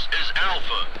Bear. This is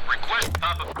Alpha. Request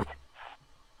Papa.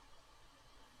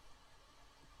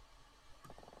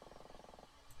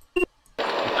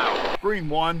 Green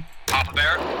 1. Papa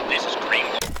Bear, this is Green.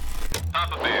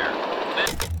 Papa Bear,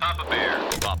 this Papa Bear.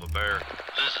 Papa Bear,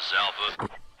 this is Alpha.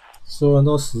 所有人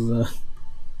都死了。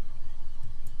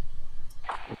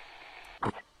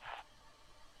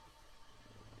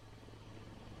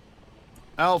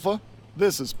Alpha,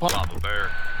 this is Papa. Papa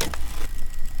Bear.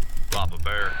 Papa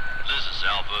Bear, this is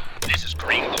Alpha. This is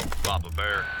Green. Papa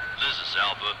Bear, this is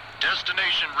Alpha.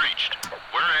 Destination reached.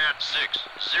 We're at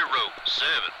 607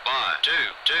 by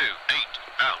 228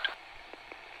 out.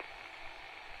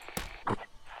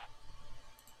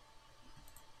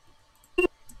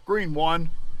 Green 1.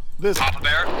 This Papa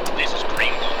Bear, this is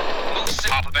Green. Move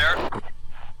Papa Bear.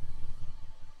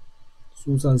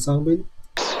 疏散伤兵。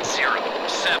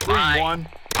 0-7 Green 1.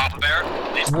 Papa Bear,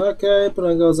 this OK， 不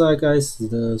能够在该死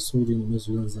的树林里面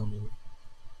疏散伤兵。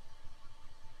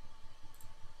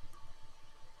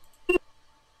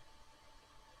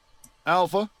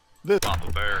Alpha, this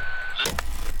Papa Bear.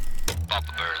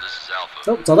 Papa Bear, this is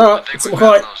Alpha. 哦，找到了， I think 这 we 么 got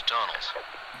快 in！ those tunnels.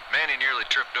 Manny nearly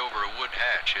tripped over a wood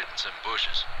hatch hidden some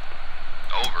bushes.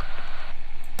 Over.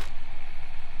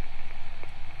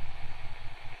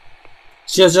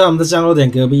 就在我们的降落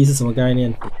点隔壁是什么概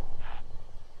念？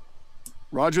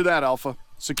 Roger that, Alpha.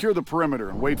 Secure the perimeter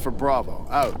and wait for Bravo.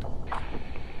 Out.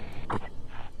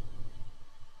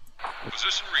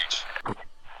 Position reach.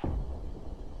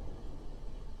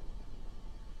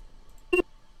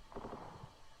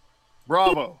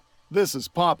 Bravo, this is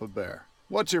Papa Bear.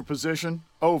 What's your position?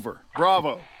 Over.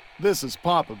 Bravo, this is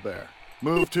Papa Bear.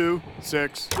 Move to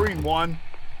 6. Green 1.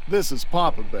 This is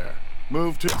Papa Bear.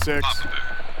 Move to 6. Papa Bear.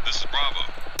 This is Bravo.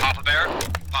 Papa Bear.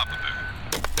 Papa Bear.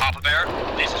 Papa Bear,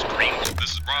 this is Green.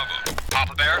 This is Bravo.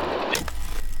 Papa Bear.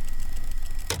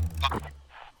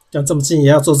 像这么近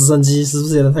也要坐直升机，是不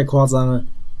是有点太夸张了？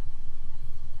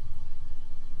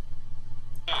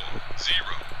 0.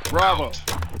 Bravo. Out.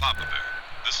 Papa Bear.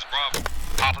 This is Bravo.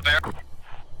 Papa Bear.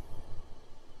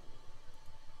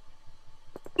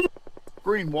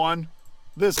 Green 1.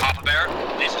 This Papa Bear.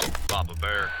 This is Papa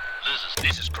Bear.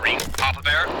 This is Green. Papa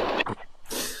Bear.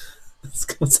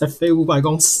 这个才飞500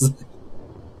公尺。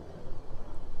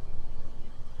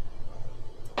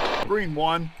 Green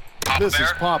 1. Papa This Bear.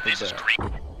 is Papa This is Bear. Green.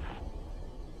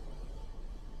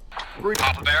 Green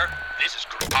Papa Bear. This is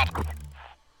Green. Papa.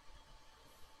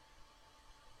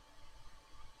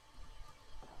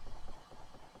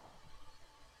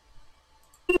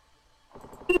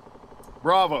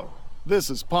 Bravo,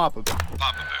 this is Papa. Papa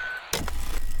Bear.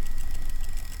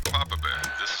 Papa Bear,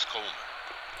 this is Coleman.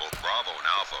 Both Bravo and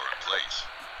Alpha are in place.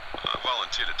 I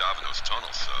volunteered to dive in those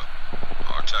tunnels, sir.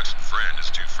 Our Texan friend is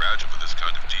too fragile for this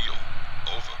kind of deal.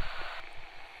 Over.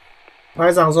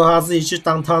 排长说他自己去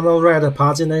当 Tunnel Rat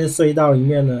爬进那些隧道里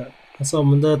面了。他说我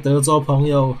们的德州朋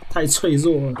友太脆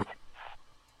弱了。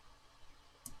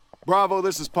Bravo,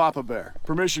 this is Papa Bear.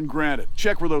 Permission granted.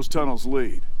 Check where those tunnels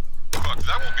lead. Fuck,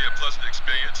 that won't be a pleasant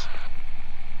experience.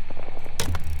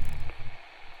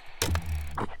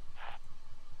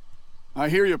 I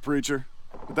hear you, preacher,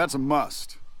 but that's a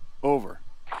must. Over.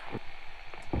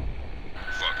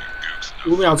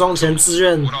 5秒钟前自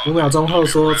愿，5秒钟后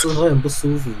说这会很不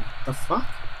舒服。The fuck？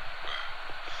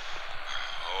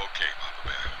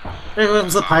 为什么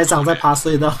是排长在爬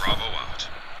隧道？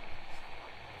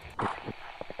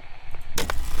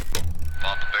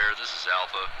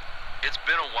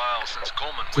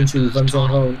进去5分钟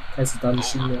后开始担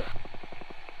心了，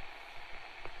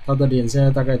他的脸现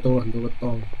在大概多了很多个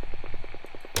洞。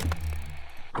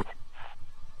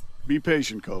Be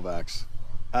patient, Kovacs.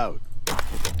 Out.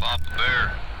 Papa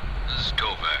Bear, this is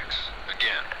Kovacs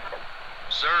again.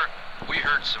 Sir, we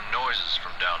heard some noises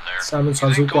from down there. 下面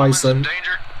传出怪声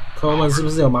 ，Coleman 是不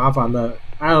是有麻烦了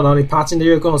 ？I don't know， 你爬进的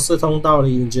月宫是通道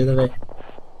里，你觉得嘞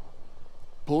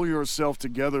 ？Pull yourself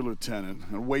together, Lieutenant,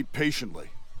 and wait patiently.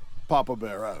 Papa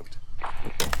Bear out.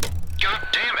 God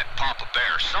damn it, Papa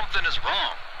Bear, something is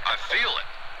wrong. I feel it.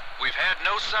 We've had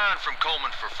no sign from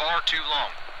Coleman for far too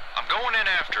long. I'm going in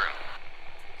after him.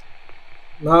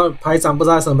 然后排长不知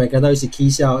道为什么每个人都一起 k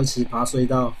笑，一起爬隧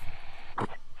道。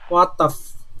What the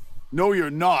No, you're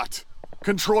not.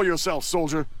 Control yourself,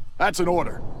 soldier. That's an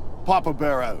order. Papa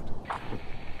Bear out.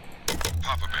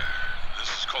 Papa Bear, this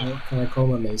is Coleman. 看来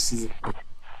Coleman 没事。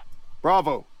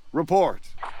Bravo, report.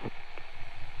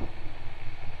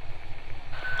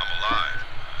 I'm alive.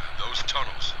 Those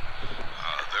tunnels,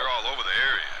 they're all over the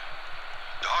area.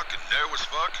 Dark and narrow as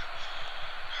fuck.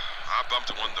 I bumped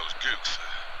into one of those gooks.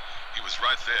 He was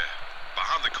right there,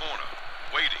 behind the corner,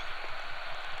 waiting.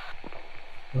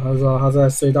 他说他在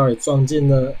隧道里撞进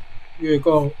了月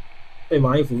供，被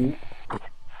埋伏。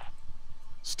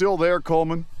Still there,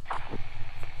 Coleman?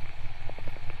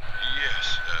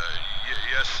 Yes,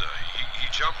 yes, sir. He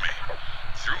jumped me,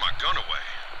 threw my gun away.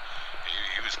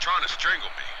 He was trying to strangle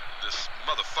me. This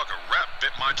motherfucker rat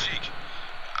bit my cheek.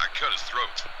 I cut his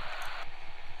throat.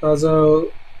 他说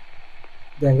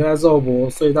两个在肉搏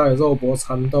隧道里肉搏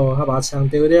缠斗，他把他枪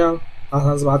丢掉，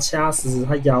他是把他掐死，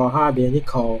他咬了他的脸一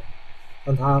口，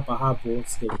让他把他的脖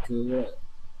子给割了。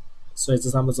所以这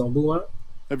是他们总部吗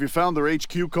Have you found their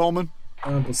HQ, Coleman?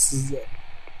 当然不是的，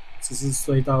只是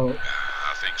隧道。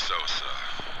I think so, sir.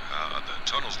 The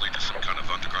tunnels lead to some kind of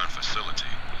underground facility.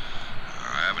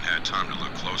 I haven't had time to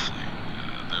look closely.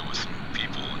 There was some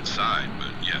people inside,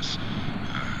 but yes,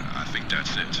 I think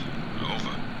that's it.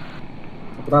 Over.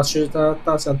 不大确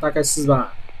定，大概是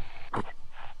吧。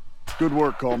Good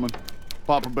work, Coleman.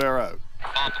 Papa Bear out.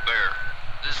 Papa Bear,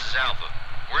 this is Alpha.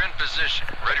 We're in position,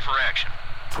 ready for action.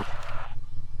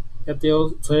 要丢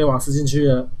催泪瓦斯进去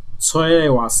了，催泪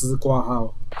瓦斯挂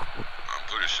号。I'm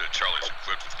pretty sure Charlie's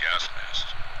equipped with gas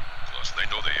masks. Plus, they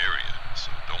know the area,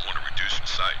 so don't want to reduce your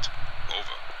sight.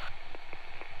 Over.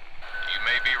 You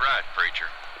may be right, Preacher.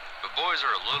 The boys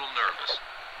are a little nervous.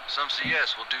 Some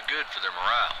CS will do good for their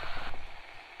morale.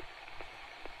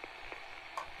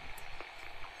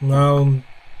 然后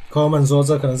Coleman 说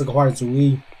这可能是个坏主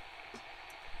意，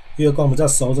月光比较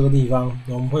熟这个地方，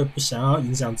我们会不想要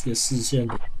影响自己的视线，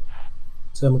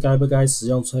所以我们该不该使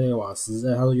用催泪瓦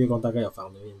斯？他说月光大概有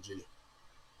防毒面具。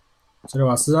催泪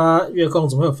瓦斯啊，月光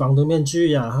怎么会有防毒面具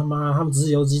呀、他妈，他们只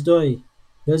是游击队，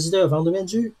游击队有防毒面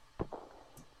具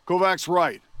Kovacs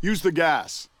right. Use the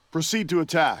gas. Proceed to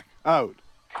attack. Out.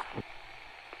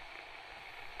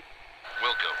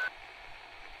 We'll go.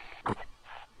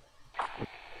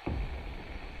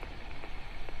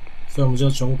 所以我们就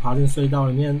全部爬进隧道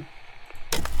里面。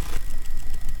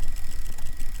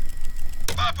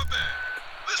Papa Bear,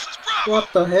 this is Bravo.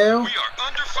 What the hell? We are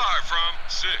under fire from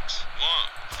 6,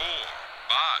 1, 4,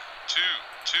 5, 2,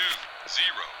 2,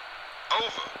 0.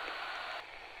 Over.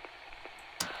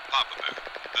 Papa Bear,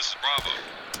 this is Bravo.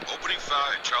 Opening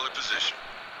fire at Charlie position.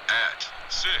 At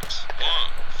 6, 1,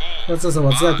 4, 那这什么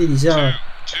字在地底下 5,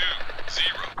 2,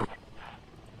 0.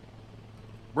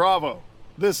 Bravo.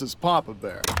 This is Papa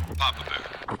Bear. Papa Bear.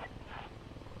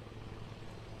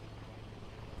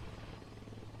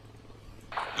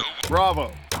 No.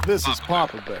 Bravo. This is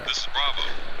Papa Bear. This is Bravo.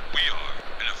 We are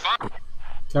in a fire.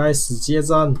 开始接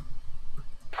战。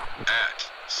 At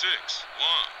 6, 1,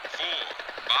 4,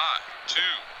 5, 2,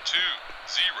 2,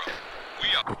 0.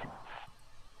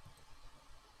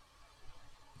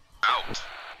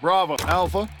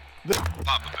 Alpha.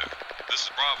 Papa Bear, this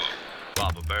is Bravo.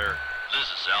 Papa Bear, this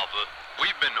is Alpha.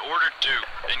 We've been ordered to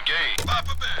engage.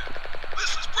 Papa Bear,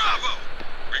 this is Bravo.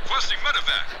 Requesting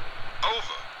medevac.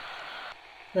 Over.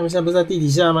 那我们现在不是在地底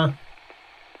下吗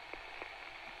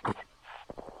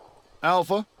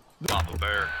Alpha. Papa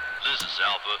Bear, this is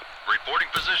Alpha. Reporting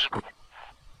position.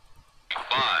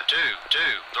 5, 2, 2,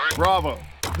 3. Bravo.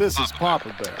 This is Papa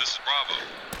Bear. This is Bravo.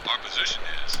 Our position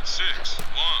is 6,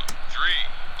 1, 3,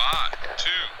 5, 2,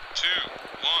 2,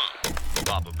 1.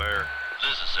 Papa Bear,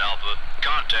 this is Alpha.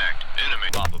 Contact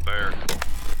enemy. Papa Bear.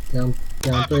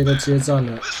 两队都接战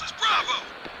了。This is Bravo.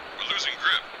 We're losing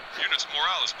grip. Unit's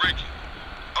morale is breaking.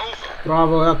 Over.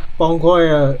 Bravo 要崩溃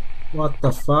了 ！What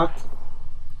the fuck？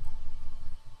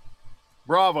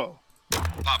 Bravo.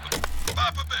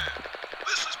 Papa Bear,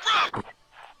 this is Bravo.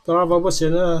 Bravo 不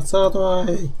行了，撤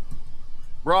退。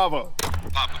Bravo.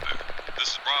 Papa Bear, this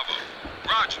is Bravo.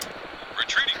 Roger.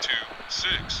 Retreating to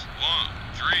 6, 1,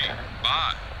 3,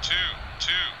 5, 2,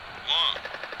 2, 1.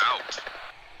 Out.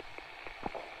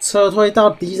 撤退到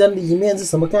敌人里面是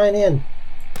什么概念？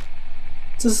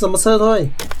这是什么撤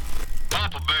退？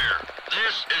 Papa Bear,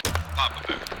 this is Papa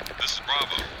Bear, this is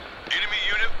Bravo. Enemy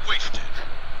unit wasted.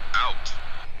 Out.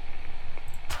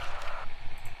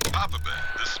 Papa Bear,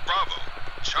 this is Bravo.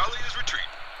 Charlie is retreating.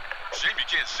 Shame you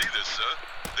can't see this, sir.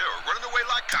 They are running away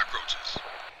like cockroaches.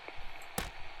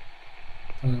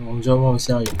 我们就梦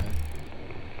效应了。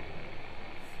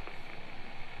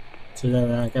现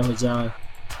在该回家了，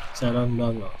下乱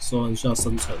乱了，所有人需要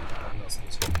生存，要生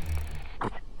存。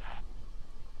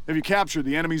Have you captured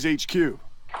the enemy's HQ?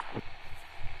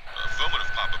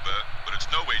 Affirmative, Papa Bear, but it's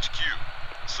no HQ.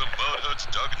 Some mud huts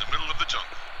dug in the middle of the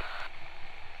jungle.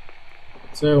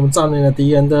 所以我们占领了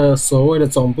敌人的所谓的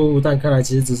总部，但看来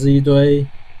其实只是一堆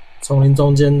丛林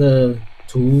中间的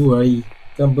土屋而已，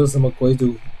根本不是什么鬼土，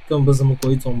根本不是什么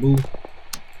鬼总部。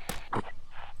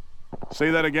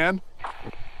Say that again?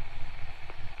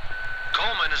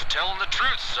 Coleman is telling the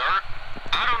truth, sir.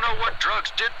 I don't know what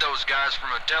drugs did those guys from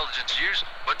intelligence use,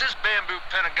 but this bamboo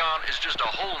Pentagon is just a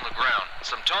hole in the ground.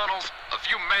 Some tunnels, a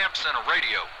few maps, and a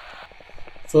radio.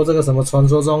 说这个什么传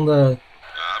说中的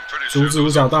竹子五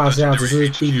角大厦只是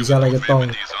地底下的一个洞，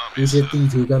一些地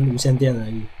图跟无线电而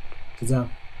已，就这样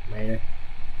没了，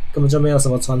根本就没有什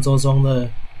么传说中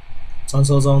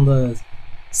的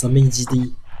神秘基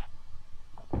地。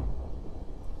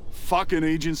Fucking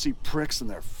agency pricks and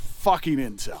their fucking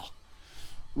intel.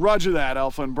 Roger that,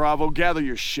 Alpha and Bravo. Gather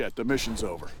your shit. The mission's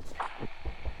over.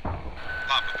 Papa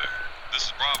Bear, this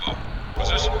is Bravo.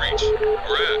 Position reach.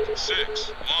 We're at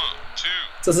 6, 1, 2.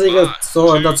 这是一个所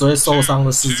有人都只会受伤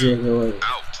的世界，各位，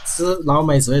是老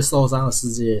美只会受伤的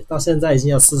世界。到现在已经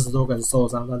有40多个人受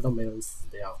伤，但都没有人死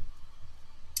掉。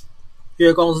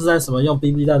月公是在什么用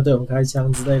BB 弹对我们开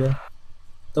枪之类的，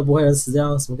都不会有人死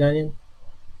掉，什么概念？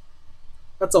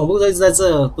那总部就一直在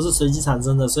这，不是随机产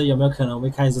生的，所以有没有可能我们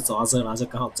一开始走到这，然后就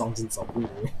刚好撞进总部里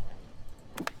面？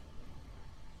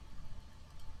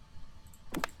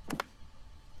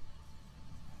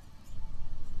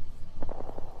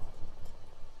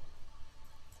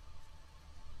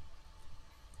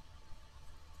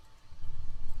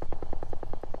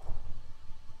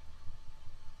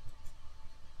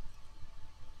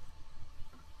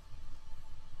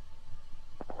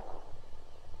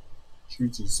狙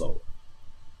击手，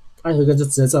艾和根就直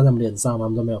接站在我们脸上，他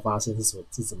们都没有发现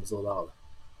是怎么做到的。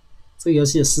这个游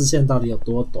戏的视线到底有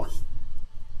多短？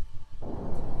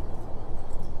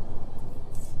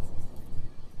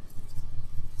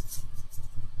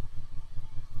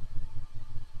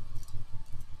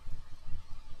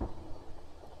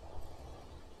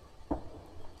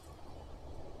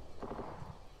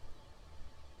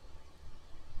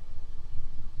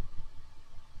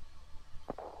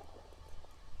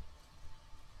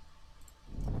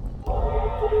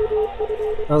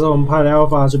那时候我们派了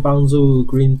Alpha 去帮助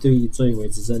Green 队坠毁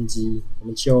直升机，我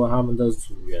们救了他们的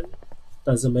组员，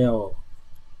但是没有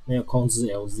控制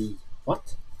LZ。What？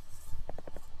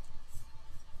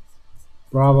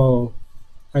 Bravo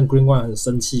和 Green One 很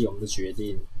生气我们的决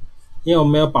定，因为我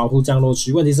们没有保护降落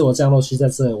区。问题是我降落区在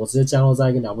这，我直接降落在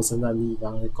一个鸟不生蛋的地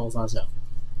方，攻杀小。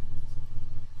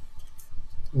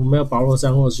我们没有保护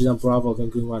降落区，让 Bravo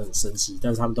跟 Green One 很生气，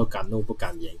但是他们都敢怒不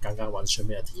敢言，刚刚完全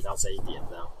没有提到这一点，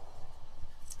这样。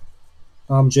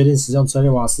那我们决定使用催泪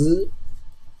瓦斯，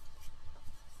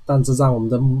但这让我们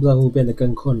的任务变得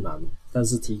更困难，但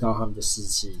是提高他们的士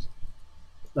气。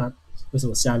那为什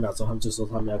么下一秒钟他们就说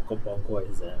他们要崩溃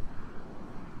是怎样？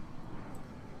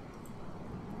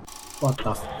我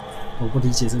操！我不理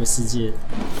解这个世界，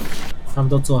他们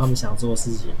都做他们想做的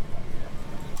事情。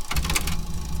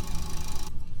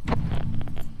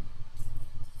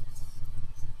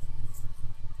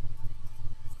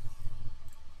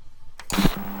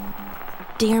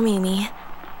Dear Mimi,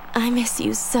 I miss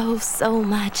you so, so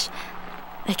much.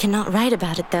 I cannot write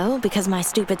about it, though, because my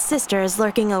stupid sister is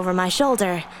lurking over my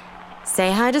shoulder.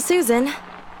 Say hi to Susan.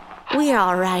 We are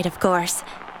all right, of course.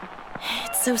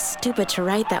 It's so stupid to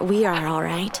write that we are all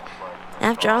right.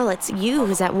 After all, it's you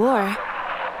who's at war.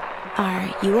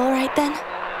 Are you all right, then?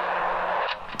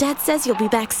 Dad says you'll be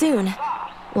back soon.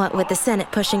 What with the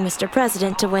Senate pushing Mr.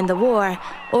 President to win the war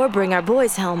or bring our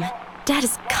boys home, Dad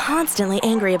is constantly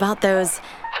angry about those,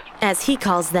 as he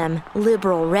calls them,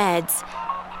 liberal Reds.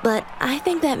 But I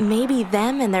think that maybe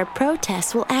them and their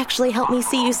protests will actually help me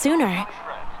see you sooner.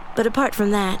 But apart from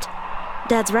that,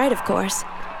 Dad's right, of course.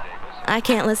 I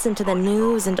can't listen to the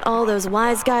news and all those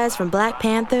wise guys from Black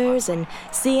Panthers and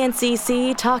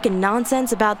CNCC talking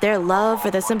nonsense about their love for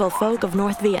the simple folk of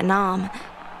North Vietnam.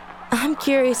 I'm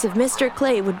curious if Mr.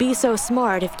 Clay would be so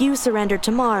smart if you surrendered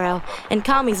tomorrow and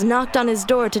commies knocked on his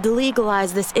door to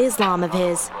delegalize this Islam of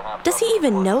his. Does he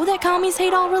even know that commies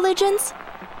hate all religions?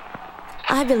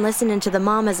 I've been listening to the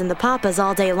mamas and the papas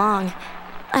all day long.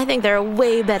 I think they're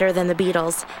way better than the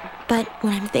Beatles. But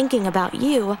when I'm thinking about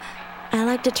you, I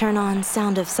like to turn on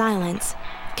Sound of Silence.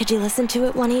 Could you listen to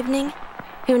it one evening?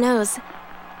 Who knows?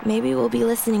 Maybe we'll be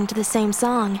listening to the same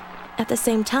song at the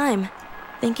same time,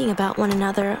 thinking about one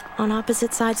another on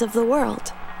opposite sides of the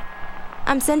world.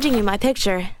 I'm sending you my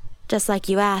picture, just like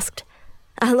you asked.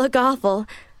 I look awful,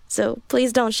 so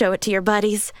please don't show it to your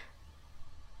buddies.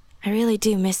 I really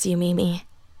do miss you, Mimi.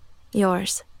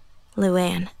 Yours,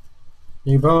 Luann.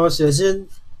 女朋友写信，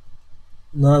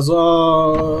那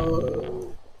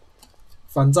说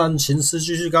反战情势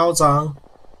继续高涨，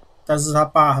但是他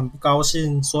爸很不高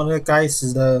兴，说那个该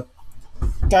死的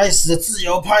自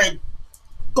由派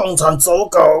共产走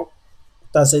狗。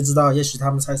但谁知道，也许他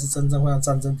们才是真正会让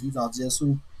战争提早结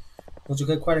束，我就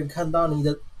可以快点看到你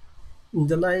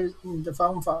的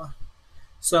方法。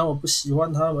虽然我不喜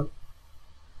欢他们。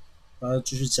然后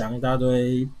继续讲一大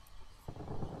堆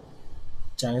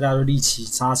立旗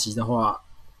插旗的话。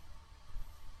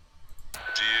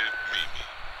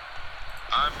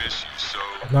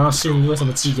然后信为什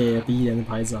么寄给鼻炎的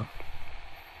排长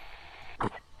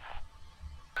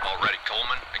Alrighty,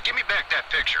 Coleman, give me back that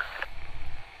picture.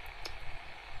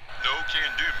 No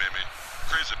can do, Mimi.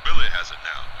 Crazy Billy has it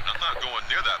now, and I'm not going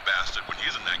near that bastard when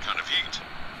he's in that kind of heat.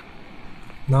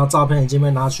 然后照片已经被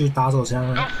拿去打手枪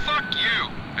了。No, fuck you,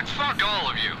 and fuck all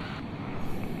of you.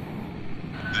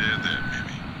 There,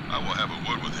 Mimi. I will have a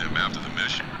word with him after the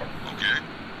mission, okay?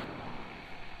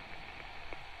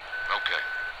 Okay.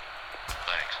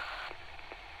 Thanks.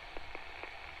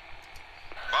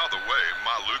 By the way,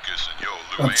 my Lucas and your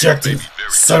Luann Objective: may be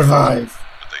very survive.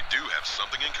 different, but they do have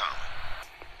something in common.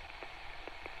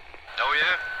 Oh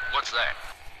yeah? What's that?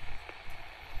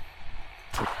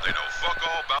 They know fuck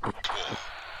all about war.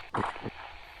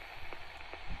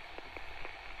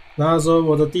 然后说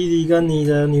我的弟弟跟你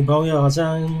的女朋友好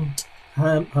像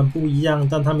很不一样，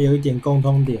但他们有一点共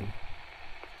通点。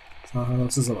然后他说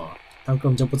是什么？他们根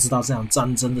本就不知道这场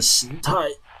战争的形态。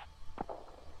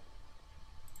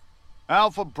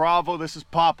Alpha Bravo, this is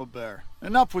Papa Bear.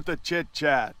 Enough with the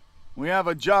chit-chat. We have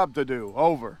a job to do.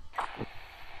 Over.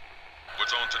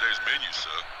 What's on today's menu,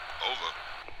 sir? Over.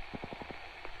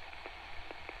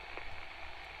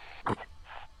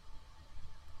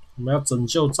 我们要拯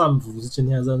救战俘是今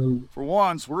天的任务。For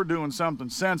once, we're doing something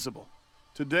sensible.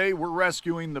 Today, we're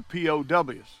rescuing the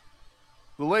POWs.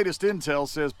 The latest intel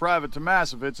says Private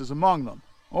Tomasevich is among them.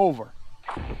 Over.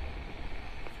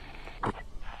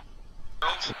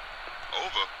 Over.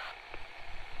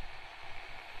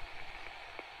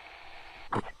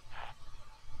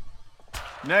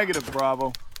 Negative,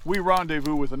 Bravo. We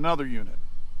rendezvous with another unit.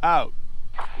 Out.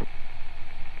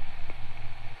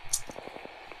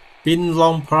 Bin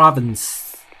Long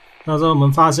Province。那时候我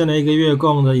们发现了一个越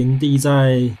共的营地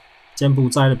在柬埔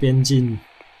寨的边境，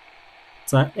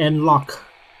在 Anlock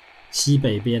西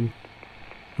北边。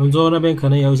我们说那边可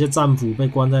能有一些战俘被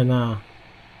关在那，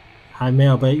还没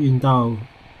有被运到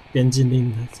边境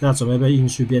另，现在准备被运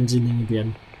去边境另一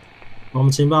边。我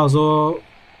们情报说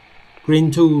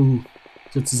 ，Green Two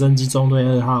就直升机中队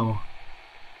2号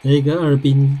的一个二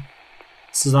兵，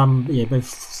是他们也被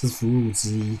是俘虏之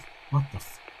一。What the fuck？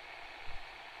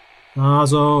 然后他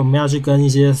说我们要去跟一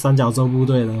些三角洲部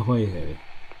队的人会合，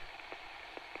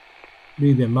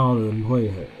绿扁帽的人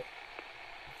会合。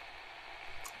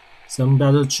所以目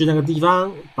标就是去那个地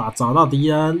方，找到敌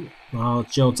人，然后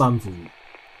救战俘。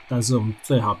但是我们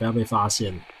最好不要被发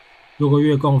现。如果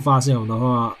越共发现我们的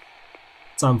话，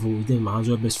战俘一定马上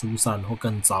就会被疏散或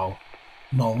更糟，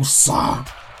谋杀。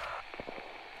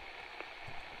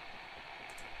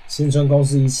新春公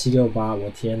司1768，我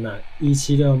天哪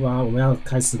！1768，我们要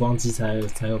开时光机才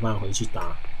有办法回去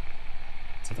打，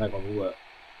这太恐怖了。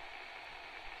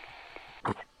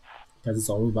开始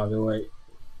走路吧，各位。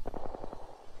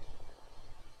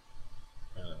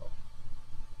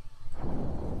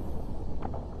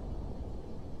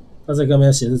他这个没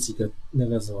有写这几个那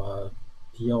个什么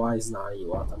POI 是哪里？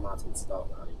我他妈真知道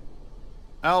哪里。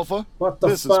Alpha, What the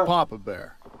this fuck? is Papa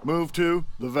Bear. Move to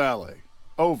the valley.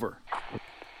 Over.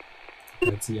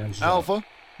 Alpha,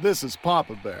 this is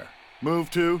Papa Bear.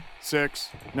 Move to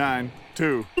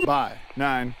 692 by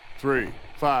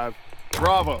 935.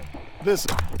 Bravo. This is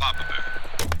Papa Bear.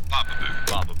 Papa Bear.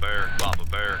 Papa Bear. Papa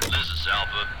Bear. This is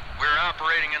Alpha. We're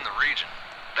operating in the region.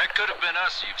 That could have been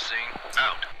us you've seen.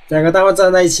 Out. 两个单位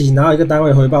站在一起，然后一个单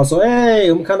位回报说：“哎、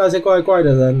我们看到一些怪怪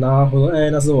的人。”然后我说：“哎、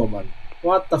那是我们。”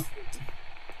 What the？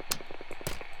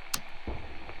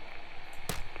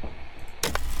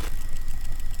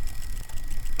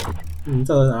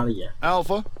 这是哪里呀、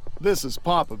Alpha, this is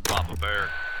Papa. Papa Bear.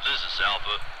 This is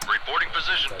Alpha. Reporting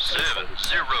position 700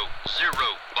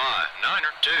 by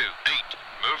 928.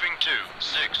 Moving to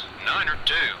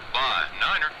 692 by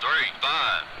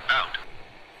 935. Out.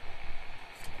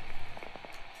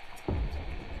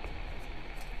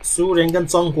 苏联跟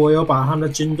中国有把他们的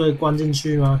军队关进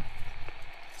去吗？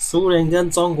苏联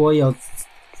跟中国有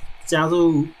加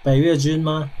入北越军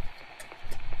吗？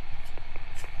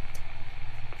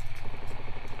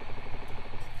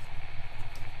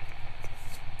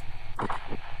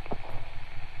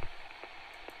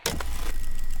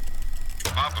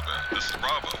 Papa Bear, this is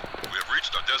Bravo. We have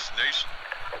reached our destination.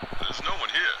 There's no one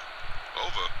here.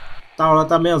 Over. 到了，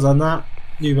但没有人啊！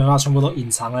绿棉花全部都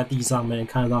隐藏在地上，没人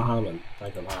看得到他们，太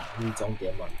可怕了！逆中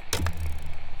点满。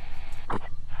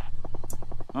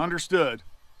Understood.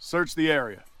 Search the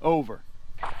area. Over.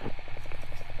 That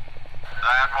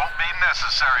won't be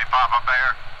necessary, Papa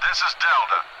Bear. This is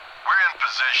Delta. We're in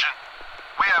position.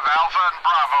 We have Alpha and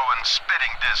Bravo in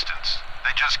spitting distance.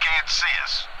 They just can't see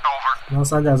us. Over. 然后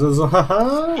三角洲说：“哈哈，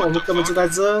我们根本就在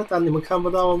这，但你们看不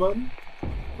到我们。”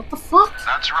 What the fuck?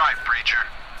 That's right, Preacher.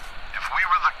 If we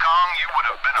were the Kong, you would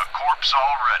have been a corpse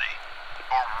already.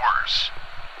 Or worse.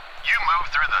 You move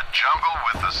through the jungle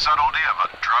with the subtlety of a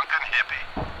drunken hippie.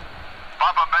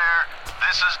 Papa Bear,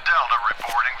 this is Delta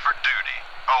reporting for duty.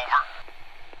 Over.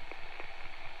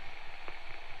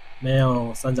 没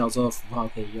有三角洲的符号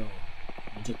可以用，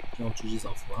我们就用狙击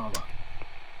手符号吧。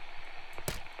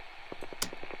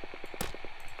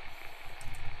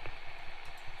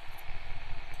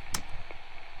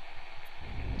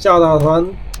教导团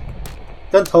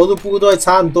跟投入部队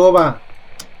差很多吧？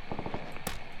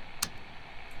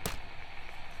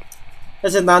而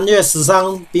且南越死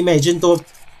伤比美军多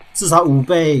至少5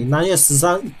倍，南越死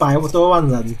伤100多万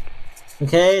人。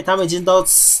OK， 他们已经都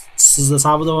死的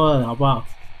差不多了，好不好？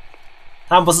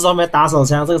他们不是说没打手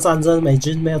枪，这个战争美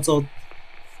军没有做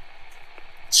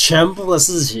全部的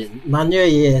事情，南越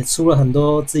也出了很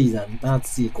多自己人，但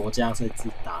自己国家所以自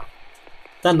己打。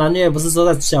但南越不是说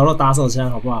在角落打手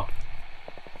枪，好不好？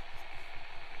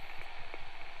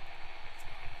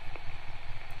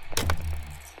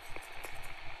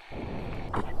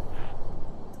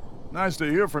 Nice to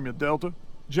hear from you, Delta.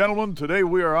 Gentlemen, today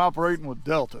we are operating with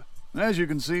Delta. As you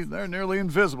can see, they're nearly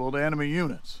invisible to enemy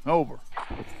units. Over.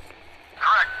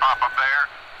 Correct, Papa Bear.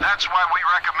 That's why we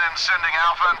recommend sending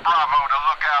Alpha and Bravo to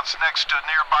lookouts next to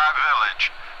nearby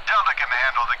village. Delta can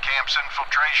handle the camp's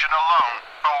infiltration alone.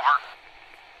 Over.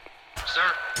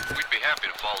 Sir, we'd be happy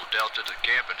to follow Delta to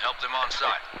camp and help them on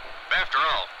site. After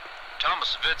all,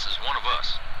 Thomas Vitz is one of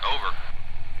us. Over.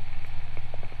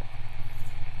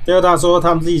 Delta 说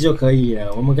他们自己就可以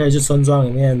了，我们可以去村庄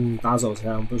里面打手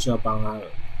枪，不需要帮他们。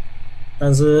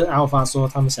但是 Alpha 说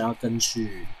他们想要跟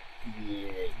去，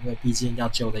因为毕竟要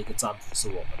救的一个战俘是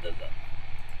我们的人。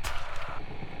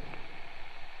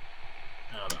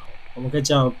我们可以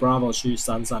叫 Bravo 去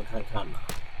山上看看啦，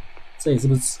这里是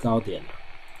不是制高点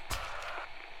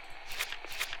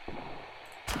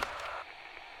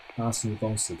啊？80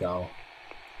公尺高。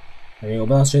我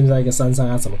不知道现在一个山上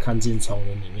要怎么看进丛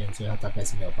林里面，所以它大概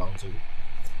是没有帮助。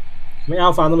因为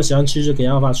Alpha 那么喜欢去，就给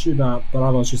Alpha 去吧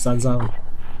 ，Bravo 去山上。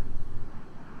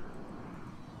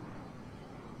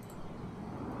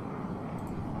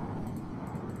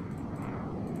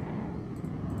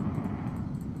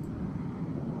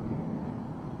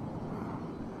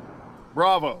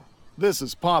Bravo, this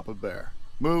is Papa Bear.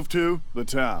 Move to the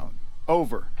town.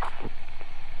 Over.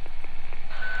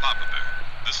 Papa Bear,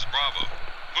 this is Bravo.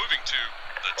 Moving to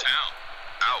the town.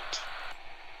 Out.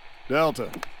 Delta,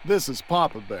 this is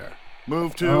Papa Bear.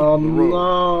 Move to Oh the road.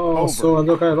 no! 所有人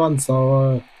都开始乱走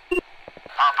了。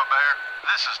Papa Bear,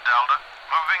 this is Delta.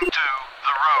 Moving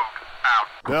rogue. Out.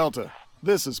 Delta,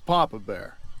 this is Papa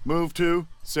Bear. Move to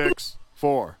 6,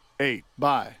 4, 8,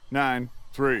 by 9,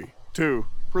 3, 2.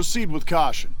 Proceed with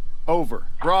caution. Over.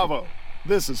 Bravo.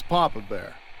 This is Papa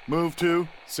Bear. Move to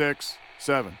 6,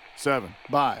 7, 7,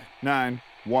 by 9,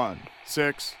 1,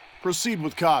 6. Proceed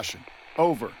with caution.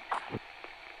 Over.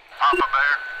 Papa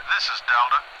Bear, this is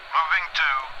Delta. Moving to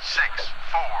 6,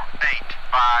 4, 8,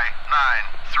 by 9,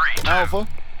 3, 2. Alpha,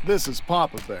 this is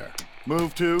Papa Bear.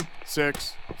 Move to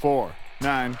 6, 4,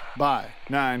 9, by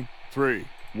 9, 3,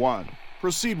 1.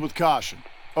 Proceed with caution.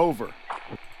 Over.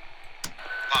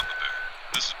 Papa Bear,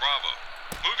 this is Bravo.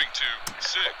 Moving to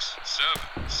 6, 7,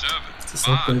 7, 这什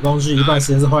么鬼工具？一半时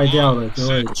间是坏掉的，各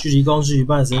位，距离工具一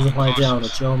半时间是坏掉的，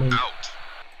救命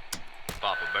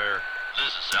Papa Bear,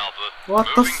 this is Alpha. What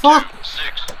the Moving fuck? to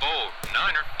 6, 4,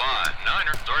 9er, by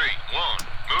 9er, 3, 1.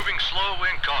 Moving slow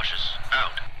and cautious.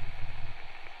 Out.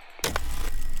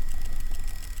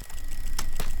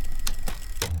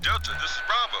 Delta, this is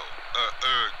Bravo.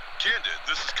 Candid,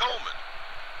 this is Coleman.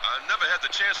 I never had the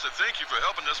chance to thank you for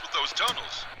helping us with those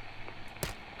tunnels.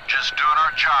 Just doing our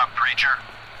job, Preacher.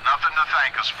 Nothing to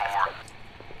thank us for.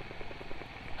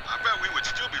 I bet we would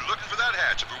still be looking for that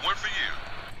hatch if it weren't for you.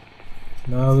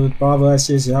 然后巴布在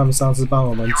谢谢他们上次帮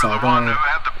我们 You were 找 the 到 one who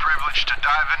had the privilege to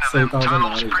dive into them 隧道在哪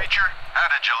tunnels, 里。 Preacher. How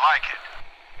did you like it?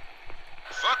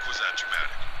 Fuck was that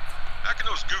dramatic. How can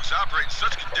those gooks operate in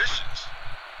such conditions?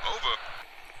 Over.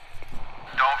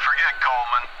 Don't forget,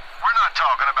 Coleman. We're not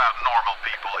talking about normal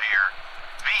people here.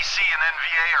 VC and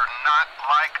NVA are not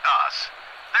like us.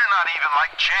 They're not even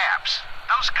like chaps.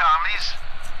 Those commies,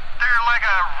 they're like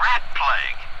a rat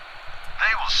plague.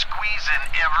 They will squeeze in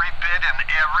every bit and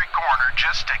every corner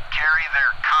just to carry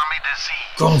their commie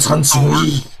disease. 共产主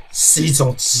义是一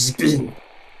种疾病。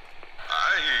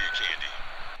 I hear you, Candy.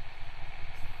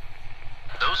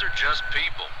 Those are just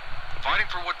people, fighting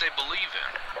for what they believe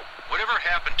in. Whatever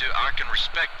happened to I can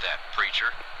respect that,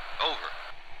 Preacher. Over.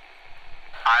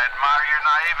 I admire your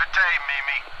naivete,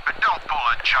 Mimi, but don't pull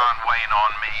a John Wayne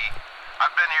on me.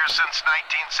 I've been here since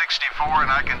 1964, and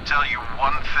I can tell you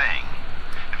one thing.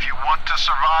 If you want to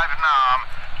survive Nam,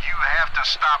 you have to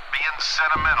stop being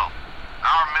sentimental.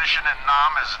 Our mission in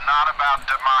Nam is not about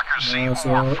democracy or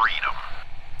freedom.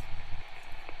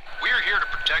 We are here to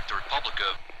protect the Republic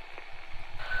of...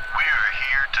 We're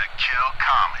here to kill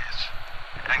commies.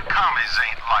 And commies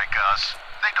ain't like us.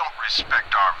 They don't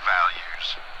respect our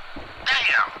values.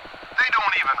 Damn! They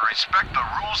don't even respect the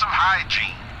rules of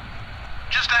hygiene.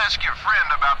 Just ask your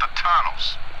friend about the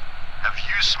tunnels. Have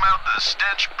you smelled the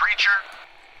stench, Preacher?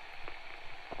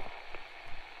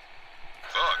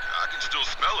 Fuck, I can still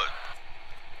smell it.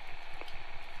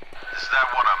 Is that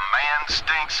what a man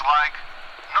stinks like?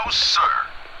 No, sir.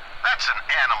 That's an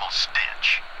animal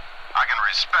stench. I can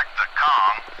respect the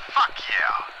Kong. Fuck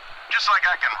yeah. Just like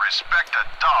I can respect a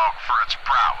dog for its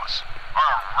prowess, or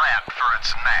a rat for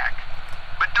its knack.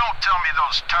 But don't tell me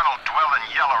those tunnel-dwelling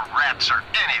yellow rats are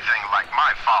anything like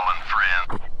my fallen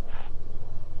friend.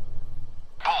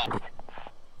 Bull.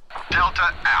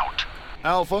 Delta out.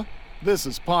 Alpha, this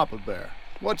is Papa Bear.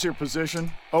 What's your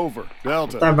position? Over.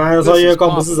 Delta. 但凡有时候越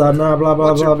共不是人啊，blah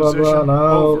blah What's blah your blah blah， position? 然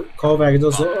后 Over. callback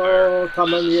就说哦，他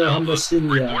们也有他们的信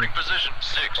仰。 Reporting position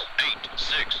 6, 8,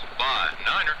 6, by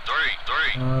 9er, 3,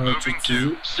 3. 啊，就 Moving 只 to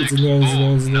一直 6, 念，一直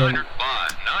念，一直 4, 念。 9er, by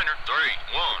 9er, 3,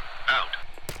 1. Out.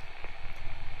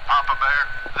 Papa Bear,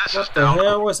 this is What the Delta.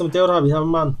 hell？为什么 Delta 比他们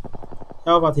慢？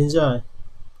要把停下来。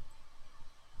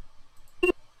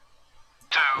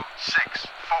 2, 6,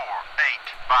 4, 8,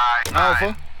 by 9.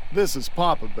 Alpha, this is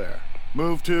Papa Bear.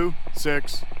 Move to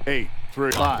 6, 8,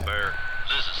 3, Papa 5. Bear,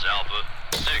 this is Alpha.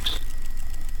 6.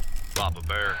 Papa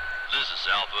Bear, this is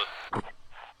Alpha.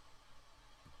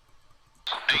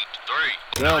 8,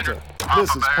 3. Delta,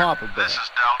 this is Papa Bear. This is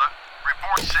Delta.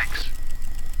 Report 6.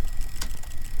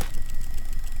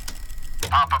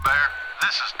 Papa Bear,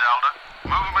 this is Delta.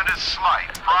 Movement is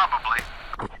slight, probably.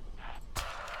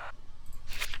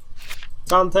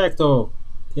 Contact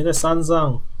停在山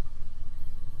上。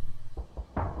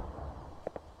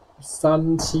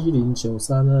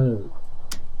370932。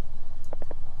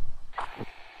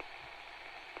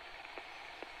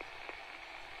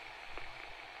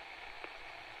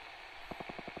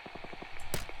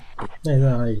那你在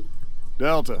哪里？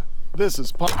 Delta, this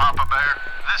is Papa. Papa Bear,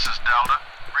 this is Delta.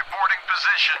 Reporting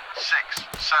position 6,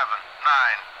 7,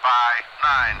 9, by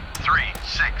 9, 3,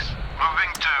 6.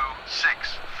 Moving to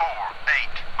 6, 4,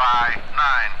 8, by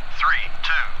 9, 3,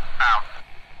 2. Out.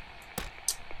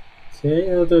 OK，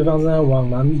 因为对方正在往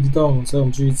南移动，所以我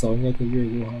们继续走，应该可以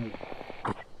越过他们。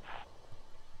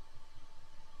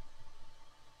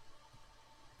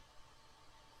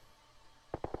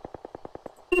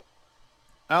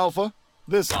Alpha,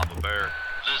 this... Papa Bear,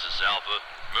 this is Alpha.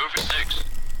 Moving 6.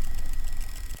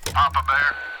 Papa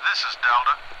Bear, this is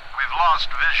Delta. We've lost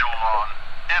visual on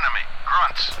enemy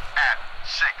grunts at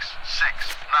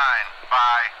 669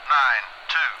 by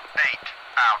 928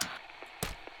 out.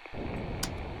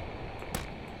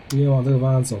 因为往这个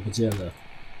方向走不见了。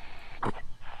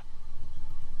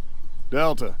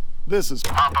Delta, this is...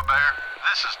 Papa Bear,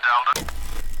 this is Delta.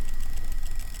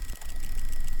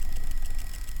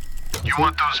 You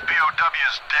want those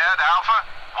POWs dead, Alpha?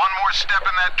 One more step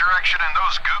in that direction and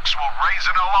those gooks will raise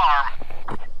an alarm.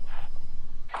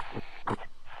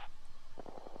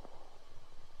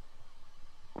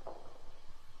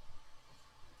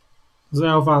 这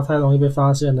Alpha 太容易被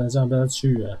发现了，这样不要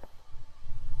去了。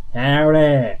好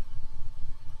嘞，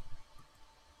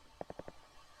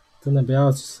真的不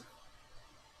要。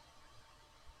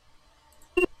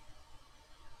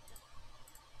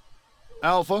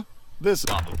Alpha, this...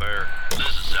 Papa Bear, this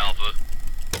is Alpha.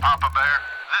 Papa Bear,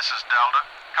 this is Delta.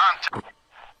 Contact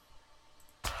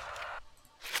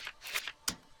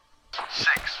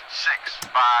 6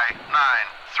 by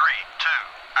 932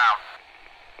 out.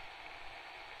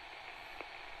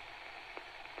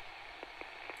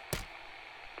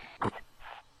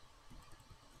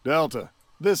 Delta,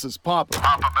 this is Papa.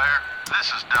 Papa Bear,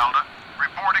 this is Delta.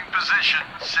 Reporting position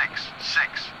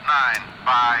 669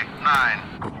 by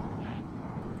 9.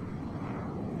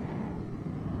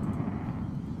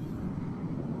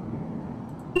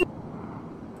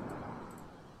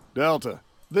 Delta,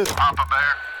 this... Papa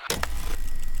Bear.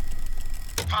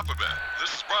 Papa Bear, this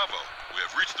is Bravo. We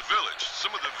have reached the village.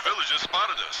 Some of the villagers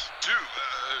spotted us. 3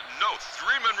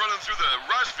 men running through the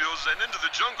rice fields and into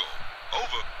the jungle.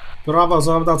 Over. Bravo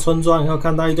说他们到村庄以后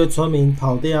看到一堆村民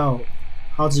跑掉，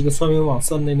好几个村民往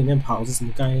森林里面跑，是什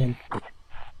么概念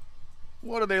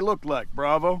What do they look like,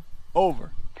 Bravo?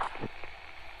 Over.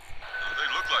 They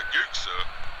look like gooks, sir.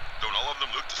 Don't all of them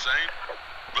look the same?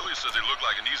 Billy says they look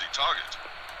like an easy target.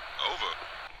 Over.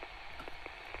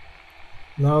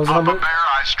 No, Papa Bear,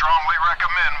 I strongly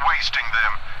recommend wasting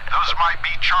them. Those might be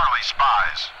Charlie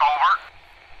spies. Over.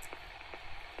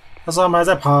 他说他们还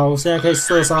在跑，现在可以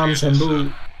射杀他们全部。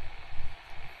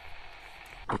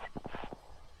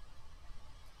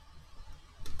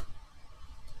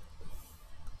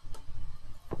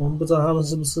我们不知道他们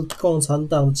是不是共产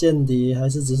党间谍，还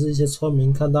是只是一些村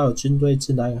民看到有军队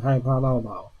进来，很害怕绕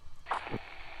跑。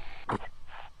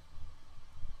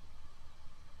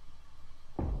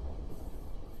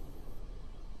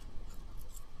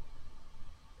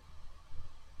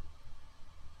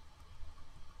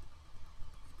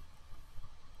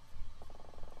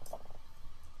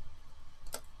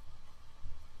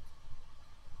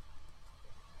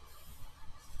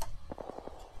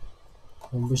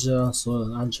我们不需要让所有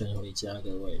人安全回家，各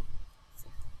位。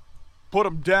Put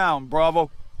them down, Bravo.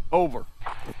 Over.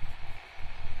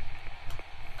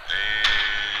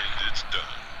 And it's done.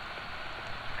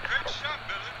 Good shot,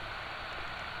 Billy.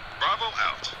 Bravo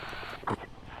out.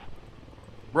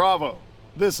 Bravo,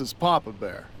 this is Papa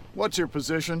Bear. What's your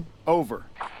position? Over.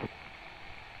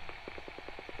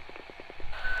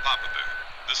 Papa Bear,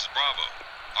 this is Bravo.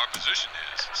 Our position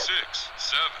is 6,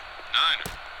 7,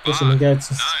 9. 为什么应该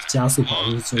加速跑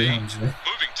就是这样子？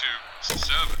 Moving to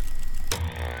 7.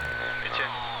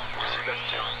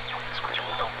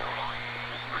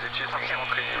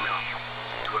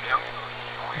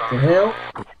 The hell？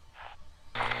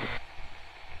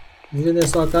 你现在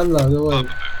刷干扰，各位。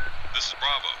 Papa Bear, this is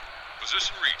Bravo.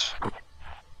 Position reach.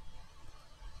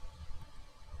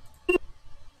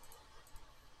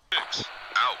 6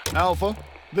 out. Alpha,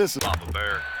 this is... Papa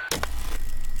Bear.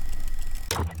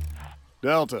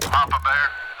 Delta. Papa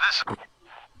Bear, this...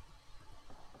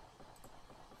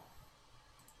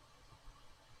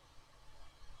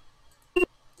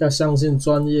 要相信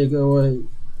专业，各位。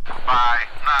 by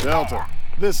 9. Delta,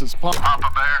 this is Papa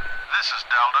Bear, this is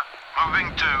Delta.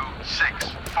 Moving to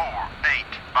 648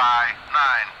 by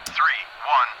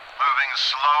 931. Moving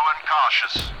slow and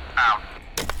cautious. Out.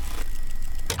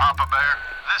 Papa Bear,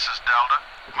 this is Delta.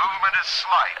 Movement is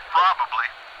slight, probably.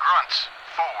 Grunts,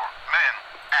 4 men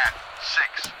at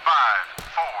 654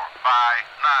 by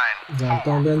 941.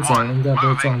 东边走应该不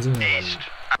会撞进来了。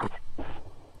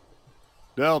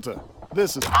 Delta,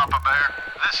 this is... Papa Bear,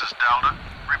 this is Delta.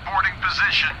 Reporting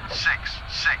position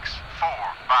 664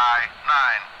 by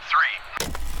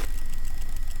 93.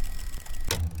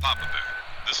 Papa Bear,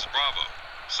 this is Bravo.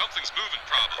 Something's moving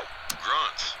problem.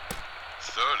 Grunts.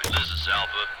 30. This is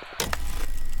Alpha.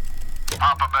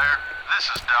 Papa Bear, this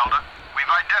is Delta.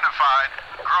 We've identified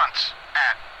grunts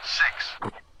at 6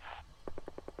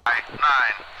 by 941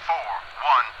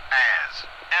 as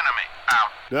enemy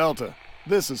out. Delta,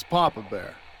 this is Papa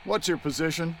Bear. What's your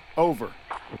position? Over.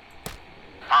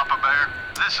 Papa Bear,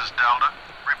 this is Delta.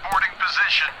 Reporting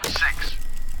position 6.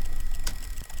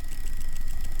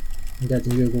 应该已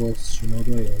经越过巡逻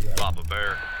队了。 Papa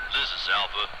Bear, this is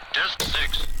Alpha. Desk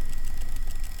 6.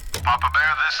 Papa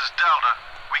Bear, this is Delta.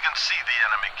 We can see the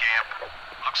enemy camp.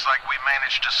 Looks like we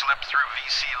managed to slip through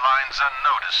VC lines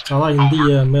unnoticed. 找到营地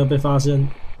了，没有被发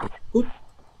现。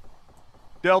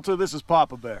Delta, this is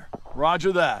Papa Bear.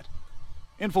 Roger that.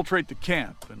 Infiltrate the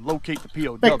camp and locate the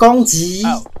POW. 被攻击，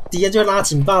敌人就会拉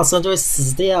警报声，就会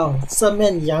死掉。正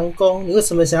面佯攻，你为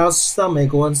什么想要让美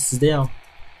国人死掉？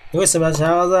你为什么想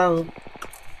要让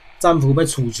战俘被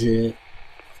处决？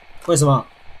为什么？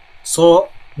说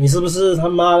你是不是他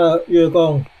妈的越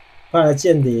共派来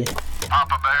间谍？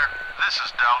 Papa Bear, this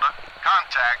is Delta.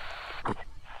 Contact.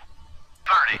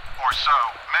 30 or so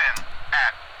men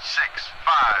at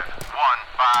 651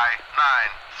 by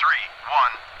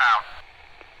 931 out.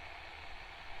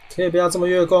 可以不要这么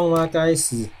越共吗？该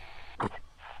死！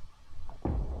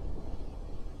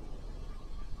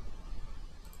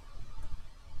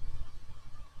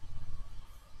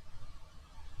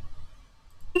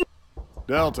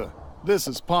 Delta, this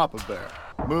is Papa Bear.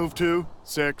 Move to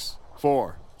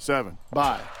 647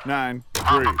 by 93.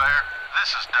 Papa Bear,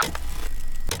 this is Delta.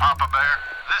 Papa Bear,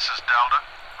 this is Delta.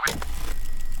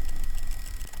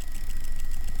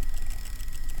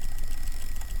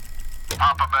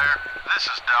 Papa Bear, this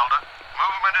is Delta.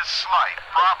 Movement is slight,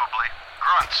 probably.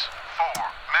 Grunts, 4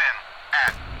 men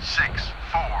at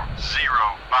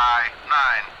 640 by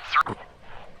 93.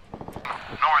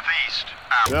 Northeast,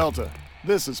 out. Delta,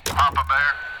 this is Papa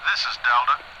Bear, this is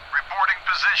Delta. Reporting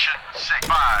position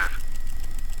 6-5.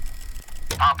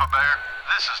 Papa Bear,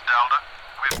 this is Delta.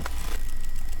 With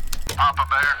Papa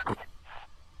Bear.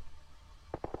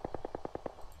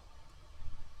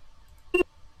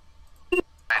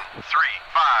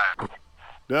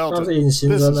 Delta, 他是隐形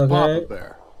this 人 is Papa ，OK。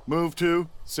 Bear. Move to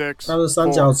 6. 他们是三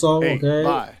角洲 8 ，OK。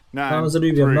 by 他们是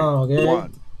绿扁帽 931.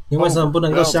 ，OK。你为什么不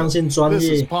能够相信专 This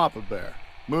业 is？Papa Bear.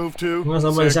 Move to 你为什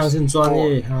么不能相信专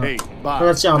业？哈， 8他 by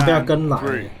在叫我们不要跟来。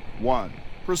 931.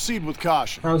 Proceed with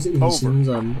caution. 他们是隐形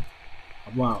人，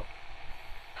好不好？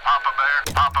 Papa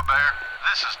Bear, Papa Bear,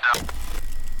 this is Delta.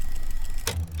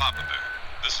 Papa Bear,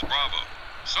 this is Bravo.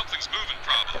 Something's moving,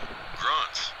 Bravo.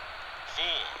 Grunts. 4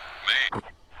 main.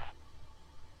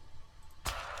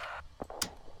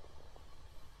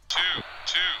 2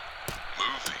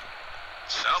 moving.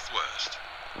 Southwest.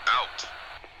 Out.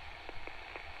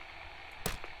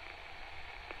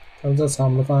 他们在朝我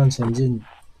们的方向前进。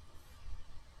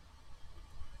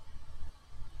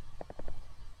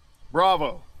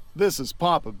 Bravo, this is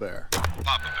Papa Bear.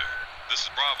 Papa Bear, this is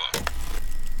Bravo.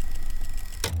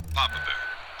 Papa Bear,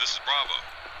 this is Bravo.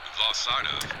 We've lost sight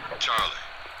of Charlie.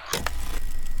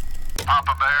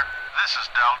 Papa Bear, this is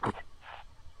Delta.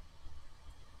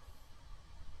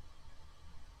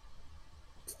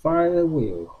 Fire the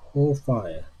wheel, hold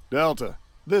fire. Delta,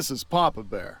 this is Papa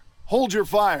Bear. Hold your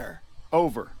fire.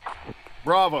 Over.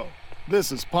 Bravo,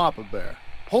 this is Papa Bear.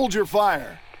 Hold your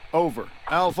fire. Over.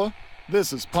 Alpha,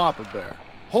 this is Papa Bear.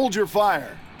 Hold your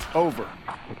fire. Over.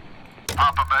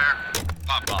 Papa Bear.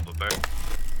 Papa Bear.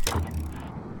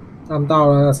 他们到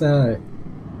了，现在。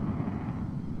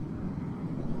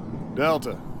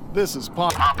 Delta, this is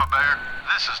Papa. Papa Bear,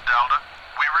 this is Delta.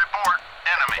 We report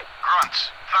enemy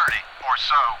grunts 30 or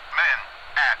so men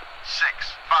at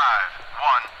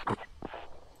 651.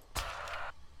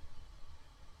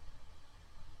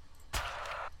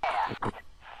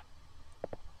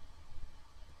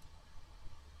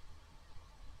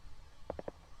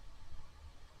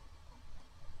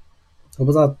 我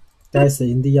不知道该死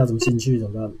营地要怎么进去，怎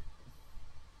么办？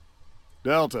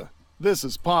 Delta, this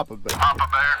is Papa Bear. Papa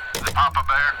Bear, Papa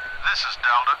Bear, this is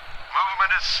Delta.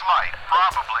 Movement is slight,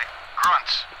 probably.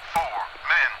 Grunts 4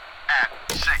 men at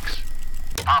 6.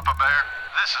 Papa Bear,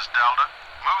 this is Delta.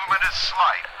 Movement is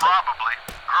slight, probably.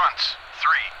 Grunts 3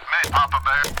 men. Papa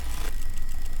Bear.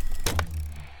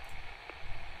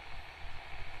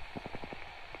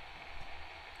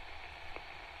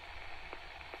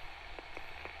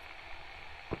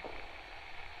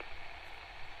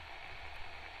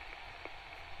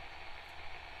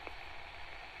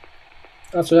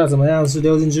那所以要怎么样是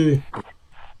溜进去？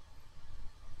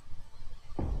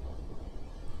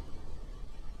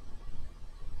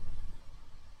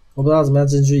我不知道怎么样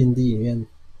进去营地里面。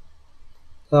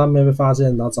他没被发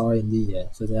现，然后找到营地耶，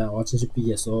所以怎样？我要进去逼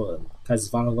野所有人开始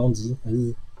发动攻击，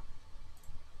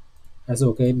还是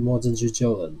我可以摸进去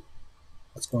救人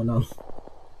 ？What's going on？ Papa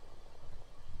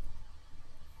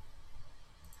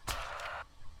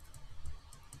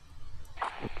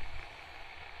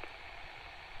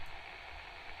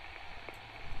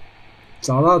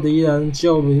找到敌人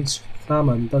救他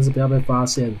们，但是不要被发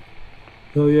现。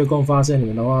如果越共发现你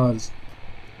们的话，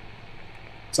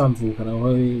战俘可能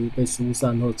会被疏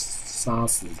散或杀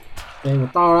死。哎，我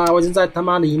到了，我已经在他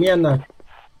妈里面了。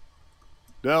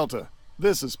Delta,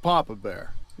 this is Papa Bear.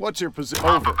 What's your position?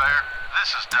 Papa Bear,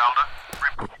 this is Delta.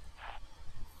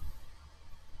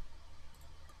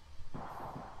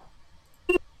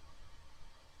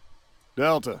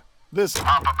 Delta, this is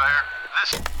Papa Bear,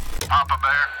 this is Papa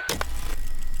Bear.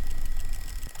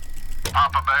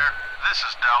 Papa Bear, this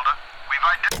is Delta. We've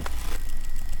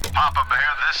identified. Papa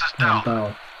Bear, this is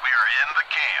Delta. We are in the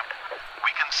camp.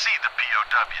 We can see the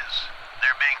POWs.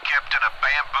 They're being kept in a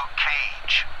bamboo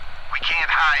cage. We can't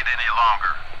hide any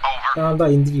longer. Over. 刚刚在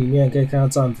营地里面可以看到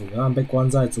战俘，他们被关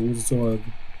在竹子做的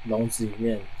笼子里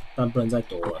面，但不能再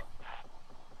躲了。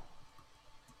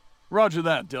Roger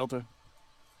that, Delta.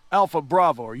 Alpha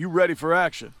Bravo, are you ready for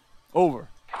action? Over.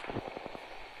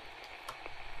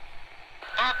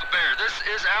 Papa Bear, this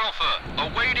is Alpha.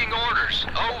 Awaiting orders.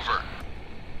 Over.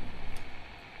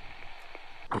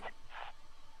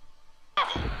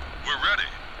 Bravo, we're ready.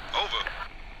 Over.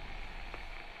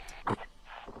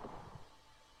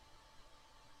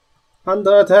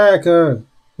 Under attack！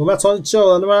 我们要冲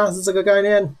救人了吗？是这个概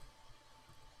念。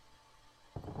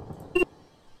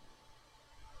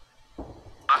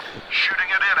Shooting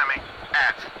at enemy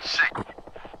at 6.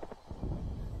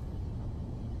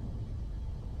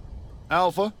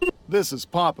 Alpha, this is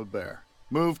Papa Bear.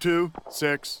 Move to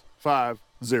 650.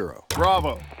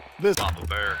 Bravo, this Papa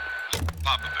Bear.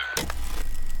 Papa Bear.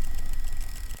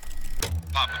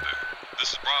 Papa Bear.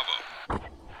 This is Bravo.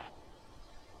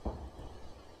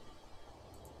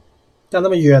 干那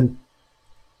么远，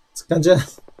感觉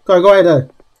怪怪的。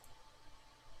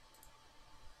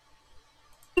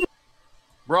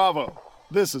Bravo,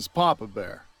 this is Papa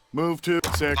Bear. Move to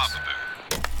 6. Papa Bear.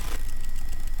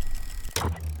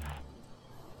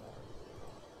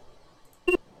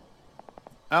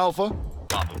 Alpha,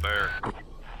 Papa Bear.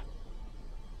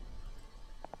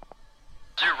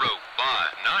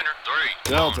 059er3.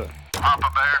 Delta.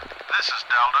 Papa Bear, this is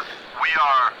Delta. We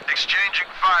are exchanging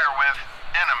fire with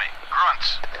enemy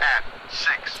grunts at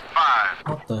 6-5.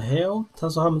 What the hell？ 他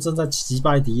说他们正在击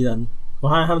败敌人，我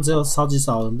还以为他们只有超级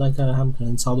少人，但看来他们可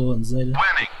能超多人之类的。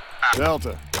Winning.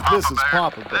 Delta, this is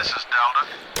Papa Bear. This is Delta.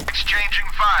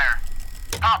 Exchanging fire.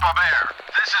 Papa Bear,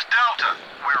 this is Delta.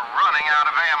 We're running out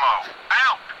of ammo.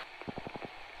 Out.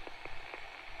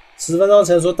 10分钟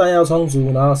前说弹药充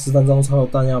足，然后10分钟后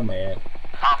弹药没了。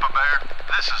Papa Bear,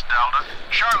 this is Delta.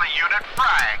 Charlie unit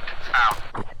fragged. Out.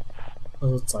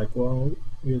 宰光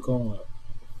越共了。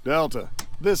Delta,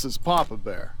 this is Papa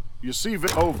Bear. You see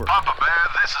it over. Papa Bear,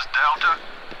 this is Delta.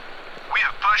 We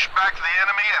have pushed back the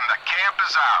enemy and the camp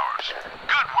is ours.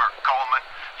 Good work, Coleman.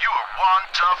 You are one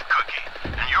tough cookie,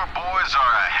 and your boys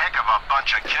are a heck of a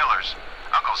bunch of killers.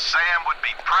 Uncle Sam would be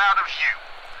proud of you.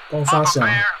 攻杀小，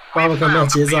巴布克没有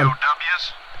接战。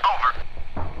 Over.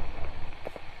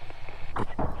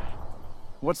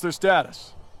 What's their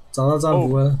status? 找到战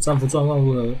俘了，战俘状况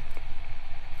如何？ Alive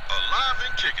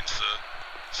and kicking, sir.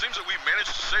 Seems that we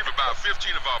managed to save about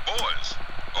 15 of our boys.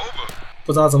 Over.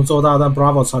 不知道怎么做到，但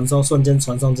Bravo 瞬间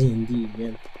传送进营地里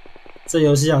面。这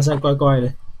游戏好像怪怪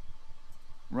的。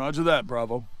 Roger that,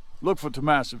 Bravo. Look for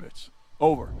Tomasevich.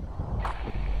 Over.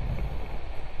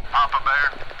 Papa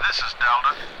Bear, this is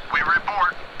Delta. We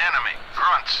report enemy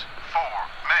grunts 4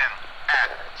 men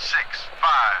at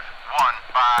 651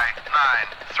 by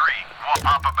 931.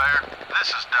 Papa Bear,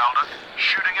 this is Delta.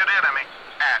 Shooting at enemy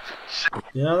at 6.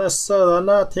 不要再射人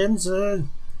了，停止！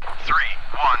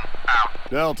 3-1 out.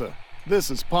 Delta, this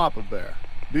is Papa Bear.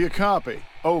 Be a copy.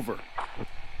 Over.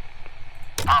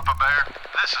 Papa Bear,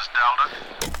 this is Delta.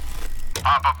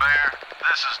 Papa Bear,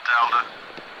 this is Delta.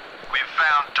 We've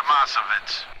found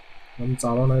Tomasevich. 我们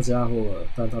找到那家伙了，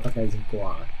但他大概已经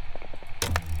挂了。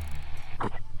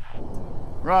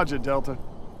 Roger, Delta.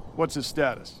 What's his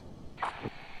status?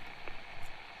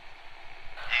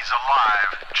 He's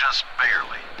alive, just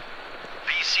barely.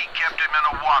 VC kept him in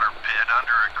a water pit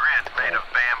under a grid made of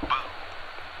bamboo.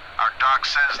 Our doc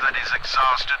says that he's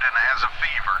exhausted and has a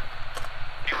fever.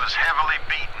 He was heavily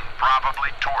beaten, probably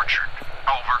tortured.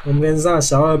 Over. 我们连上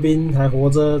小二兵还活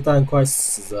着，但快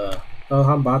死了。然后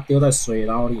他们把他丢在水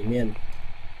牢里面，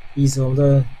意思我们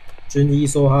的军医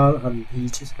说他很疲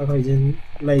倦，他快已经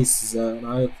累死了，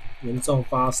然后严重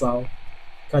发烧，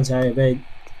看起来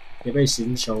也被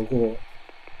刑求过。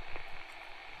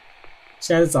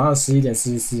现在是早上11点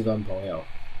44分，朋友。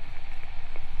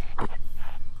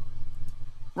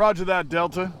 Roger that,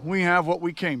 Delta. We have what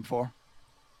we came for.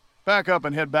 Back up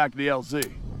and head back to the LZ.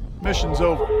 Mission's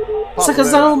over. 这个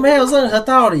任务没有任何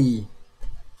道理。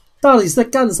到底是在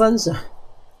干三小？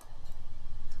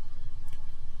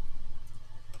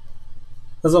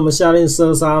但是我们下令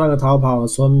射杀那个逃跑的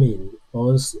村民，我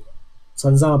们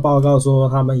呈上的报告说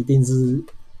他们一定是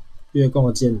越共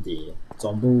的间谍，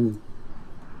总部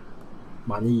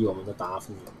满意我们的答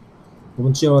复。我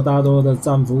们救了大多的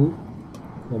战俘，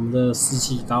我们的士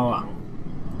气高昂，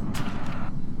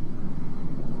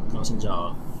高兴就好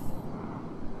了。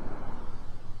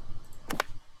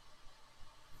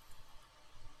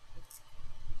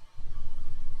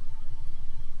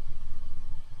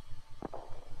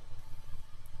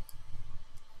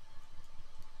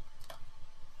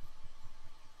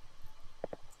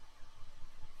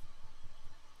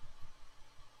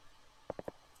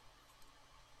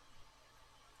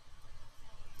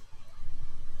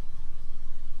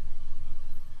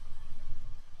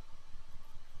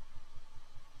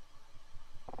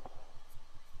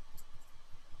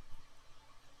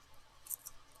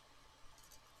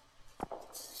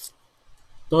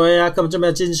对呀、根本就没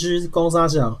有进去攻杀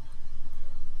小，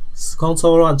时空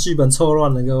错乱，剧本错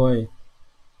乱了，各位，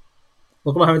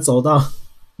我根本还没走到，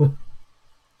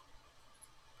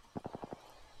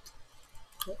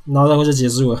然后然后就结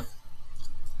束了，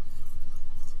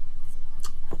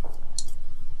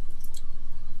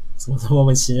怎么这么莫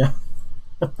名其妙？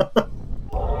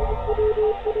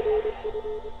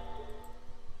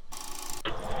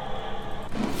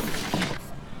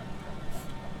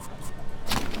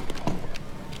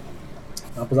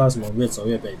不知道什么越走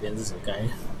越北边是什么概念。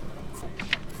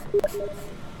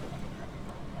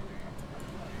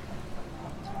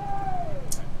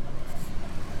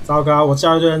糟糕，我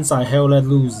教一堆人载 Hell Let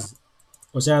Loose，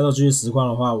 我现在都继续实况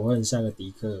的话，我会很像个迪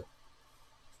克。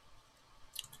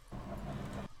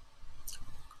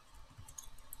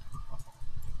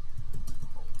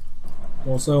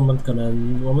所以我们可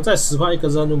能我们再实况一个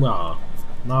任务啊，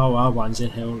然后我要玩一些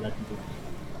Hell Let Loose，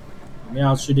 我们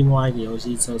要去另外一个游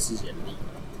戏测试简历。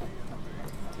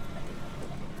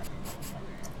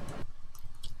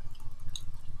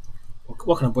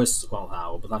我可能不会实况它，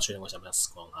我不大确定我想不想实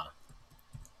况它。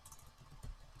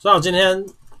所以我今天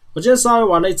稍微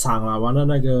玩了一场啊，玩了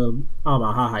那个奥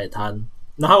马哈海滩，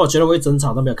然后我觉得我一整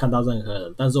场都没有看到任何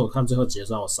人，但是我看最后结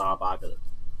算我杀了8个人，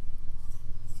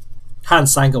和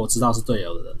3个我知道是队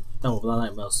友的人，但我不知道他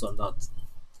有没有算到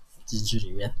进去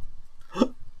里面。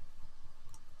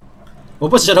我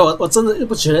不觉得我真的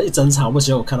不觉得一整场，我不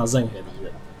觉得我看到任何敌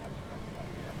人。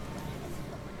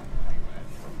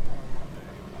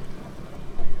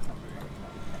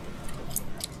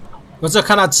我只有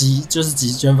看到几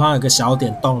前方有个小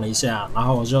点动了一下，然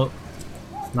后我就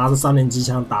拿着3连机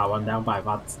枪打完200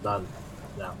发子弹，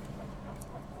这样。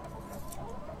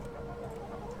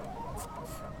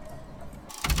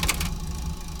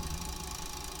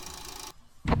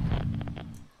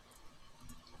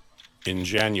In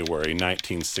January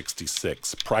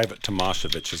 1966, Private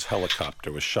Tomashevich's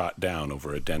helicopter was shot down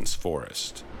over a dense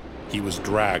forest. He was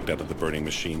dragged out of the burning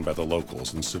machine by the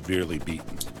locals and severely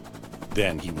beaten.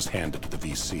 Then he was handed to the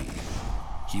VC.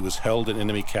 He was held in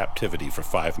enemy captivity for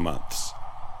 5 months.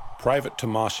 Private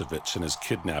Tomashevich and his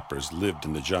kidnappers lived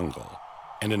in the jungle,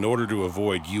 and in order to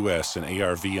avoid US and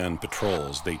ARVN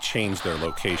patrols, they changed their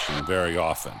location very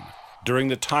often. During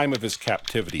the time of his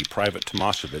captivity, Private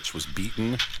Tomashevich was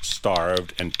beaten,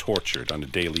 starved, and tortured on a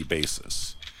daily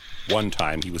basis. One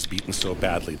time, he was beaten so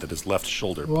badly that his left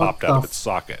shoulder popped out of its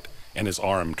socket, and his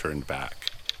arm turned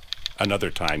back.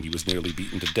 Another time, he was nearly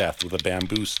beaten to death with a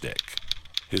bamboo stick.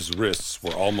 His wrists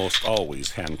were almost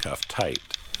always handcuffed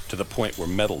tight, to the point where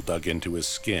metal dug into his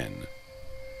skin.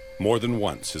 More than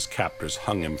once, his captors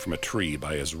hung him from a tree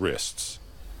by his wrists.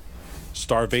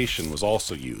 Starvation was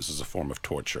also used as a form of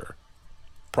torture.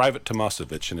 Private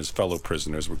Tomasevich and his fellow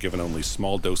prisoners were given only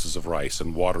small doses of rice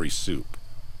and watery soup,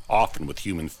 often with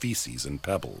human feces and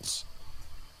pebbles.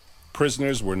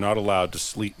 Prisoners were not allowed to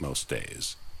sleep most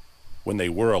days. When they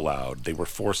were allowed, they were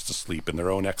forced to sleep in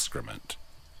their own excrement.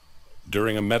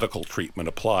 During a medical treatment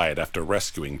applied after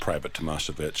rescuing Private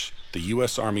Tomashevich, the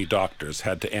U.S. Army doctors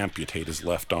had to amputate his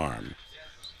left arm.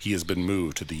 He has been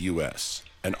moved to the U.S.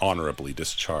 and honorably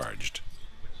discharged.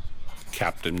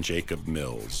 Captain Jacob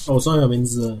Mills. 我终于有名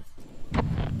字了。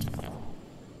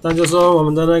但就说我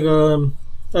们的那个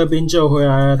2兵救回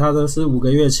来了，他这是5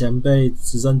个月前被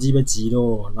直升机被击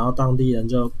落，然后当地人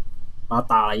就把他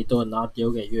打了一顿，然后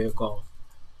丢给越共，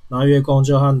然后越共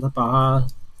就和他把他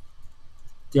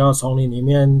丢到丛林里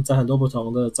面，在很多不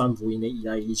同的战俘营里移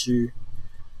来移去，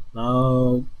然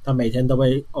后他每天都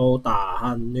被殴打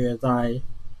和虐待，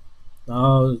然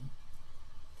后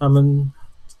他们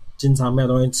经常没有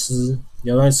东西吃，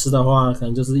有东西吃的话，可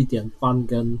能就是一点饭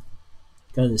跟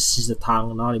跟很稀的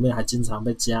汤，然后里面还经常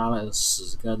被加了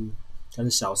屎跟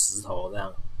小石头这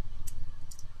样。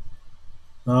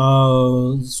然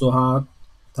后说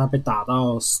他被打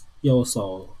到右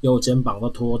手右肩膀都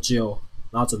脱臼，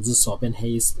然后整只手变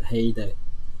黑的，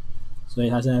所以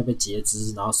他现在被截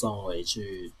肢，然后送回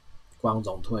去光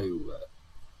荣退伍了。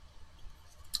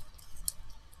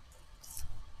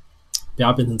不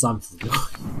要变成战俘！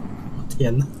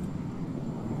天哪！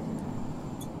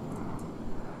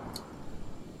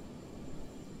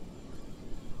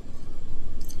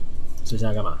接下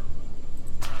来干嘛？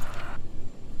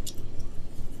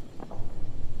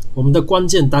我们的关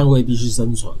键单位必须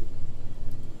生存。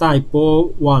带波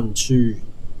One 去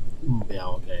目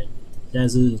标 ，OK。现在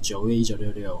是9月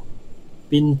1966，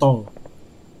冰冻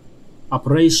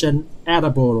Operation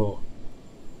Attleboro。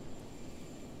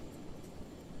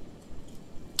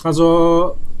他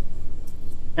说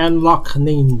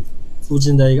 ，Anlocknin 附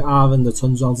近的一个阿文的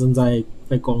村庄正在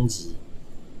被攻击，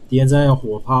敌人在用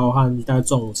火炮和一袋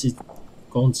重武器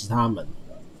攻击他们。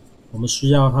他们需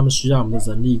要我们的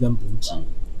人力跟补给，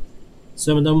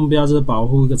所以我们的目标就是保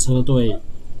护一个车队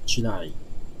去那里。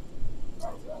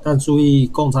但注意，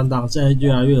共产党现在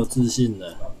越来越有自信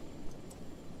了，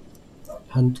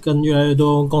跟越来越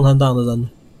多共产党的人，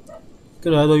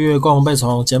越来越多越共被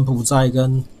从柬埔寨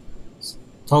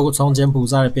从柬埔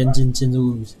寨的边境进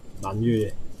入南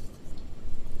越，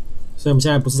所以我们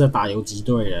现在不是在打游击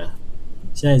队了，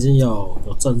现在已经有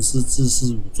正式制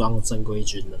式武装的正规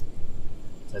军了，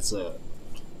在这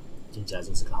听起来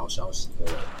真是个好消息，各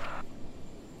位。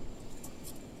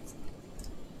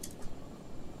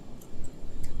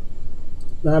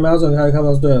那瞄准开看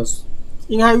到是队友，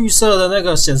应该预设的那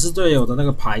个显示队友的那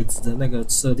个牌子的那个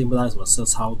设定，不知道什么设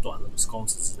超短50公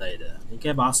尺之类的，你可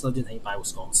以把它设定成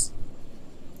150公尺。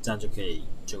这样就可以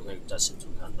比较清楚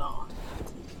看到啊。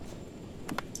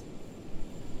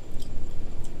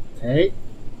OK，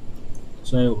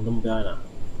 所以我们的目标在哪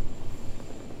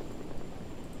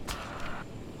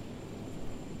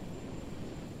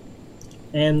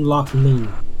 ？Anlocknin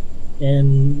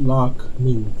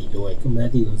比对，根本在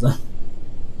地图上。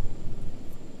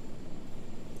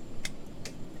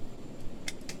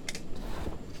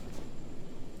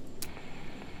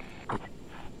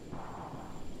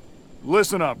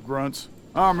Listen up, grunts.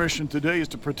 Our mission today is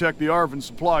to protect the Arvin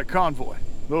supply convoy.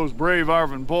 Those brave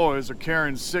Arvin boys are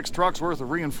carrying 6 trucks worth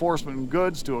of reinforcement and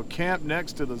goods to a camp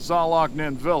next to the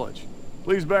Zaloknin village.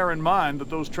 Please bear in mind that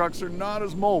those trucks are not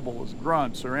as mobile as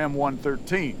grunts or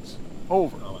M113s.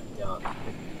 Over. Oh my god.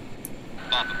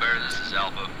 Papa Bear, this is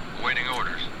Alpha. Awaiting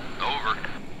orders. Over.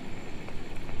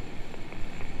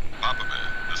 Papa Bear,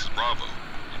 this is Bravo.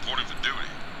 Reporting for duty.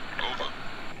 Over.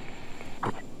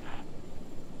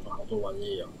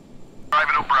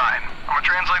 Private O'Brien, I'm a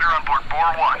translator on board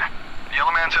Bore 1. The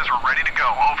yellow man says we're ready to go.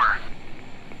 Over.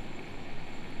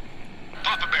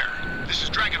 Papa Bear, this is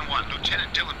Dragon 1,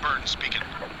 Lieutenant Dylan Burton speaking.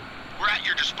 We're at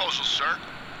your disposal, sir.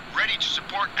 Ready to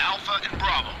support Alpha and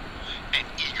Bravo. And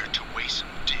eager to weigh some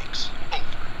dicks. Over.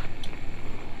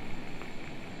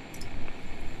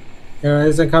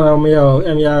 现在看到我们有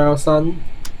M113，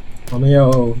 我们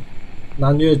有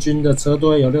南越军的车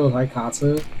队，有6台卡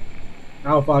车。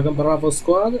Alpha 跟 Bravo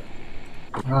Squad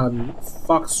和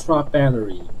Foxtrot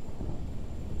Battery.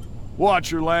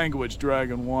 Watch your language,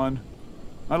 Dragon 1.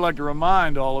 I'd like to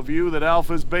remind all of you that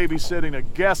Alpha's babysitting a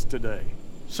guest today.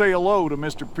 Say hello to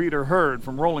Mr. Peter Hurd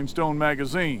from Rolling Stone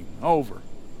magazine. Over. Oh,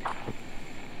 we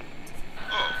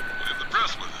have the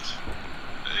press with us.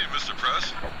 Hey, Mr.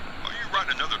 Press. Are you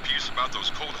writing another piece about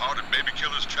those cold-hearted baby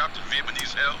killers trapped in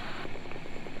Vietnamese hell?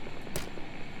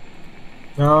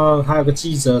 然后还有个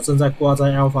记者正在挂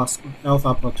在 Alpha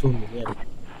Platoon 里面。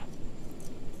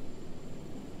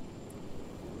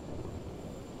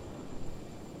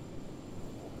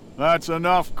That's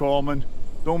enough, Coleman.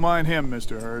 Don't mind him,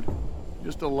 Mr. Hurd.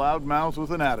 Just a loudmouth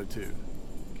with an attitude.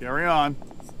 Carry on.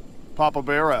 Papa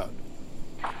Bear out.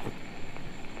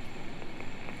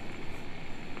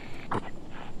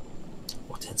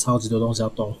 我天，超级多东西要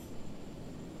动，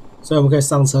所以我们可以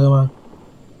上车吗？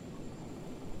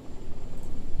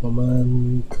我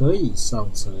们可以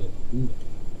上车，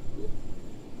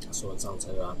说上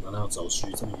车啊，难道要走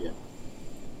去这么远？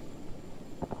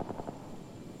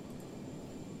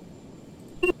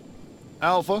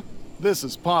 Alpha, this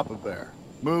is Papa Bear.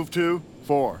 Move to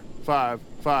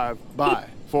 455 by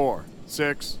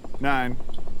 469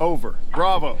 over.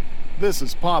 Bravo, this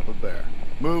is Papa Bear.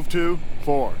 Move to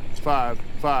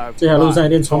 455. 这条路上一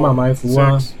定充满埋伏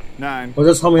啊！我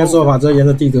这聪明的做法，就沿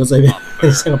着地图这边，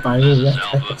像个白目一样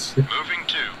开过去。 Moving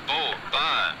to Bull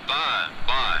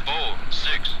 555 Bull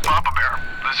 6. Papa Bear,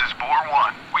 this is Bore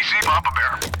 1. We see Papa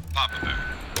Bear. Papa Bear,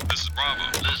 this is Bravo.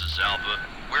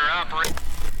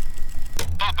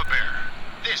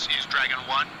 This is Dragon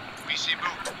 1. We see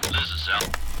move. This is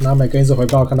South. 那每个一直回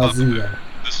报看到资源。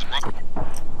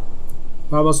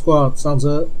Bravo Squad 上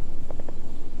车。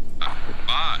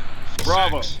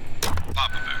Bravo.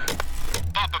 Papa Bear.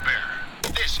 Papa Bear.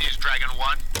 This is Dragon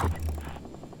 1.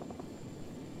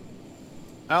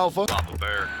 Alpha. Papa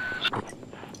Bear.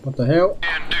 What the hell?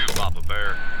 And do, Papa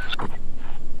Bear.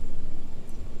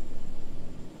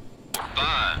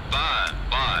 5,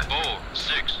 4,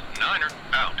 6, 9er,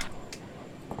 out.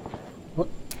 What?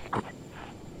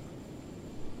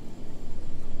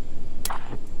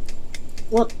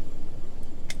 What?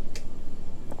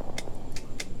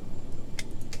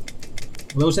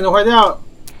 我的无线电坏掉。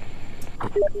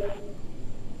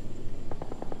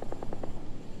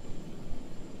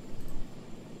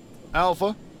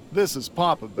Alpha, this is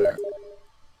Papa Bear.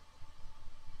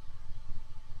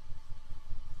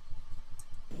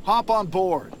 Hop on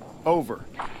board. Over.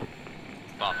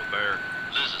 Papa Bear,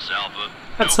 this is Alpha.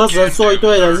 那车只能坐一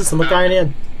队人是什么概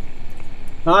念？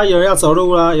啊，有人要走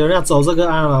路啦，有人要走这个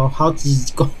岸了，好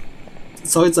几公，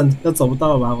走一整天都走不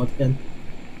到吧？我天！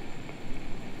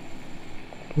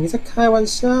你在开玩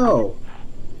笑？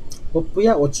我不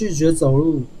要，我拒绝走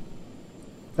路。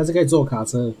还是可以坐卡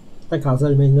车，但卡车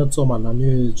里面已经坐满南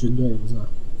越军队了，不是吗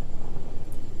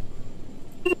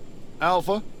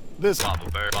Alpha, this. Papa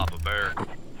Bear, Papa Bear.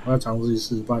 我要尝试一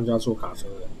试，不然就要坐卡车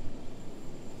了。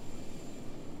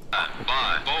 5,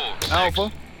 4, 6.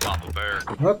 Alpha. Papa Bear.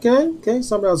 OK，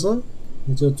 上不了车，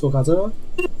你就坐卡车吗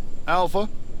Alpha,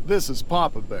 this is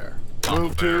Papa Bear.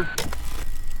 Move to.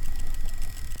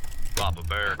 Papa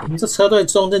Bear. 你这车队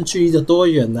中间距离有多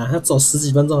远呢、要走10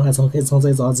几分钟，还可以从这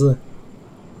里走到这。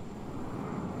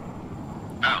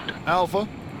Alpha.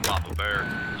 Papa Bear.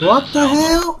 What the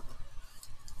hell？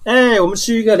 哎、我们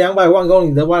去一个200万公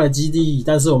里的外的基地，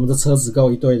但是我们的车只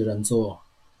够一队的人坐。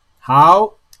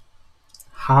好，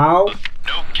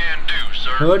 No can do,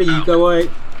 sir. 合理，各位，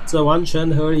这完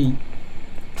全合理。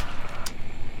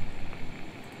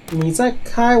你在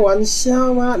开玩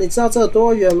笑吗？你知道这有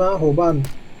多远吗，伙伴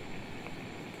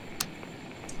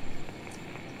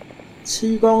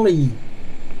？7公里，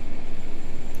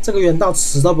这个远到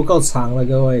尺都不够长了，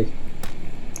各位。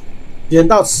远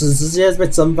到尺直接被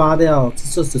蒸发掉，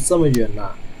这么远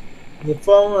啦、你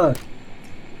疯了！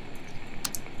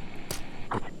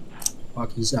哇，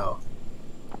一下哦。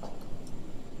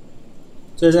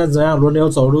所以现在怎样轮流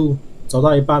走路，走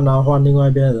到一半然后换另外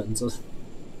一边的人走。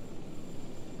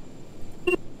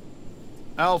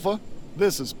Alpha,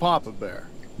 this is Papa Bear.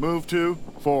 Move to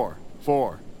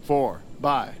 444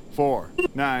 by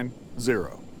 490.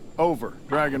 Over.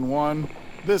 Dragon 1,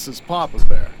 this is Papa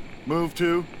Bear. Move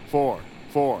to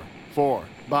 444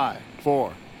 by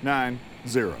 490.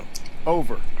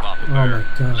 Over. Papa Oh Bear. my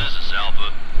god. This is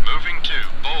Alpha. Moving to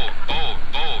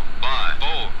 444 by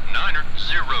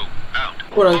 490, out.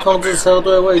 不能控制车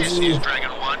队位 This 置， is Dragon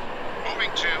 1.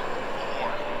 Moving to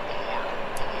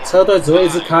 444. 车队只会一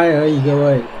直开而已，各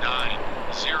位。 90,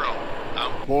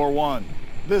 out. 41,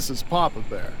 this is Papa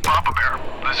Bear. Papa Bear,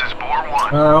 this is Bore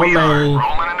 1. 我 We are 每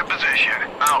rolling into position.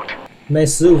 Out. 每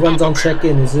15分钟 check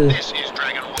in 一次， This is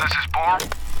Dragon 1. This is Bore.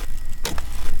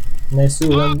 每15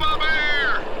分。 Papa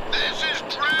Bear, this is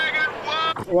Dragon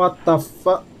 1. What the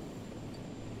fuck！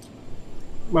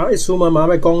 马上一出门马上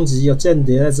被攻击，有间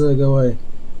谍在这，各位。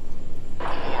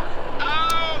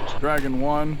 Dragon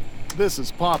 1, this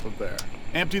is Papa Bear.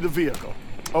 Empty the vehicle.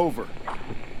 Over.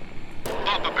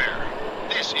 Papa Bear,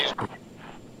 this is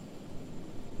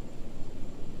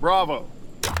Bravo.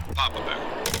 Papa Bear.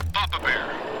 Papa Bear.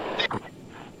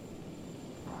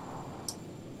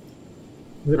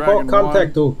 Report Dragon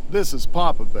contact 1, this is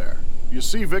Papa Bear. You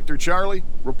see Victor Charlie?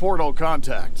 Report all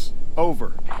contacts.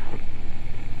 Over.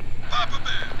 Papa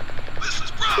Bear, this is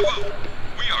Bravo.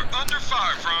 We are under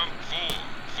fire from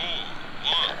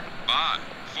 441 by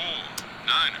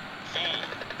 494.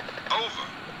 Over.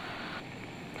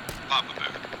 Papa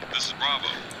Bear, this is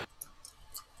Bravo.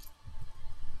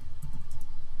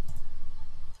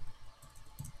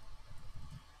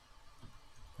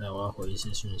 来，我要回一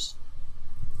些讯息。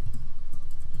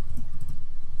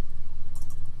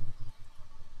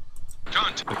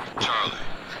 Contact Charlie,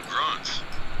 grunts,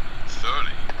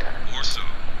 30 or so,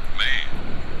 man,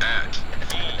 at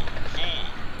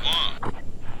 441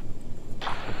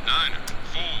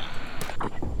 94.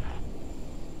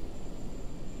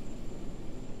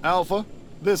 Alpha,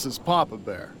 this is Papa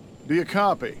Bear. Do you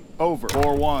copy? Over.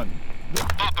 4-1.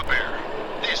 Papa Bear,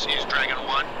 this is Dragon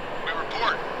 1. We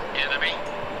report enemy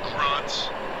grunts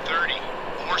 30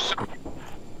 or so.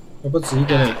 也不止一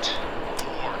个人， At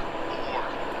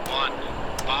 441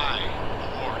 by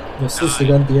有40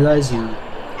个人叠在一起。 moving.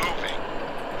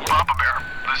 Papa Bear,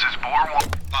 this is Bore 1.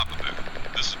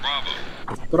 This is Bravo.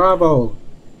 Bravo，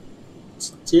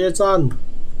 接战。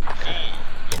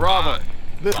 Bravo.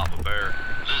 This Papa Bear,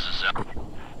 this is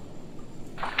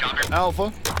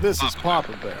Alpha. This is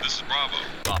Papa Bear. This is Bravo.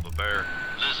 Papa Bear,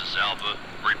 this is Alpha.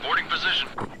 Reporting position.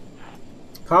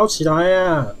 跑起来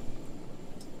呀！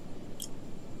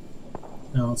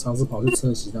然后尝试跑去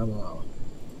侧袭他们好了。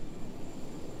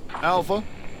 Alpha.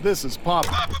 This is Papa.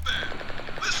 Papa Bear,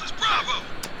 this is Bravo.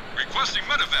 Requesting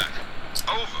medevac.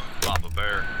 Over. Papa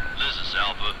Bear, this is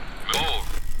Alpha. Over.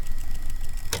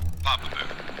 Papa Bear,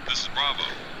 this is Bravo.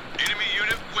 Enemy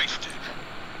unit wasted.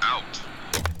 Out.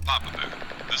 Papa Bear,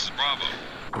 this is Bravo.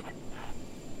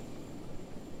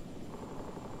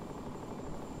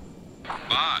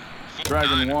 Bye.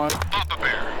 Dragon 1. Papa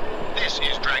Bear, this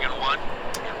is Dragon 1.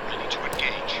 You're ready to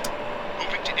engage.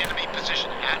 Moving to enemy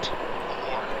position at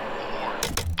or.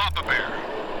 Papa Bear,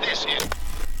 this is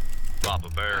Papa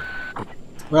Bear.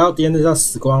 我要颠的要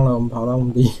死光了，我们跑到目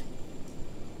的。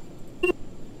 3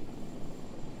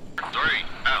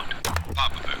 out.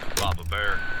 Papa Bear, Papa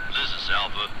Bear, this is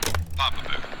Alpha. Papa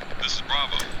Bear, this is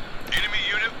Bravo. Enemy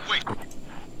unit wasted.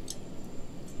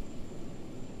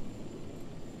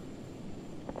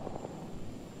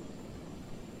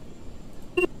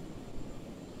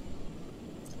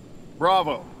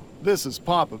 Bravo. This is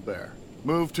Papa Bear.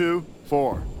 Move to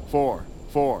 4, 4,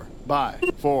 4. By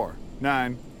 4,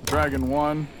 9. Dragon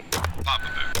 1. Papa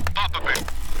Bear, Papa Bear,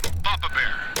 Papa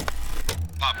Bear.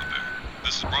 Papa Bear,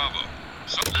 this is Bravo.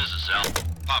 So This is Alpha.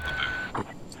 Papa Bear.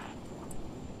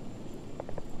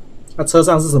 他车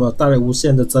上是什么？带了无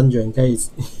限的增援，可以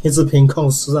一直凭空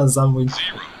射3分。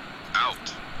 0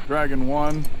 out. Dragon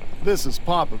 1. This is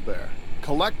Papa Bear.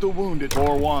 Collect the wounded.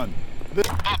 4-1.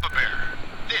 Papa Bear,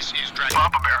 this is Dragon.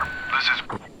 Papa Bear, this is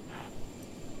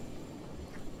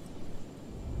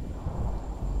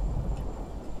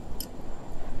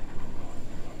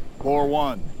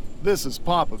 4-1. This is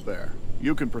Papa Bear.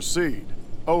 You can proceed.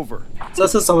 Over. 这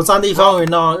是什么战地风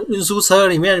云哦？运输车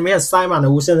里面塞满了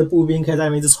无限的步兵，可以在里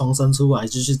面一直重生出来，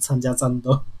继续参加战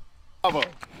斗。 Bravo.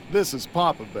 This is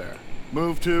Papa Bear.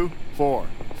 Move to 4,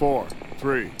 4,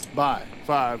 3. By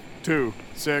 5, 2,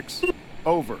 6.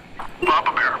 Over.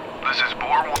 Papa Bear, this is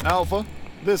Boar 1. Alpha.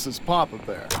 This is Papa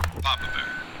Bear. Papa Bear,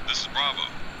 this is Bravo.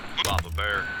 Papa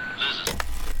Bear, this is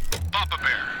Papa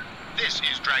Bear. This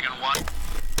is Dragon 1.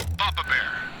 Papa Bear,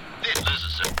 this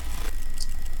is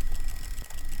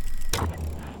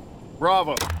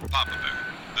Bravo. Papa Bear,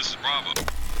 this is Bravo.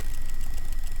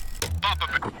 Papa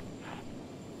Bear.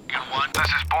 Dragon 1.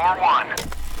 This is Boar 1.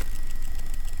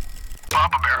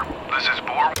 Papa Bear, this is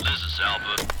Boar. This is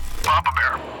Alpha. Papa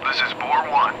Bear, this is Boar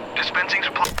 1. Dispensing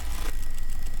supply.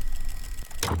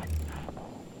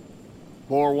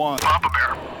 4-1. Papa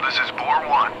Bear, this is Boar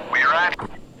 1. We are at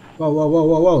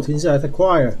哇！停下来，太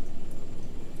快了。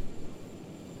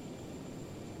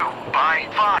 by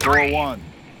 5, 3. 4-1.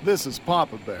 This is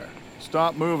Papa Bear.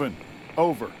 Stop moving.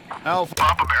 Over. Alpha.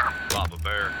 Papa Bear, Papa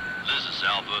Bear, this is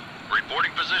Alpha.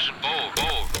 Reporting position. Over.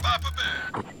 Papa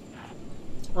Bear,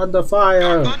 Under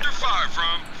fire！ under fire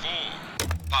from 4.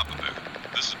 Papa Bear,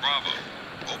 this is Bravo.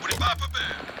 Opening Papa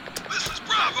Bear, this is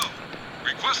Bravo.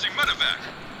 Requesting medevac.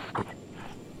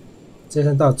 这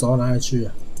天到底走到哪里去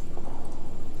啊？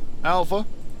 Alpha.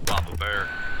 Papa Bear,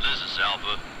 this is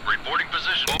Alpha. Reporting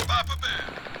position. Papa Bear,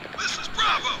 this is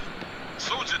Bravo.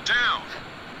 Soldier down.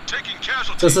 Taking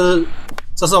这 casualties.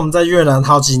 是我们在越南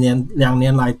好几年2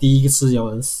年来第一次有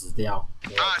人死掉。 I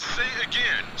say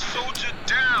again, soldier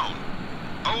down.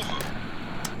 Over.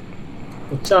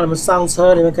 我叫你们上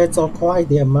车，你们可以走快一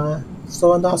点吗？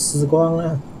收人都要死光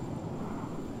了。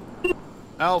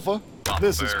 Alpha.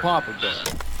 This is Papa Bear.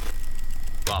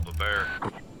 Papa Bear.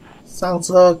 上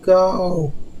车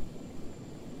 ，Go！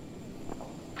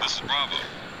 This is Bravo.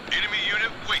 Enemy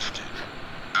unit wasted.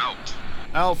 Out.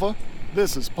 Alpha.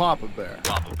 This is Papa Bear.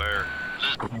 Papa Bear.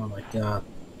 This Oh my god！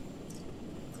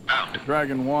 out.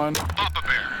 Dragon 1. Papa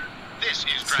Bear. This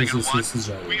is Dragon 1.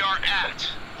 4449 We are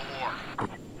at or.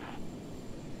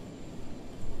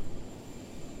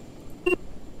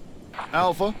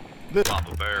 Alpha. This.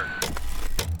 Papa Bear.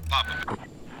 Papa Bear.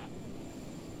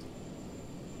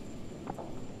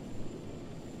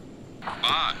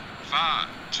 5, 5,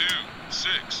 2,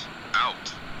 6.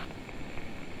 Out.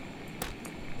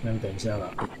 那你等一下啦，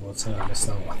我车还没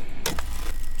上完。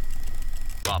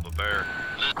 Papa Bear.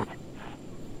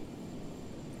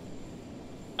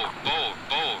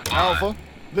 Bold. Alpha.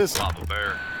 This. Papa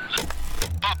Bear.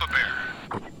 Papa Bear.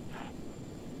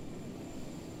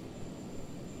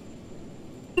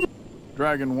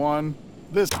 Dragon 1.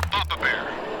 This. Papa Bear.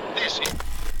 This is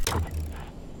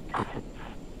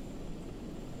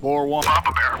 4-1.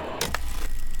 Papa Bear.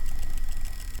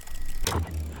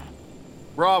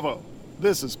 Bravo,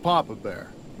 this is Papa Bear.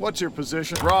 What's your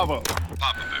position? Bravo.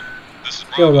 Papa Bear, this is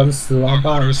 6 人 Bravo. 死亡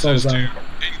，8人受伤。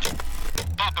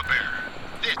 Papa Bear,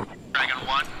 this is Dragon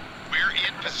 1. We're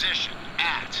in position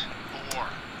at 4,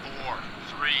 4,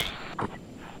 3,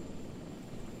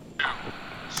 2,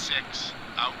 6,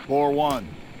 out. 4-1,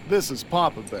 this is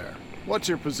Papa Bear. What's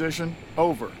your position?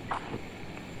 Over.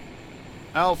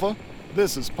 Alpha,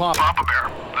 this is Papa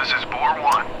Bear, this is Boar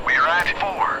 1. We are at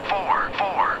 4, 4,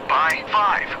 4 by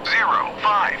 5, 0,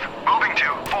 5. Moving to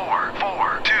 4,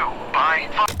 4, 2 by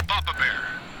 5. Papa Bear,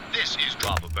 this is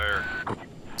Papa Bear.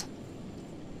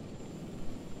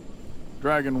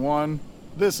 Dragon 1,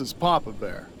 this is Papa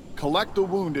Bear. Collect the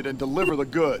wounded and deliver the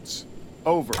goods.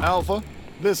 Over. Alpha,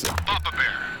 this is Papa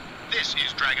Bear, this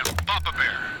is Dragon. Papa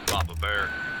Bear. Papa Bear,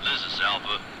 this is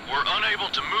Alpha. We're unable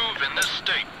to move in this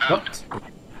state. Out. What?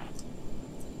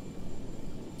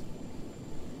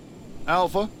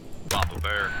 Alpha, Papa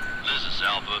Bear, this is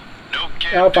Alpha. No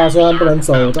kid. Alpha 虽然不能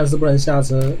走，但是不能下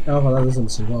车。Alpha 到底是什么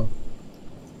情况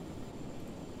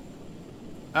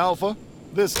Alpha,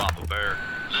 this Papa Bear,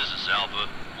 this is Alpha.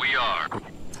 We are.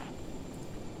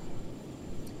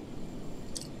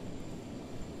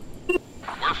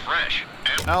 We're fresh.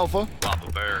 And Alpha,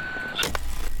 Papa Bear.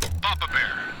 Papa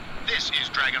Bear, this is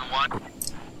Dragon 1.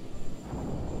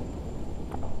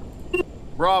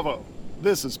 Bravo,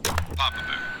 this is Papa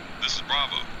Bear, this is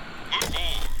Bravo. Move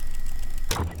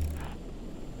forward.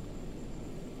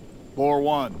 Boar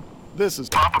 1, this is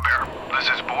Papa Bear, this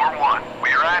is Boar 1. We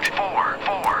are at 4,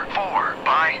 4, 4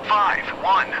 by 5,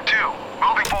 1, 2.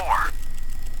 Moving 4.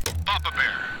 Papa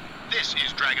Bear, this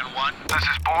is Dragon 1. This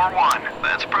is Boar 1.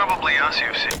 That's probably us,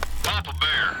 you see. Papa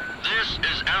Bear, this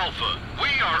is Alpha.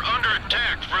 We are under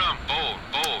attack from 4,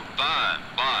 4, 5,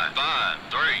 5, 5,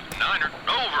 3, 9,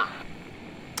 over.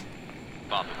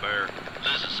 Papa Bear,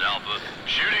 this is Alpha.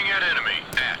 Shooting at enemy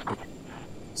at.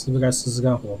 是不是该试试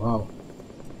看火炮？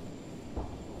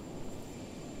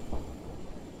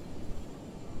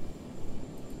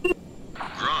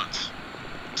 Grunts,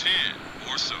 10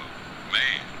 or so.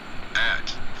 Man,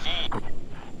 at 4.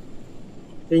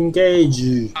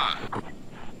 Engage.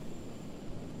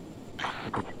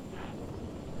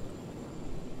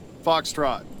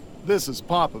 Foxtrot, this is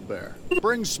Papa Bear.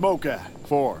 Bring smoke at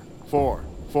 4, 4,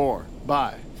 4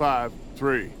 by 5,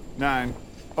 3, 9.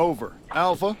 Over.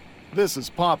 Alpha, this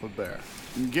is Papa Bear.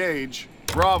 Engage.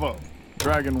 Bravo.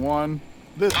 Dragon 1,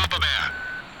 this Papa Bear,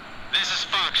 this is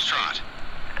Foxtrot.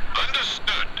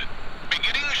 Understood.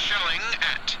 Beginning shelling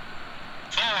at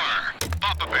 4.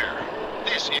 Papa Bear,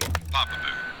 this is Papa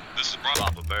Bear, this is Bravo.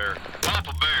 Papa Bear.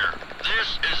 Papa Bear,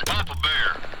 this is Papa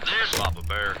Bear. This Papa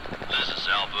Bear, this is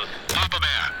Alpha. Papa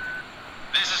Bear,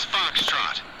 this is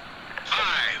Foxtrot.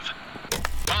 5.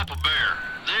 Papa Bear,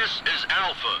 this is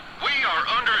Alpha. We are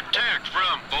under attack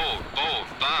from 4, 4,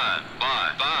 5,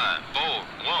 5, 5, 4,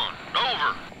 1.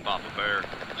 Over. Papa Bear,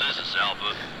 this is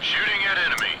Alpha. Shooting at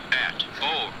enemy at 4,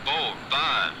 4,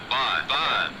 5, 5,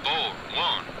 5, 4,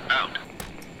 1. Out.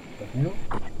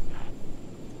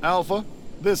 Alpha,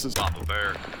 this is Papa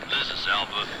Bear, this is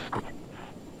Alpha.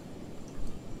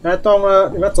 该动了，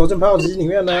你们要走进炮击里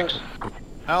面呢。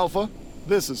 Alpha,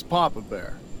 this is Papa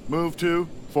Bear. Move to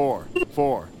 4,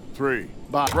 4, 3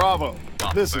 by Bravo.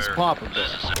 This is Papa Bear.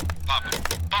 This is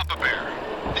Papa Bear.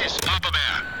 This Papa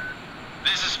Bear.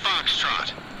 This is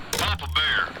Foxtrot. Papa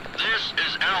Bear. This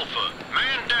is Alpha.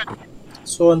 Man down.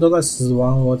 所有人都在死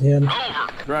亡，我天！ Over.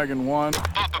 Dragon 1,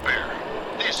 Papa Bear.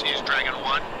 This is Dragon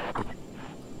 1.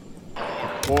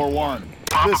 Boar 1.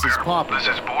 This is Papa This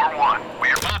Bear. is Boar 1. We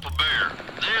are Papa Bear.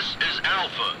 This is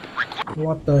Alpha.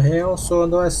 What the hell？ 所有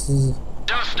人都在死。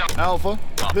 Dust up. Alpha,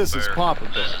 Papa this is Bear. Papa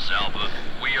Bear. This is Alpha.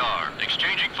 We are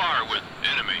exchanging fire with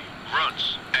enemy.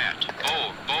 Grunts at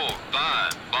 4, 4,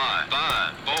 5, 5,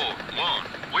 5, 4, 1.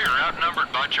 We are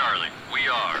outnumbered by Charlie. We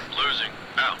are losing.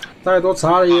 Out. 太多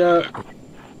查理了。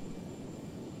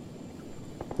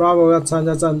Bravo 要参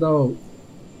加战斗，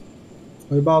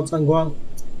回报战况。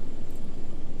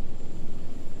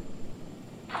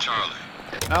 Charlie,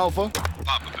 Alpha,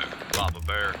 Papa Bear. Papa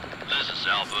Bear, this is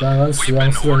Alpha. 2人死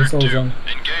亡，4人受伤，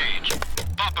 Engage.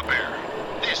 Papa Bear,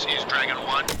 this is Dragon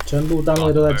 1. 全部单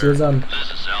位都在接战，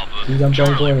 This is Alpha. 即将崩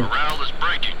Charlie 溃， morale is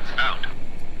breaking. Out.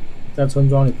 在村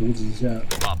庄里补给一下。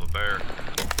 Papa Bear.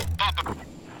 Papa.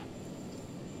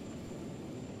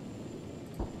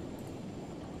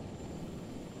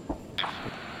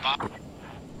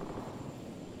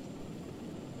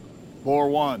 Boar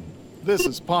 1. This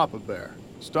is Papa Bear.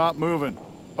 Stop moving.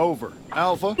 Over.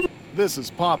 Alpha, this is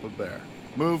Papa Bear.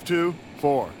 Move to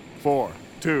 4, 4,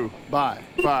 2 by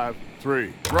 5,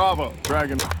 3. Bravo.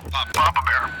 Dragon. Papa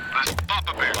Bear. This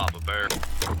Papa Bear. Papa Bear.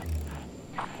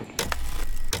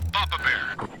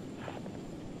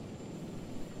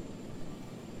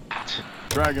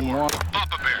 Dragon 1.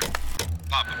 Papa Bear.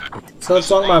 Papa Bear. 车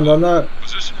装满人了。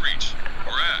 Position reach.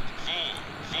 We're at 4,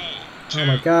 4, 2, Oh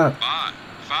my god. 5,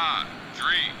 5,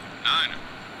 3, 9.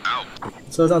 Out.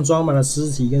 车上装满了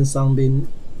尸体跟伤兵，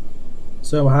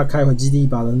所以我们还要开回基地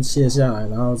把人卸下来，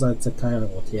然后再开了。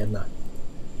我天哪！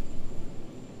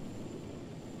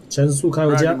全速开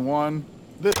回家。 Dragon 1.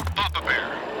 This. Papa Bear.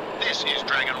 This is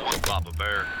Dragon 1. Papa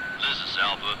Bear. This is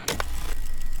Alpha.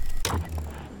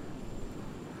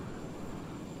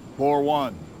 Boar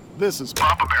 1. This is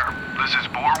Papa Bear, this is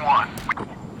Boar 1.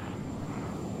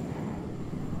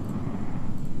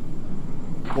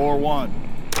 Boar 1.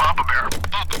 Papa Bear.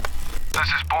 This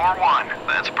is Boar 1.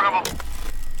 That's Bravo.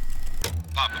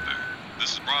 Papa Bear.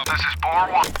 This is Bravo. This is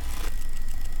Boar 1.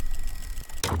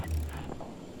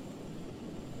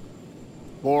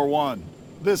 Boar 1.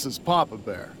 This is Papa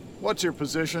Bear. What's your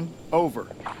position? Over.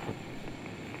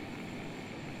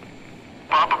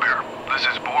 Papa Bear, this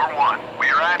is Boar 1. We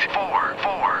are at 4,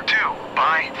 4, 2,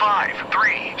 by 5,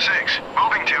 3, 6.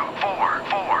 Moving to 4,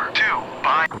 4, 2,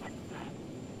 by...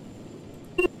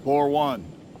 Boar 1.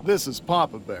 This is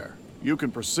Papa Bear. You can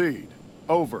proceed.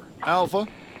 Over. Alpha.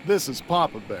 This is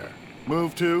Papa Bear.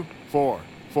 Move to 4,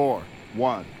 4,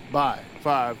 1. By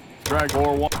 5. Drag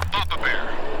Boar 1. Papa Bear.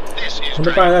 This is 我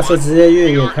们刚才 Dragon 那时候 1. 直接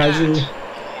越野开去， 4,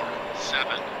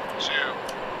 7, 2,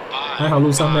 还好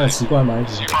路上没有奇怪埋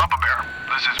伏。 Papa Bear,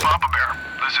 this is Papa Bear.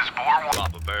 This is Boar 1.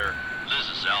 Papa Bear. This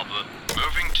is Alpha.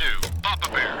 Moving to Papa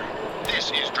Bear.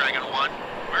 This is Dragon 1.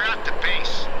 We're at the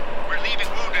base. We're leaving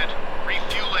wounded,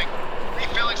 refueling,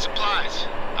 refilling supplies.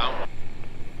 Out.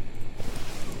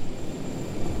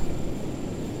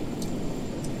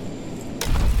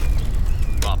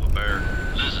 Papa Bear.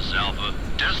 This is Alpha.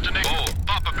 Destiny. Oh,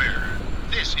 Papa Bear.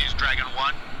 This is Dragon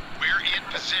 1. We're in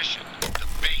position. The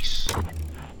base.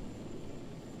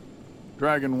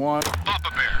 Dragon 1.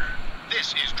 Papa Bear.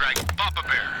 This is Dragon. Papa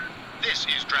Bear. This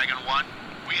is Dragon 1.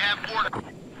 We have order.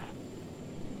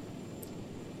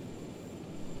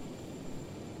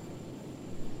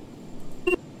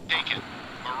 Taken.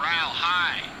 Morale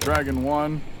high. Dragon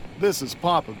 1. This is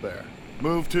Papa Bear.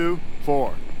 Move to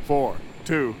 4, 4,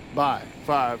 2. By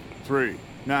 5, 3,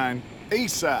 9.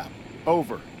 ASAP.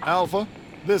 Over. Alpha.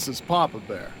 This is Papa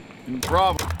Bear. In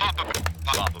Bravo. Papa Bear.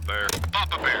 Papa Bear.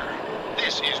 Papa Bear.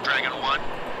 This is Dragon 1.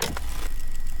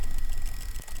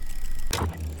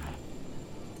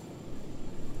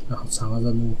 Ah, 好长的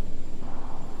任务。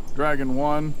 Dragon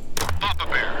 1. Papa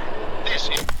Bear. This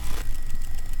is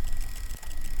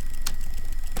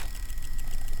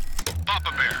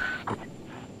Papa Bear.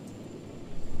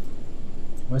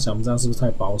 我在想，我们这样是不是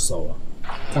太保守了？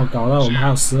这样搞到我们还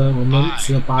有我们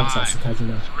只有8个小时开去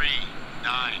那。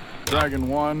 Dragon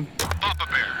 1. Papa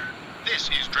Bear. This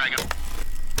is Dragon.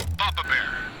 Papa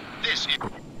Bear. This is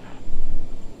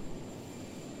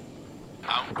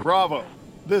out. Bravo.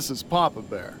 This is Papa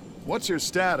Bear. What's your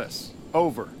status?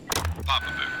 Over.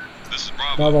 Papa Bear. This is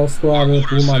Bravo. Bravo Squad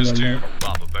补满人了，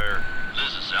 Papa Bear.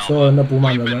 This is 所有人 Alpha. 都补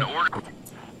满 We've 人 been 了， ordered.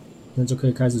 那就可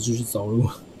以开始继续走路。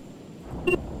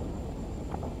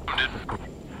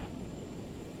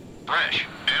 Fresh.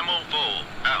 Ammo full.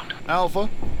 Out. Alpha.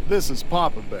 This is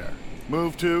Papa Bear.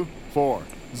 Move to 4,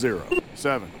 0,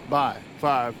 7. By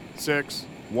 5, 6,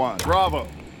 1. Bravo.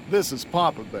 This is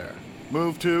Papa Bear.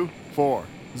 Move to 4,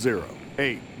 0,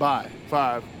 8. By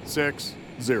 5, 6,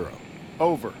 0.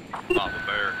 Over. Papa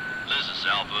Bear. This is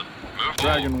Alpha. Move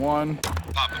Dragon forward. 1.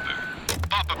 Papa Bear.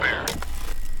 Papa Bear.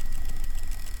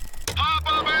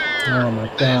 Papa Bear! Oh my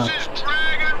This god. is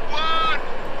Dragon 1!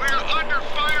 We're under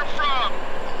fire from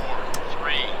 4,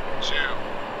 3, 2,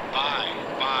 5,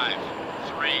 5,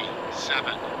 3,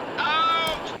 7.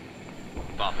 Out!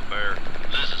 Papa Bear,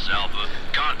 this is Alpha.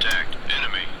 Contact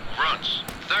enemy fronts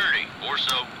 30 or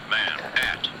so man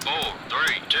at 4,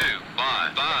 3, 2,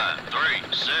 5, 5, 3,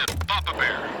 7. Papa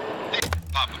Bear.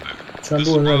 Papa Bear. 全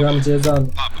部人在跟他们接战，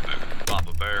 Papa Bear.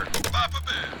 Papa Bear. Papa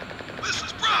Bear. This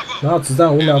is Bravo. 然后子弹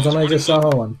5秒钟内就消耗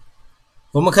完。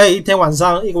我们可以一个晚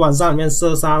上里面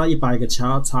射杀了100个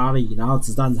查理，然后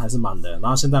子弹还是满的。然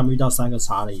后现在我们遇到3个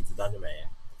查理，子弹就没了。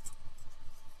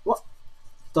What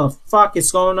the fuck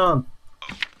is going on？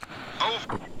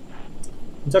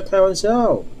 你在开玩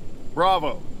笑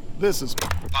Bravo. This is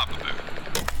Papa Bear.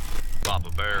 Papa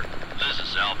Bear, this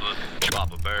is Alpha.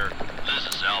 Papa Bear, this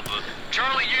is Alpha.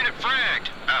 Charlie unit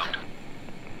fragged. Out.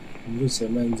 我们就前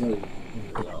面这里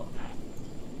不知道。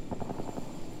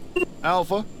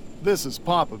 Alpha. This is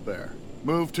Papa Bear.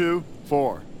 Move to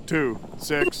 4, 2,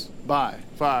 6. By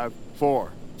 5,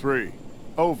 4, 3.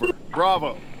 Over.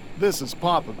 Bravo. This is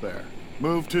Papa Bear.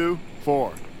 Move to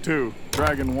 4, 2.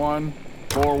 Dragon 1,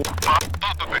 4.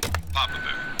 Papa Bear. Papa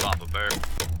Bear. Papa Bear.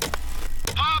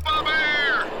 Papa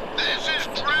Bear!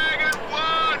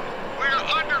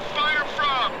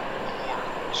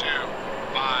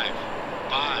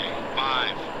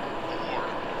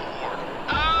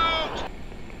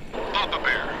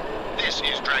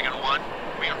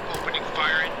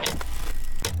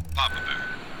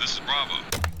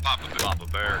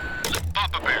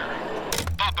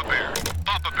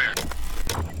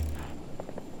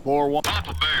 Boar 1.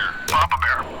 Papa Bear. Papa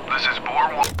Bear, this is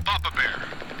Boar 1. Papa Bear.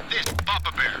 This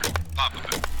Papa Bear. Papa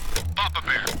Bear. Papa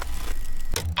Bear.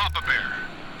 Papa Bear.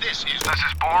 This is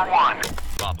Boar 1.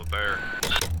 Papa Bear.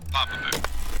 Papa Bear.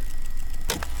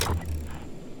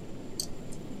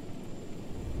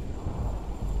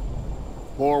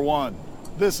 Boar 1.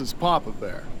 This is Papa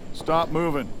Bear. Stop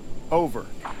moving. Over.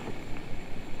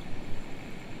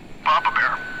 Papa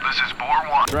Bear, this is Boar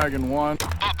 1. Dragon 1.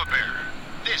 Papa Bear.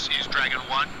 This is Dragon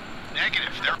 1.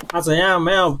 Negative. There 怎样？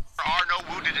没有 are no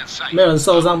wounded in sight. 没有人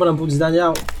受伤，不能补给弹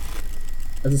药。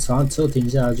但是车停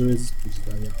下来就会补给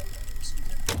弹药。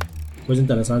我已经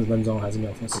等了30分钟，还是没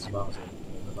有放48毫升，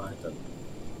我在等。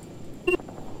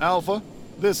Alpha,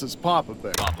 this is Papa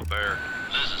Bear. Papa Bear.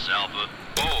 This is Alpha.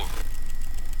 Boar.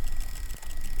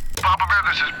 Papa Bear,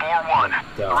 this is Boar 1.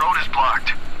 The road is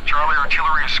blocked. Charlie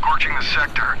artillery is scorching the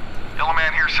sector.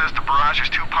 Hillman here says the barrage is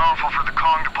too powerful for the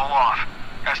Kong to pull off.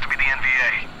 Has to be the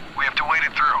NVA. We have to wait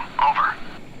it through. Over.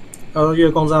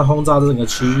 月供在轰炸整个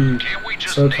区域，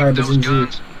车开不进去。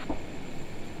Negative,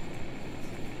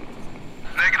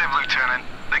 Lieutenant.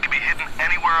 They could be hidden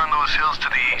anywhere on those hills to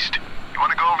the east. You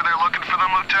want to go over there looking for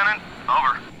them, Lieutenant?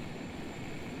 Over.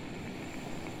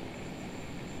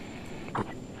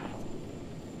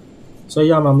 所以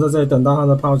要么我们在这里等到他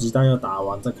的炮击弹药打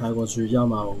完再开过去，要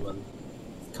么我们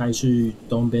开去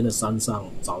东边的山上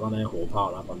找到那些火炮，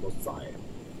然后把它都宰了。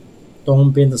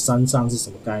东边的山上是什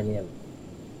么概念？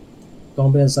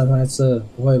东边的山上在这？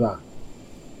不会吧？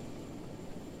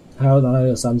还有哪里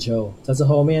有山丘？在这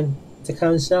后面？在开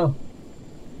玩笑？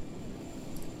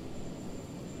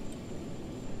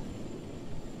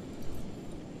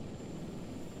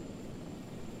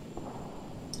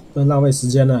不能浪费时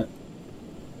间了。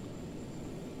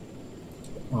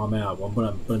哦，没有，我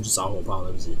们不能去找火炮，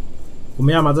对不起。我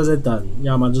们要么在这等，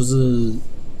要么就是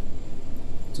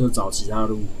找其他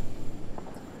路。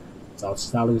找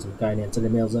其他路什么概念？这里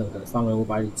没有任何范围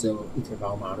500里，只有一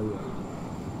条马路而已。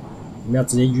我们要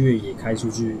直接越野开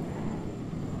出去，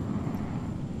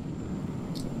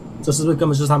这是不是根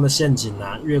本就是他们的陷阱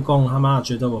啊？越共他妈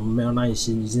觉得我们没有耐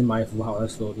心，已经埋伏好在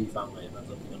所有地方了，那怎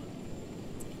么可能？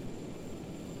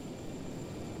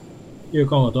越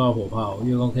共有多少火炮？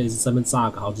越共可以在这边炸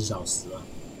个好几小时啊！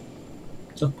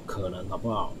这不可能，好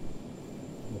不好？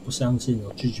我不相信，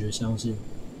我拒绝相信。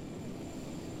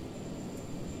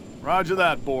Roger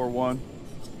that, Boar 1.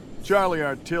 Charlie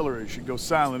artillery should go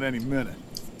silent any minute.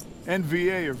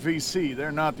 NVA or VC,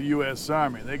 they're not the U.S.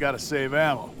 Army. They gotta save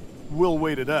ammo. We'll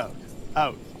wait it out.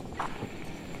 Out.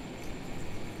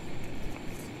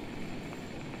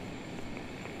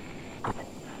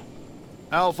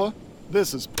 Alpha,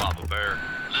 this is Papa Bear.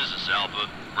 This is Alpha.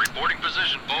 Reporting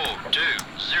position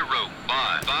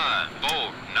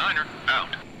 4-2-0-5-5-4-9er.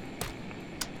 Out.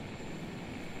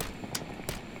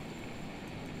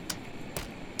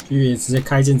 越野直接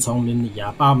开进丛林里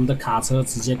啊！把我们的卡车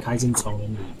直接开进丛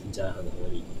林里，听起来很合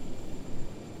理。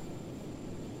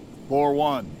Boar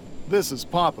 1, this is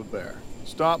Papa Bear.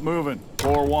 Stop moving.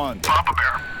 Boar 1. Papa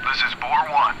Bear, this is Boar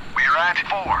 1. We are at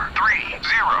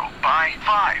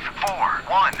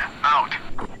 4-3-0-5-5-4-1. Out.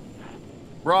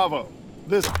 Bravo.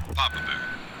 This. Papa Bear,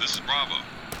 this is Bravo.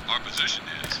 Our position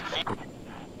is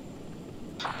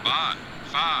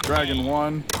 4-5-5. Dragon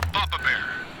 1. Papa Bear.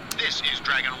 This is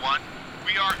Dragon 1.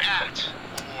 We are at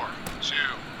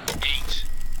 4-2-8.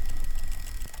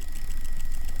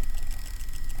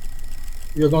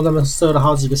 越共他们射了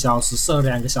好几个小时，射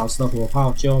2个小时的火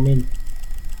炮，救命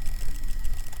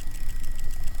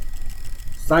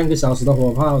！3个小时的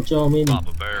火炮，救命！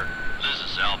 Papa Bear, this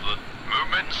is Alpha.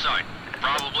 Movement in sight.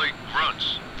 Probably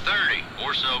grunts. 30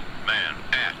 or so man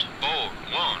at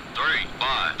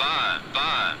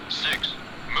 4-1-3-5-5-5-6.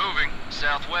 Moving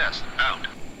southwest. Out.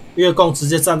 越共直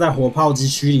接站在火炮击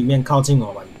区里面靠近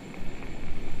我们。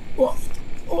哇，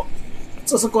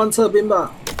这是观测兵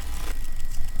吧？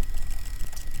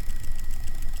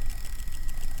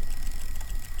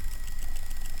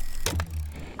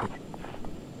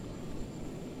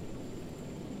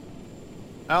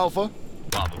 Alpha.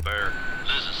 Papa Bear,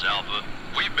 this is Alpha.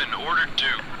 We've been ordered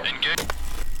to engage.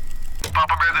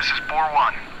 Papa Bear, this is Boar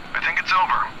 1. I think it's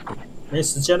over. 没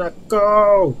时间了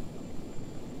 ，Go！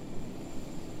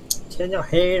 天要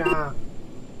黑啦。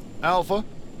Alpha,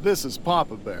 this is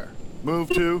Papa Bear.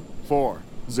 Move to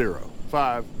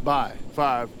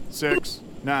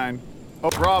 4-0-5-5-6-9. Oh,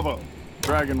 Bravo.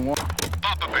 Dragon 1.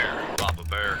 Papa Bear, Papa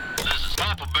Bear, this is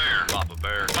Papa Bear, Papa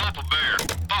Bear, Papa Bear,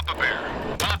 Papa Bear,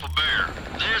 Papa Bear,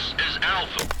 this is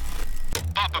Alpha.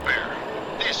 Papa Bear,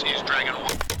 this is Dragon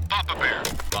 1. Papa Bear,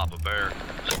 Papa Bear,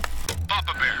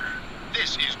 Papa Bear,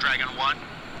 this is Dragon 1.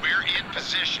 We're in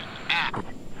position at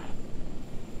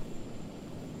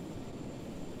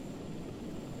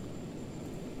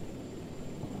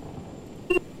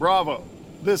Bravo.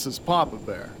 This is Papa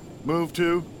Bear. Move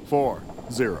to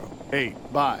 408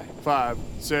 by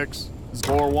 56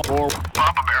 41 4.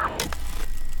 Papa Bear.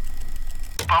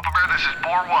 Papa Bear, this is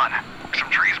Boar 1. Some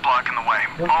trees blocking the way.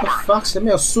 What the Over. fuck？ 前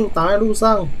面有树挡在路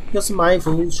上，又是埋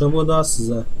伏，全部都要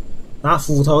死了。拿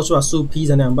斧头去把树劈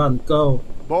成2半。Go。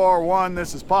 Boar 1,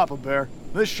 this is Papa Bear.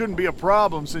 This shouldn't be a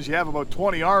problem since you have about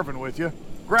 20 Arvin with you.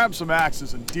 Grab some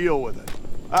axes and deal with it.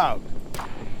 Out.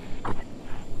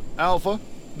 Alpha,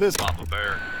 this... Papa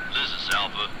Bear, this is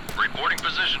Alpha. Reporting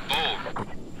position forward.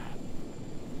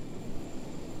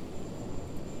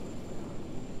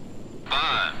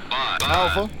 Bye.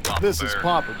 Alpha, this is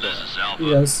Papa Bear. This is Alpha. 一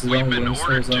人死亡， We've 无 been 人受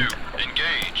ordered 伤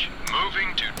to。engage.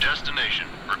 Moving to destination.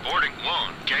 Reporting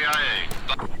 1 KIA.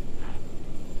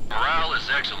 Morale is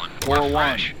excellent. Boar We're 1.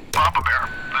 fresh. Papa Bear,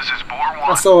 this is Boar 1.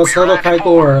 那所有车都开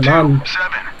过了，然后你 7,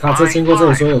 卡车经过这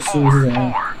里说有树是怎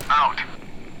样？ Out.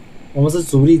 我们是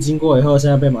主力经过以后，现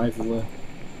在被埋伏了。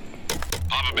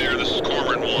 Papa Bear, this is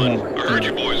Cormorant 1. I heard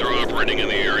you boys are operating in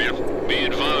the area. Be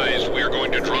advised, we are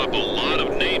going to drop a lot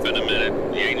of nape in a minute.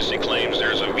 The agency claims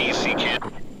there's a VC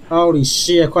camp. Holy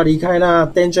shit！ 快离开啦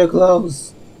 ！Danger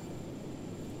close！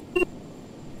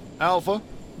 Alpha,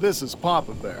 this is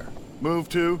Papa Bear. Move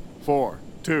to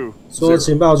 420. 说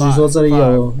情报局说这里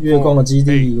有越共的基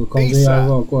地，有空军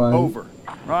要过来 Over.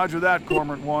 Roger that,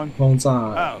 Cormorant 1. 轰炸。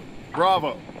 Out.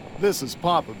 Bravo. This is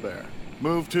Papa Bear.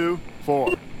 Move to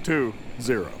 420.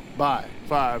 By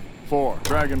 54.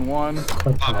 Dragon 1.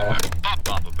 快跑啊！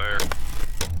 Papa Bear.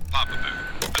 Papa Bear.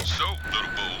 That's so, little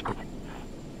bull.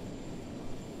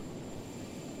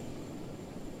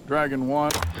 Dragon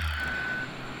 1.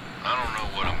 I don't know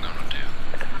what I'm gonna do.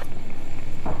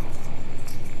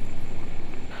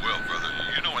 Well, brother,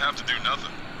 you don't have to do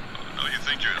nothing. No, you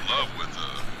think you're in love with,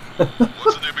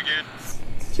 what's the name again?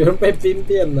 有人被兵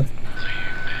变了。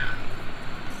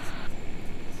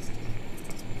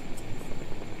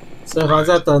所以还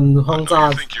在等轰炸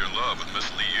You。think you're in love with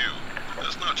Miss Liu.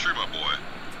 That's not true, my boy.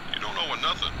 You don't know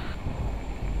nothing.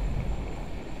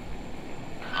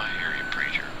 I hear you,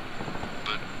 preacher.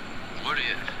 But what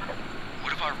if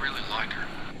I really like her?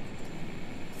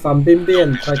 反兵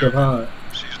变太可怕了。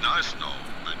 She's nice and all,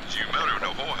 but you met her in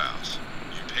a whorehouse.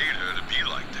 You paid her to be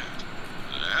like that.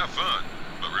 Have fun,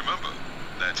 but remember,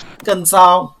 that's 更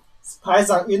糟，排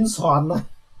长晕船了。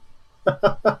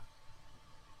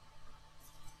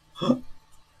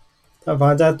他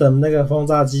反正在等那个轰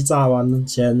炸机炸完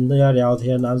前都要聊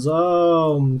天啊，说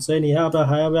哦，所以你还要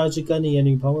不要去跟你的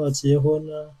女朋友结婚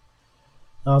呢？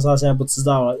然后说他现在不知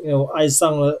道了，因为我爱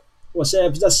上了，我现在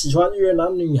比较喜欢越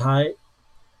南女孩，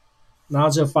然后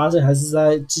就发现还是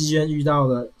在妓院遇到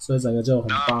的，所以整个就很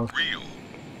棒。 not real.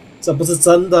 这不是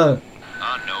真的。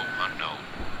 I know.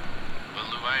 But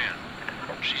Luann,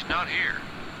 she's not here.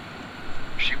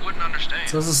 She wouldn't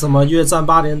understand. 这是什么越战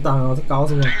8点档啊？在搞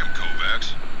什么？ Damn,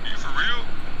 Kovacs. You for real?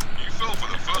 You fell for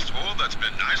the first whore that's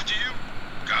been nice to you?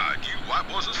 God, you white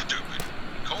boys are stupid.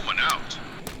 Coleman out.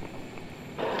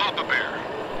 Papa Bear,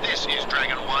 this is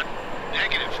Dragon 1.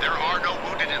 Negative, there are no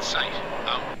wounded in sight.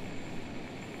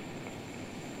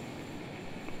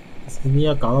 一定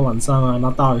要搞到晚上啊！那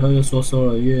到以后又说所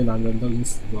有的越南人都已经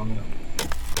死光了。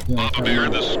 Papa Bear,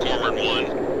 this is Cormorant 1.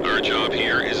 Our job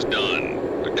here is done.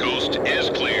 The coast is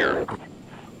clear.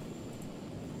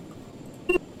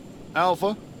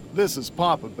 Alpha, this is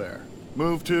Papa Bear.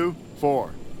 Move to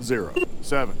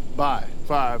 407. By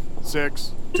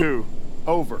 562.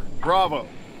 Over. Bravo.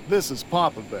 This is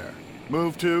Papa Bear.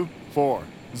 Move to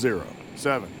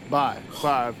 407. By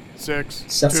 562.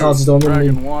 下超级多命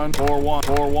令。 Dragon 1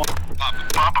 4141.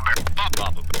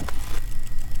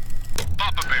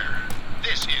 Papa Bear,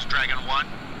 this is Dragon 1.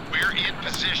 We're in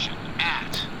position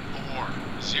at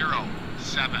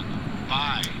 407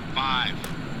 by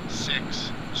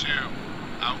 562.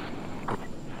 Out.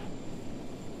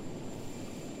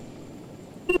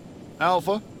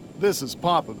 Alpha, this is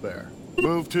Papa Bear.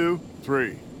 Move to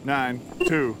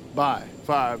 392 by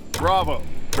 5. Bravo.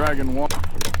 Dragon 1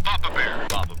 Papa Bear.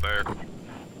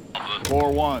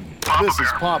 41. This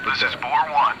is Papa This is Bear. Boar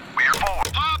 1. We are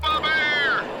forward. Papa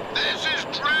Bear, this is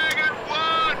Dragon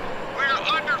 1. We're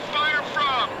under fire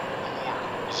from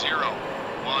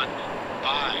 401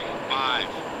 by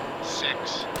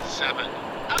 567.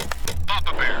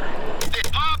 Papa Bear.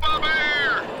 Papa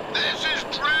Bear, this is 无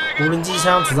Dragon 人机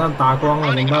枪子弹打光了，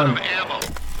怎么 running out 办 of ammo.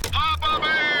 Papa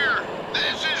Bear,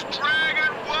 this is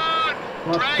Dragon 1.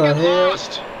 What the Dragon hell?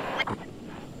 lost.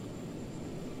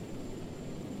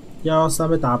 113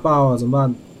被打爆了，怎么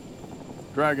办？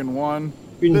 Dragon 1,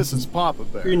 运 this is Papa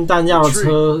Bear. 运弹药的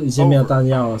车已经没有弹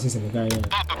药了，是什么概念？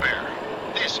 Papa Bear,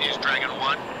 this is Dragon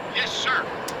 1. Yes, sir.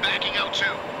 Backing out to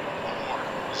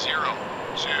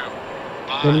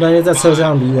我们那些在车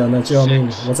厢敌人的，救命！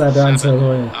我再也不要按撤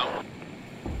退。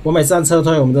我每次按撤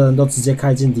退，我们的人都直接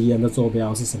开进敌人的坐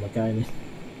标，是什么概念？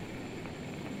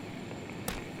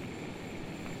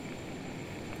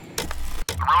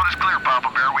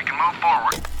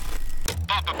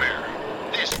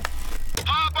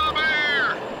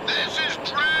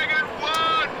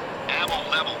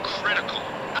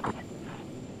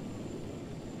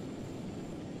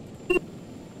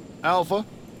 Alpha,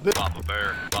 this Papa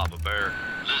Bear,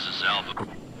 this is Alpha.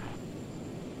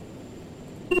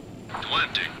 20.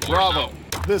 Bravo,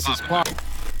 this is Papa.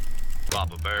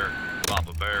 Papa Bear,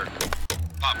 Papa Bear,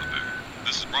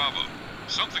 this is Bravo.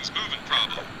 Something's moving,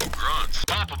 Bravo. Grunts.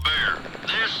 Papa Bear,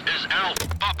 this is Alpha.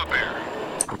 Papa Bear.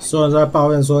 所有人都在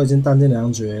抱怨说已经弹尽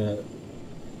粮绝了，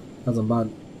那怎么办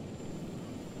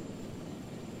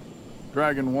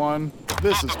Dragon 1,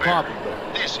 this is Papa Bear.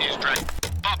 This is Dragon.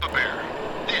 Papa Bear,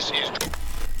 this is.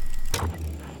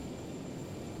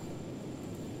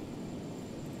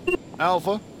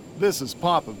 Alpha, this is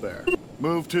Papa Bear.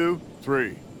 Move 2,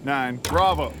 3, 9.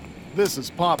 Bravo, this is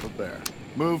Papa Bear.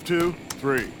 Move 2,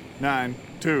 3, 9,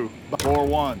 2, 4,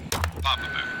 1. Papa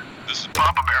Bear, this is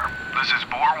Papa Bear, this is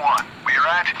Boar 1. We are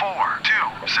at 4,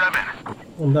 2, 7.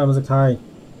 我们他们是开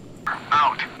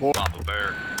Out. Papa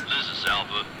Bear, this is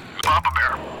Alpha. Papa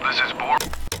Bear, this is Boar.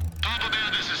 Papa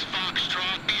Bear, this is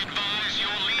Foxtrot. Be advised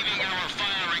you're leaving our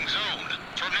firing zone.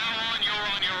 From now on, you're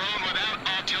on your own without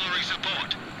artillery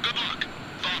support. Good luck.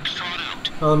 Foxtrot out.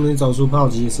 他们已经走出炮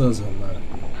击射程了。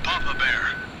 Papa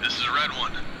Bear, this is Red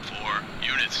One. 4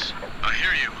 units. I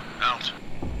hear you. Out.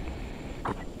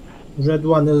 Red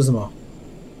One 这是什么？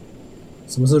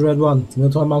什么是 Red One？ 怎么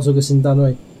突然冒出一个新单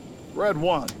位 Red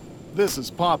 1, this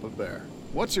is Papa Bear.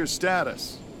 What's your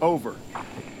status? Over.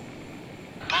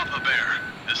 Papa Bear,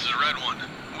 this is Red One.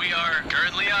 We are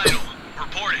currently idle.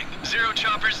 Reporting. 0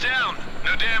 choppers down.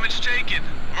 No damage taken.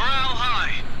 Morale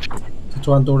high.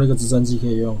 突然多了一个直升机可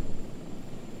以用。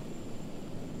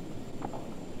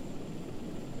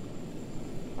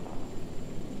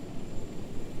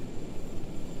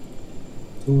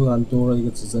突然多了一个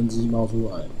直升机冒出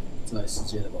来，在世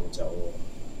界的某个角落。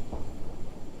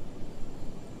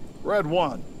 Red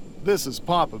 1, this is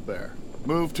Papa Bear.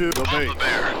 Move to the base. Papa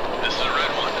Bear, this is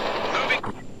Red One.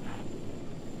 Moving.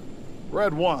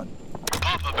 Red 1,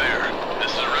 Papa Bear,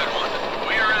 this is Red One.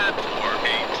 We are at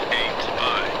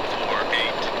 4885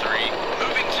 483.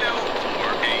 Moving to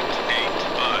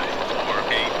 4885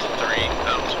 483.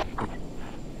 Out.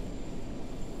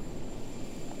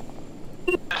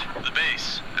 The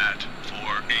base at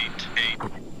 4883.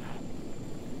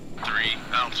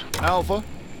 Out. Alpha,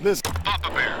 this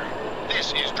Papa Bear,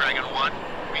 this is Dragon 1.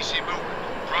 We see movement.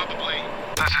 Probably.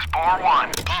 This is Boar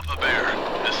 1. Papa Bear,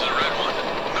 this is Red One.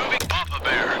 Moving. Papa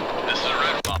Bear, this is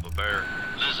Red. Papa Bear,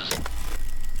 this is.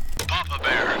 Papa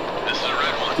Bear, this is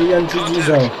Red One. 敌人狙击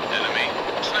手， Enemy.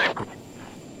 Sniper.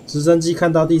 直升机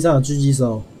看到地上有狙击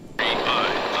手。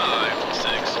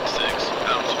 3566.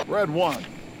 Out. Red 1,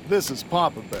 this is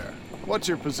Papa Bear. What's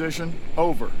your position?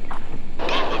 Over.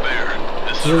 Papa Bear,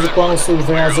 this 这 is 是 Red 光 One. 速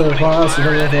飞到这，花20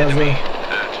分钟飞到 Enemy 这。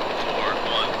 at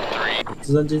 413.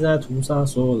 直升机在屠杀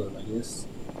所有人了 ，yes。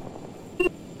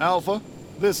 Alpha,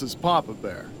 this is Papa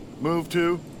Bear. Move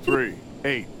 2, 3,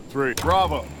 8, 3.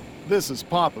 Bravo, this is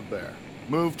Papa Bear.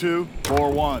 Move 2,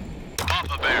 4, 1.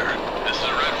 Papa Bear, this is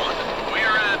Red One. We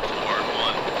are at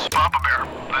 4-1. Papa Bear,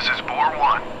 this is Boar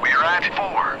 1. We are at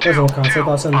 4, 2, 为什么卡车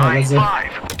到现场在这？ 5.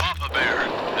 Papa Bear,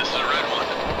 this is Red One.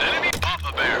 Enemy.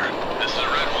 Papa Bear, this is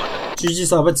Red One. 狙击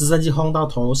手被直升机轰到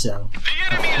投降。 The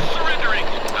enemy is surrendering.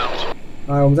 Out.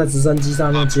 哎，我们在直升机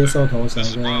上面接受投降，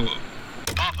各位。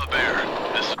 Papa Bear,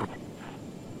 this.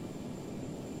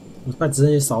 我被直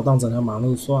升机扫荡整条马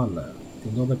路算了，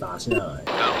顶多被打下来。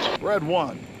 Out. Red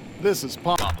 1, this is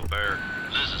Papa. Papa Bear,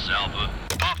 this is Alpha.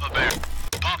 Papa Bear.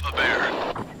 Papa Bear.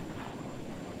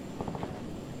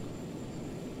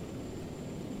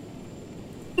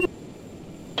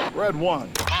 Red 1,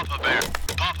 Papa Bear.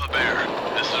 Papa Bear.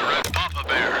 This is Red. Papa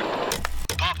Bear.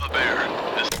 Papa Bear.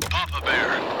 This. Papa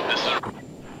Bear. This is.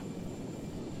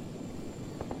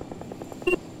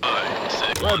 5,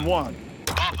 6. Red 1,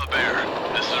 Papa Bear.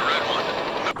 This is Red One.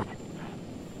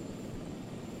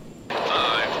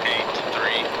 5, 8,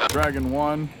 3. Dragon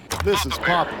 1, this is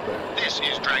Papa Bear. This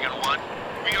is Dragon 1.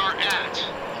 We are at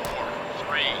 4,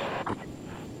 3,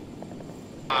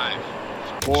 5.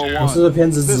 4, 我是不是 1.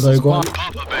 偏执指挥官？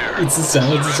 Papa Bear. 一直讲，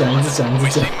一直讲，一直讲，一 We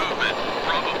直 see 讲。 movement.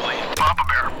 Probably. Papa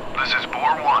Bear, this is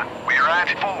Boar 1. We are at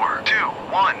 4, 2,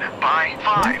 1, by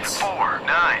 5, 4,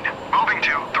 9. Moving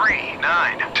to 3,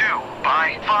 9, 2,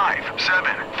 by 5,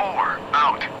 7, 4.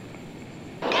 Out.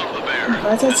 Papa Bear.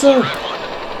 还在 This is 这 Red One.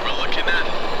 We're looking at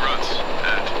Grunts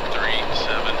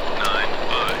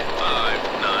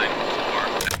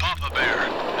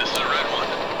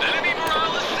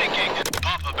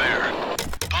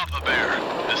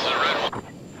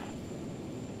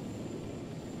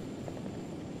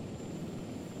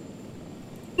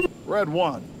Red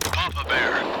 1. Papa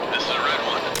Bear, this is Red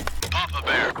 1. Papa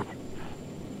Bear.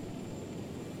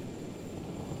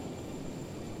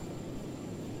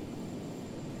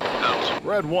 Out.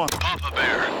 Red 1. Papa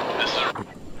Bear, this is...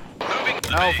 Moving to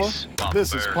the Alpha, base. Papa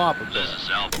this Bear. is Papa Bear. This is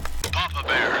Alpha. Papa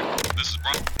Bear, this is...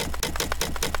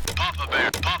 Papa Bear,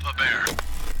 Papa Bear.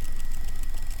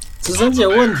 直升机有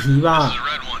问题吧？ This is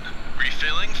Red 1.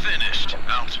 Refilling finished.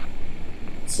 Out.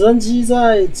 直升机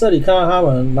在这里看到他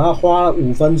们，然后花了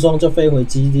5分钟就飞回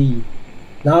基地，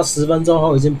然后10分钟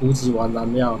后已经补给完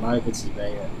燃料，然后有个起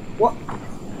飞了。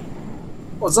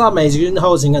我知道美军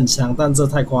后勤很强，但这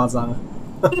太夸张了。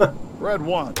Red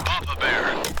 1. Papa Bear.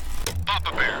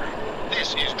 Papa Bear.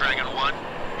 This is Dragon 1.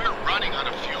 We're running out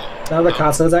of fuel. 然后的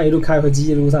卡车在一路开回基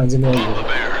地路上已经没有油 Papa 了。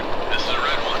 Bear. This is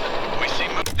Red 1. We see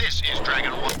move. This is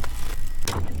Dragon 1.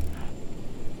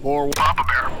 4. Papa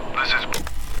Bear, this is...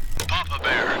 Papa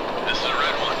Bear. This is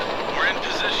Red 1. We're in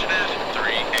position at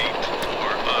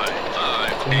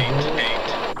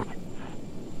 3-8-4-5-5-8-8.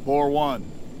 4-1.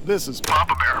 This is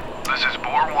Papa Bear, this is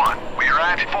Boar 1. We are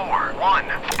at 4-1.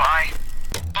 Bye.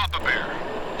 Papa Bear.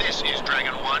 This is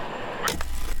Dragon 1.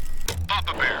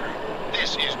 Papa Bear.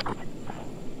 This is...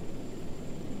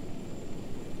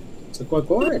 这怪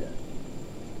怪的。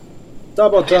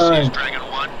Double This is time。 Dragon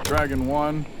 1. Dragon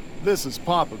 1. This is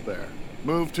Papa Bear.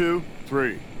 Move to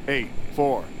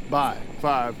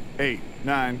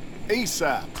 3-8-4-5-5-8-9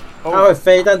 ASAP. 它会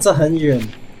飞，但这很远。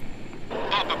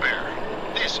 Papa Bear.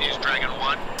 This is Dragon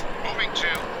 1. Moving to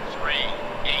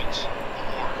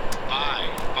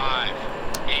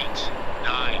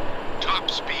 3-8-4-5-5-8-9. Top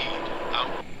speed.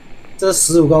 Out. 这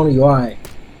15公里外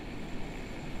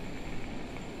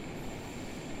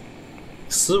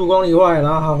，15公里外，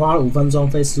然后还花了5分钟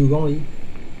飞15公里。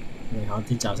好像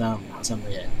听起来好像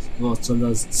没有。如果真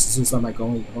的时速300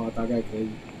公里的话，大概可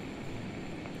以。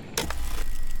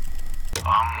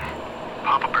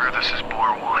Papa Bear, this is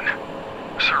Boar 1.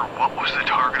 Sir, what was the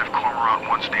target of Cormorant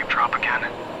 1's name drop again?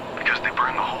 Because they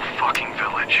burned the whole fucking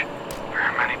village. There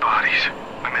are many bodies,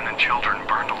 women and children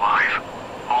burned alive.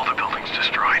 All the buildings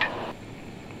destroyed.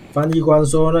 翻译官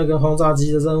说，那个轰炸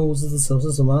机的任务是什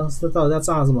么？是到底在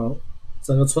炸什么？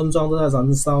整个村庄都在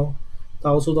燃烧，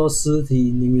到处都尸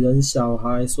体，女人、小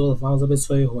孩，所有的房子被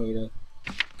摧毁了。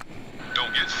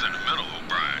 Don't get sentimental,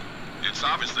 O'Brien. It's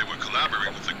obvious they would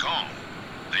collaborate with the Kong.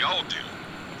 They all do.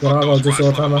 布拉狗就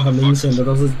说他们很明显的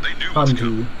都是叛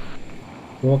徒，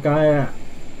活该啊！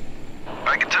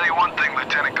 I can tell you one thing,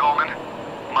 Lieutenant Coleman.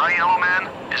 My yellow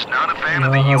man is not a fan 然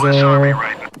of 后 the 他 U.S. 说 Army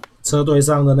right now. 车队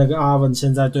上的那个阿文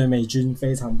现在对美军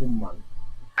非常不满。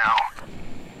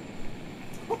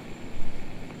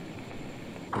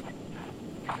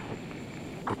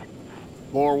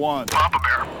 4-1. Papa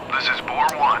Bear, this is Boar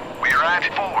 1. We are at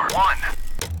 4-1.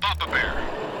 Papa Bear.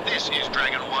 This is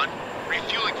Dragon 1.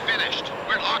 Refueling finished.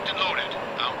 We're locked and loaded.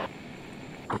 Out.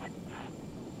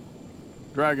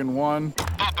 Dragon 1.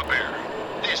 Papa Bear.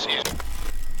 This is...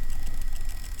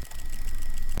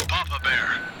 Papa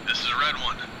Bear. This is Red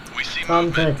 1. We see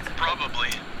movement. Contact.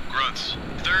 Probably grunts.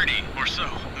 30 or so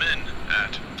men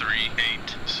at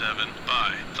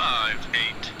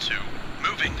 3-8-7-5-5-8-2.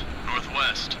 Moving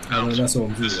northwest. 好的，那是我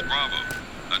们自 This 己 is 人。 Bravo.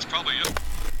 That's probably it.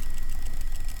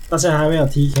 到现在还没有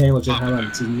TK， 我觉得还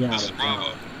蛮惊讶 This 的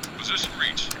is。Bravo. Position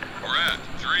reach. We're at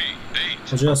 3-8.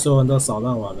 我觉得所有人都扫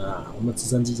荡完了啦，我们直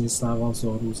升机已经杀光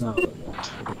所有路上的人了。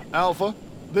 Alpha,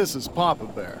 this is Papa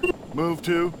Bear. Move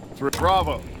to 3.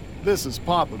 Bravo. This is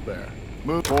Papa Bear.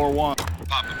 Move 4-1.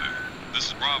 Papa Bear. This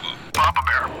is Bravo. Papa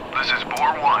Bear, this is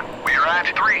Boar 1. We are at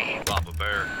 3. Papa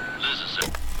Bear. This is it.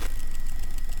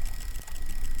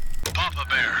 Papa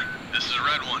Bear. This is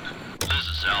Red 1. This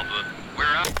is Alpha.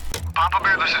 We're out. Papa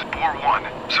Bear, this is Boar 1.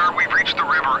 Sir, we've reached the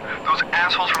river. Those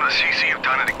assholes from the CC have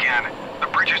done it again. The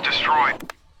bridge is destroyed.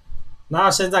 然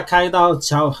后现在开到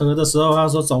桥河的时候，他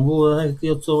说总部那个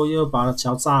又把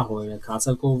桥炸毁了，卡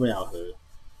车过不了河。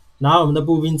然后我们的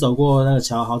步兵走过那个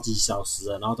桥好几小时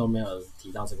了，然后都没有人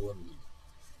提到这个问题。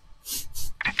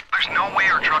 There's no way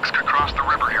our trucks could cross the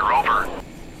river here. Over.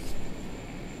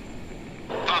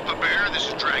 Papa Bear, this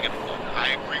is Dragon 1. I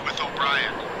agree with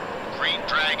O'Brien. Green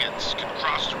dragons can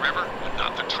cross the river, but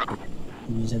not the truck.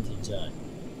 步兵先停下来。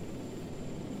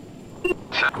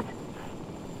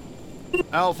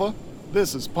 Alpha,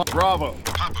 this is Bravo.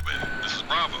 Papa Bear. This is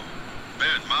Bravo.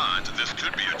 Bear in mind that this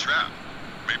could be a trap.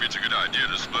 Maybe it's a good idea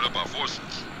to split up our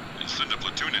forces and send a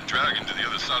platoon and dragon to the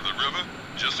other side of the river,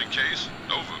 just in case.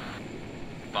 Over.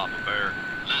 Papa Bear.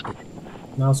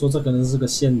 然后说这可能是个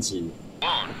陷阱，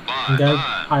应该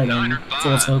派人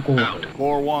坐车过河。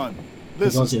 4-1. 你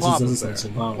This 给我 is 解释 Papa 这是什么 Bear.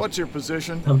 情况？ What's your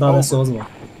position? 他们到底在 Over. 说什么？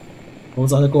我们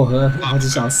早就过河好几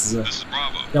小时了， This is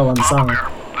Bravo. 要晚上了。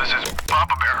 This is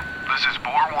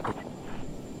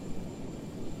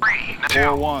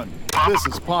 4-1, this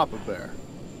is Papa Bear.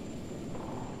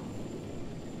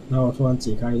 然后我突然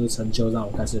解开一堆成就，让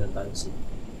我开始很担心。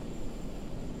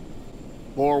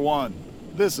4-1,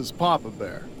 this is Papa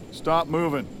Bear. Stop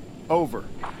moving. Over.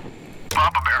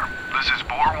 Papa Bear, this is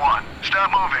 4-1.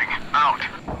 Stop moving. Out.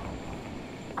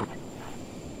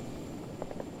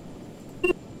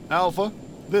 Alpha,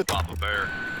 this... Papa Bear.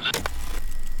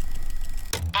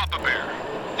 Papa Bear,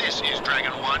 this is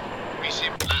Dragon 1.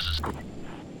 Receive. This is...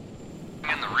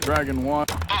 In the... Dragon 1.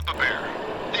 Papa Bear,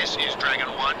 this is Dragon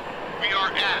 1. We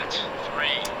are at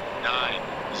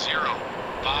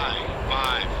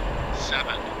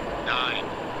 3905579.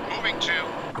 Moving to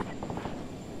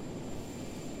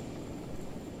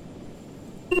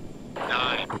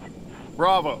 9.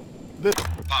 Bravo. This...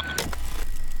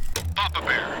 Papa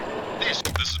Bear, this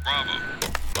is Bravo.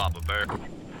 Papa Bear.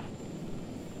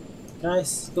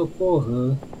 Guys, 都过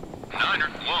河。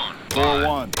 901.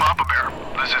 4-1. Papa Bear,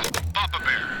 this is... Papa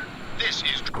Bear, this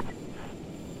is...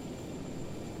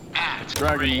 At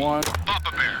Dragon 3. 1.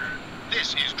 Papa Bear,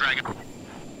 this is Dragon...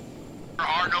 There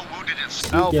are no wounded in...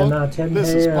 Alpha, this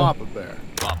is Papa Bear.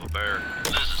 Papa Bear,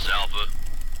 this is Alpha.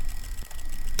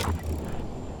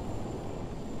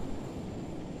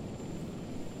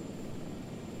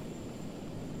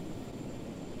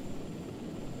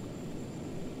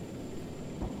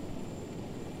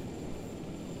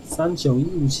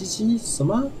 $391577什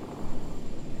么？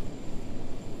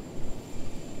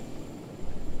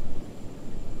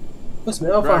为什么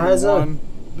要放在这？ Dragon 1,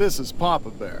 this is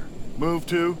Papa Bear. Move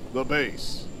to the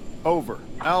base. Over.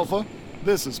 Alpha,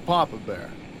 this is Papa Bear.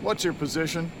 What's your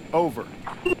position? Over.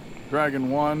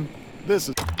 Dragon 1, this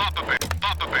is... Papa Bear,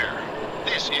 Papa Bear,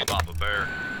 this is Papa Bear.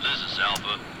 This is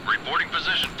Alpha. Reporting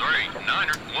position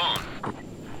 391.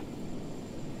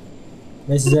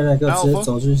 没时间了，哥，直接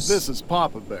走 Alpha, 去。 this is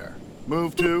Papa Bear.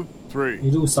 Move to 3. 一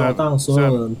路扫荡所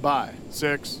有人。 5,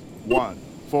 6, 1,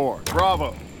 4.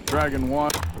 Bravo. Dragon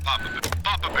 1. Papa Bear,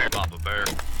 Papa Bear, Papa Bear,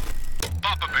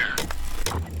 Papa Bear.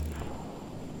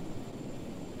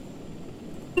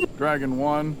 Dragon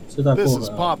 1, So that this four, is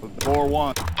Papa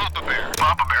 4-1. Papa Bear.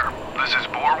 Papa Bear, this is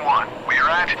 4-1. We are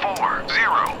at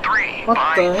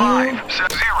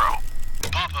 4035570.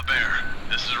 Papa Bear,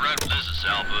 this is Red. This is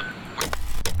Alpha.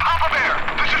 Papa Bear,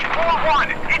 this is 4-1.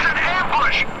 It's an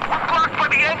ambush. We're blocked by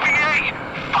the NVA.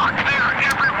 Fuck, they're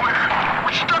everywhere.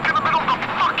 We're stuck in the middle of the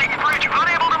fucking bridge,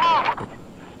 unable to move.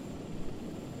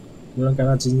 有人感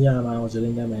到惊讶吗？我觉得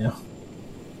应该没有。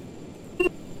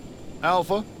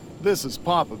 Alpha, this is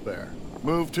Papa Bear.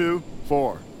 Move to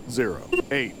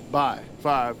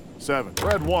 40857.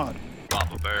 Red 1.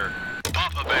 Papa Bear,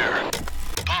 Papa Bear,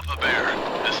 Papa Bear.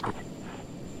 This.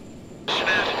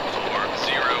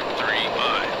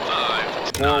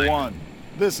 4-1.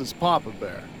 This is Papa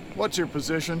Bear. What's your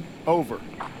position? Over.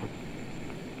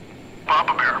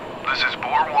 Papa Bear, this is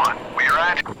 4-1. We are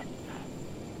at...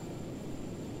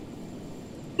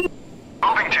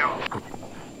 Moving to...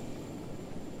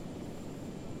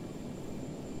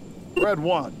 Red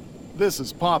 1. This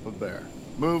is Papa Bear.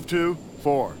 Move to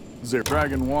 4-0.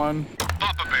 Dragon 1.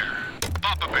 Papa Bear,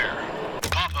 Papa Bear,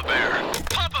 Papa Bear,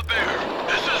 Papa Bear.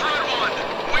 This is Red 1.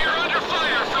 We are under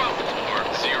fire from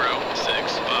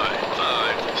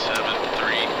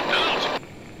 4065573. Out.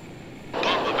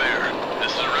 Papa Bear,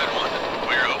 this is Red 1.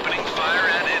 We are opening fire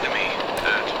at enemy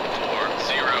at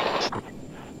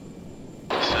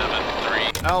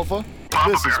 40673. Alpha,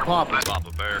 this is Papa.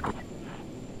 Papa Bear.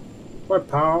 快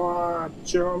跑啊！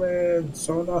救命！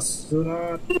受到死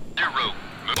了！ Zero.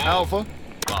 Alpha.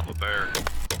 Papa Bear.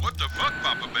 What the fuck,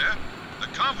 Papa Bear? The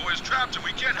convoy is trapped and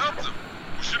we can't help them.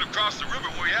 We should have crossed the river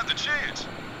when we had the chance.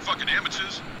 Fucking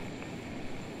amateurs.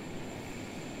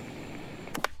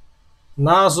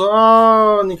 那说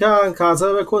哦，你看卡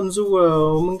车被困住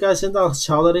了，我们应该先到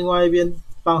桥的另外一边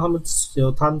帮他们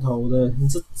有滩头的。你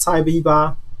这菜逼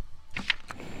吧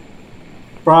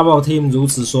 ！Bravo Team 如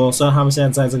此说，虽然他们现在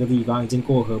在这个地方已经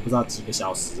过河不知道几个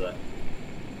小时了。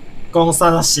攻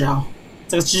三的小，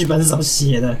这个剧本是怎么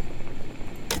写的？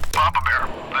 Papa Bear,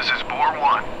 this is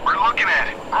 4-1. We're looking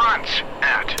at grunts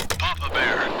at... Papa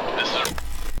Bear. This is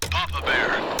Papa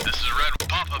Bear. This is Red.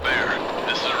 Papa Bear.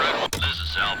 This is Red. This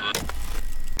is Alpha.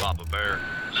 Papa Bear.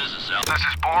 This is Alpha. This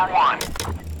is 4-1.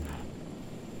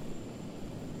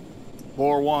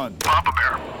 4-1. Papa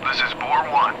Bear, this is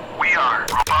 4-1. We are...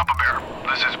 Papa Bear,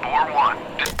 this is 4-1.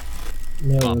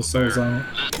 没有人受伤。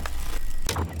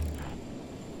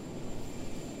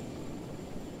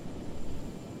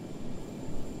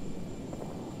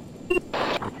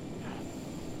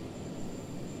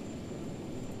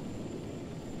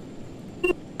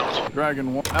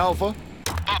 Dragon 1. Alpha.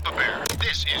 Papa Bear.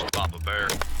 This is Papa Bear.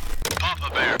 Papa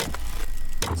Bear.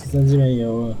 直升机没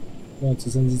油了，没有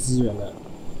直升机支援了。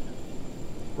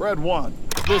Red 1,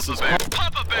 this is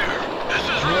Papa Bear. This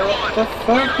is Red 1.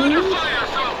 We're under fire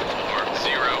from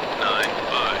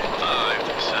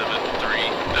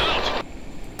 4095773 out.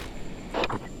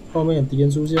 后面有敌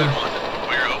人出现。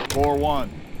We're 4-1.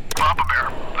 Papa Bear,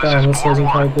 但我们车已经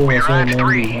开过了，所以没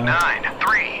人理他。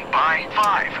 3 by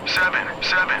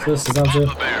 577. 这史上最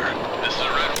Papa Bear. This is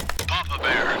Red. Papa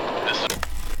Bear. This is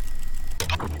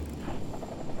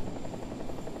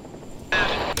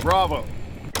Bravo.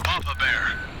 Papa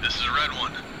Bear. This is Red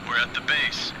 1. We're at the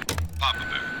base. Papa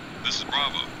Bear, this is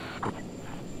Bravo.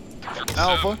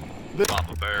 Alpha.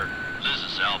 Papa Bear. This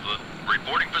is Alpha.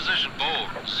 Reporting position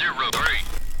 403.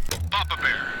 Papa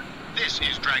Bear. This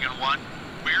is Dragon 1.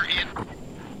 We're in.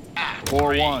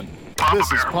 4-1.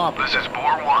 This is Papa. This is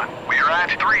Boar 1. We're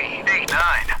at 389.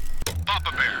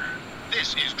 Papa Bear.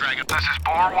 This is Dragon. This is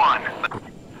Boar 1.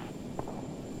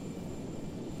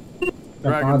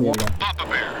 要8点了。 Papa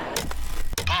Bear.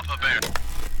 Papa Bear.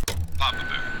 Papa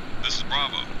Bear, this is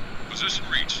Bravo. Position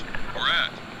reach. We're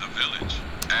at the village.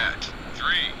 At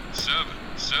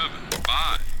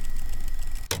 3775.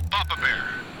 Papa Bear.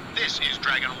 This is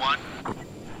Dragon 1.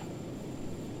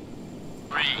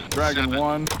 Dragon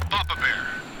 1. Papa Bear.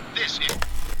 This is.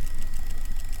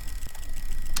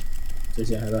 这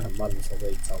些还在很慢的时候可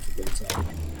以找出对照。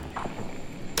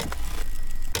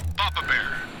 Papa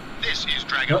Bear. This is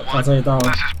Dragon 卡 1. 车也到了。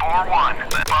 This is Boar 1.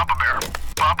 Papa Bear.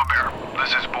 Papa Bear.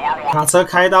 This is Boar 1. 卡车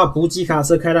开到补给卡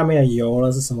车开到没有油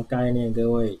了，是什么概念？各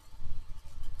位，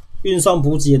运送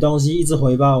补给的东西一直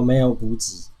回报没有补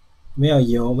给，没有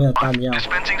油，没有弹药，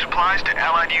 Dispensing supplies to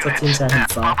Allied 这听 units. 起来很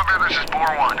糟。 Papa Bear, this is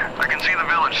Boar 1. I can see the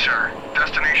village, sir.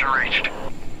 Destination reached.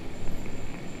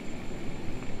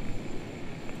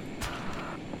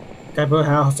 该不会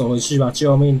还要走回去吧？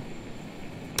救命！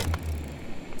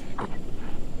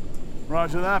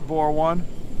 Roger that, Boar 1.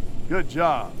 Good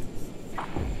job.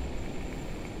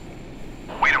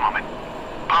 Wait a moment.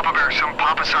 Papa Bear, some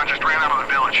Papa San just ran out of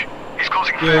the village. He's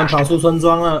closing 有人 fast. 跑出村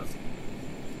庄了，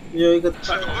有一个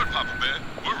Say the word, Papa Bear.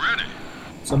 We're ready.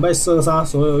 准备射杀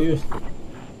所有运。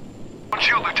 Don't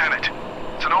shoot, Lieutenant.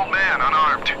 It's an old man,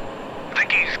 unarmed.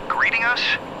 Think he's greeting us?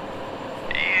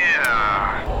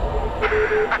 Yeah.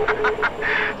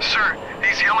 Sir,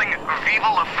 he's yelling Viva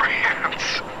la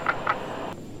France.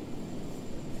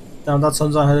 当到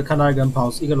村庄，他就看到一个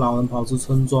老人跑出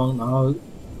村庄，然后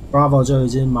Bravo 就已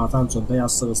经马上准备要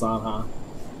射杀他，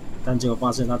但结果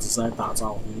发现他只是来打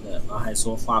招呼的，然后还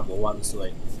说法国万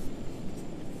岁。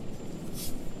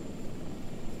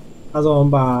他说我们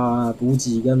把补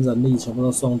给跟人力全部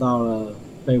都送到了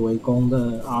被围攻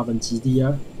的阿本基地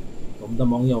了，我们的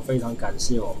盟友非常感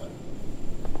谢我们，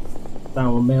但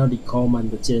我们没有理 Coleman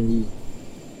的建议，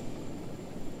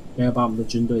没有把我们的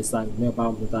军队没有把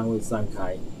我们的单位散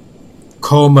开。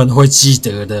Coleman 会记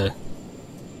得的。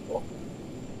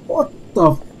我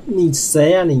的，你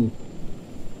谁啊你？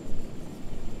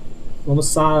我们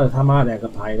杀了他妈2个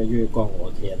排的月光，我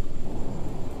的天！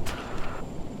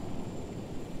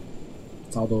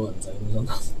超多人在路上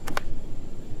打。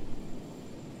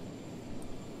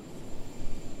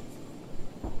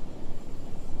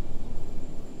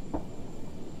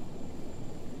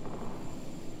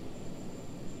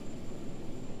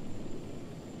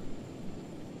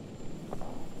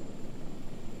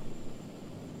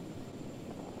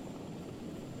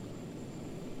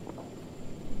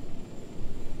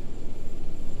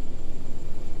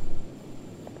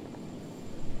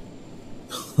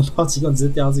炮击棍直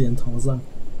接掉到自己人头上，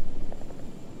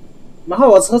然后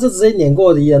我车就直接碾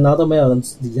过敌人，然后都没有人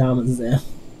理他们，是怎样？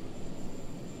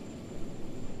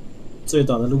最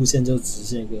短的路线就是直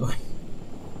线，各位。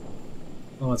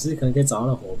哦，其实可能可以找到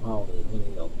那火炮的，如果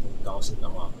你有很高兴的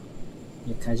话，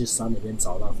你开去山里面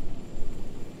找到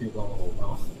月光的火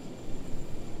炮。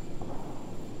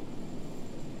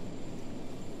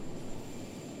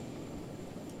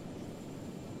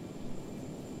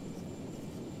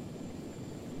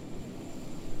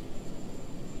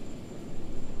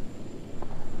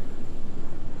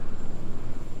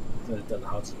这里等了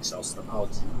好几个小时的炮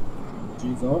击，继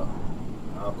续走，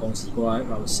然后攻击过来，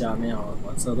把我们吓尿了，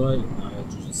完撤退，然后又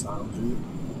继续杀上去。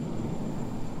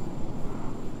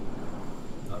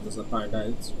然后这时候8代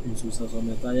运输车说没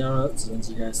有弹药了，直升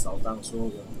机开始扫荡所有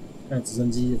人。看直升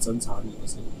机的侦察力不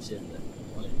是无限的，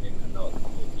我也没看到有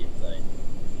点在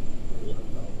也很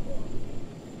高的话。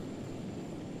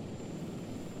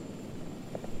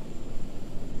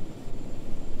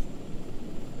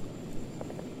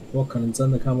我可能真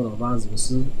的看不懂发生什么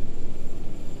事，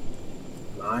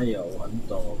哪有？我很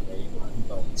懂 ，OK， 我很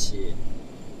懂一切。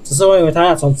只是我以为他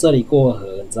要从这里过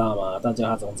河，你知道吗？但叫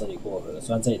他从这里过河，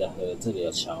虽然这里的河这里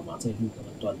有桥嘛，这里路根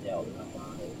本断掉了，他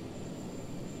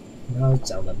妈的！他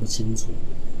讲得不清楚，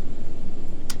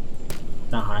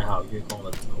但还好月宫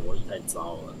的火力太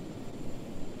糟了。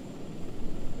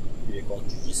月宫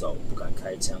狙击手不敢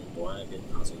开枪，躲在那边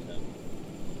打手枪。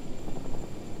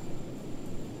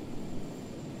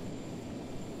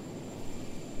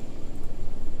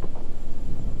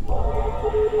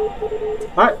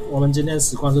嗨，我们今天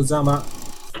实况就这样吧。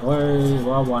我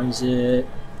要玩一些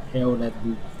Hellnet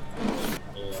Loop，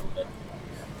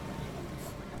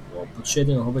 我不确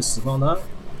定我会不会实况它，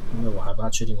因为我还不太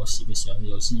确定我喜不喜欢这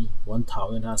游戏。我很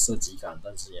讨厌它的射击感，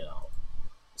但是也好，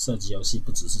射击游戏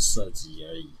不只是射击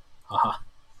而已，哈哈，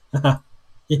哈哈，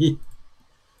嘿嘿。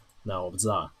那我不知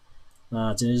道啊，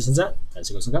那今天就先这样，感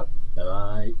谢各位收看，拜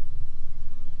拜。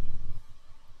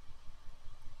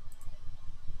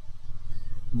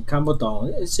你看不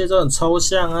懂，一些都很抽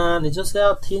象啊！你就是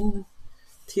要听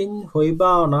回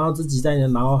报，然后自己在你的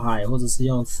脑海，或者是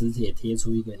用磁铁贴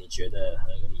出一个你觉得合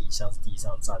理，像是地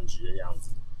上战局的样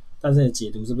子。但是你的解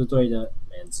读是不是对的，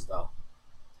没人知道。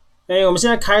我们现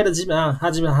在开的基本上，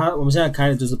我们现在开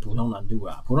的就是普通难度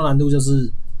啦。普通难度就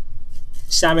是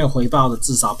下面回报的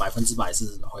至少100%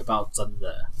是回报真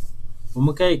的。我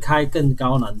们可以开更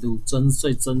高难度，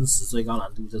最真实最高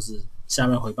难度就是下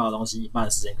面回报的东西一半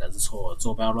的时间可能是错的，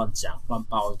坐标乱讲乱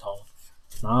报一通，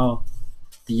然后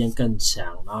敌人更强，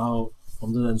然后我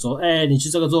们的人说你去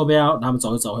这个坐标，他们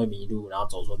走一走会迷路，然后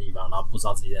走错地方，然后不知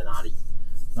道自己在哪里，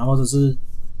然后或者是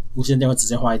无线电会直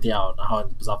接坏掉，然后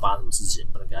你不知道发生什么事情，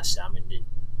不能给他下命令。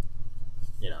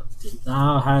然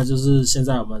后还有就是现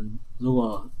在我们如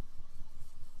果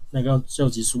那个救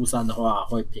急疏散的话，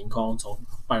会凭空从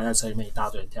半台车里面一大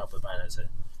堆人跳回半台车，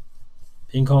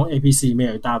凭空 APC 里面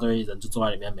有一大堆人就坐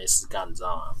在里面没事干，你知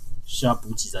道吗？需要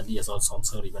补给人力的时候，从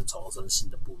车里面重生新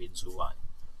的步兵出来。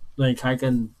如果你开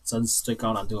更真实最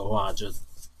高难度的话，就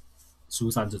疏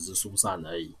散就只是疏散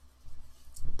而已，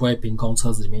不会凭空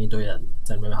车子里面一堆人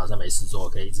在里面好像没事做，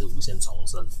可以一直无限重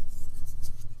生。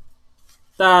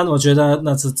当然，我觉得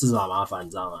那是自找麻烦，你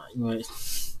知道吗？因为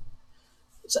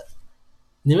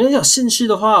你们有兴趣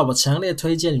的话，我强烈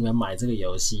推荐你们买这个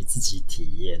游戏自己体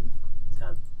验。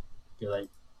看，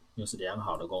又是良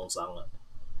好的工商了，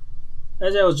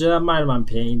而且我觉得卖的蛮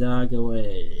便宜的啊，各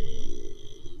位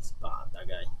吧，大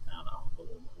概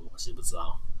我是不知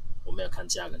道，我没有看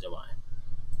价格就买。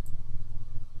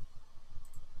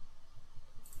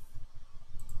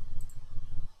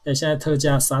现在特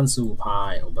价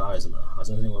35%，我不知道为什么，好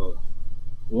像是因为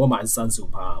我买是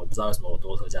35%，我不知道为什么我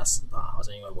多特价10%，好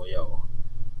像因为我有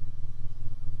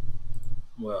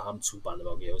他们出版的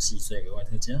某个游戏，所以额外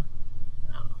特价。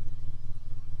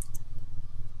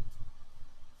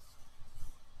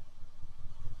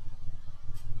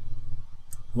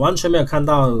完全没有看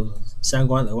到相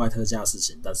关额外特价的事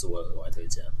情，但是我有额外特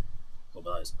价，我不知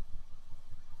道为什么。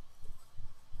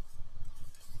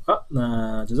好，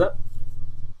那就这样。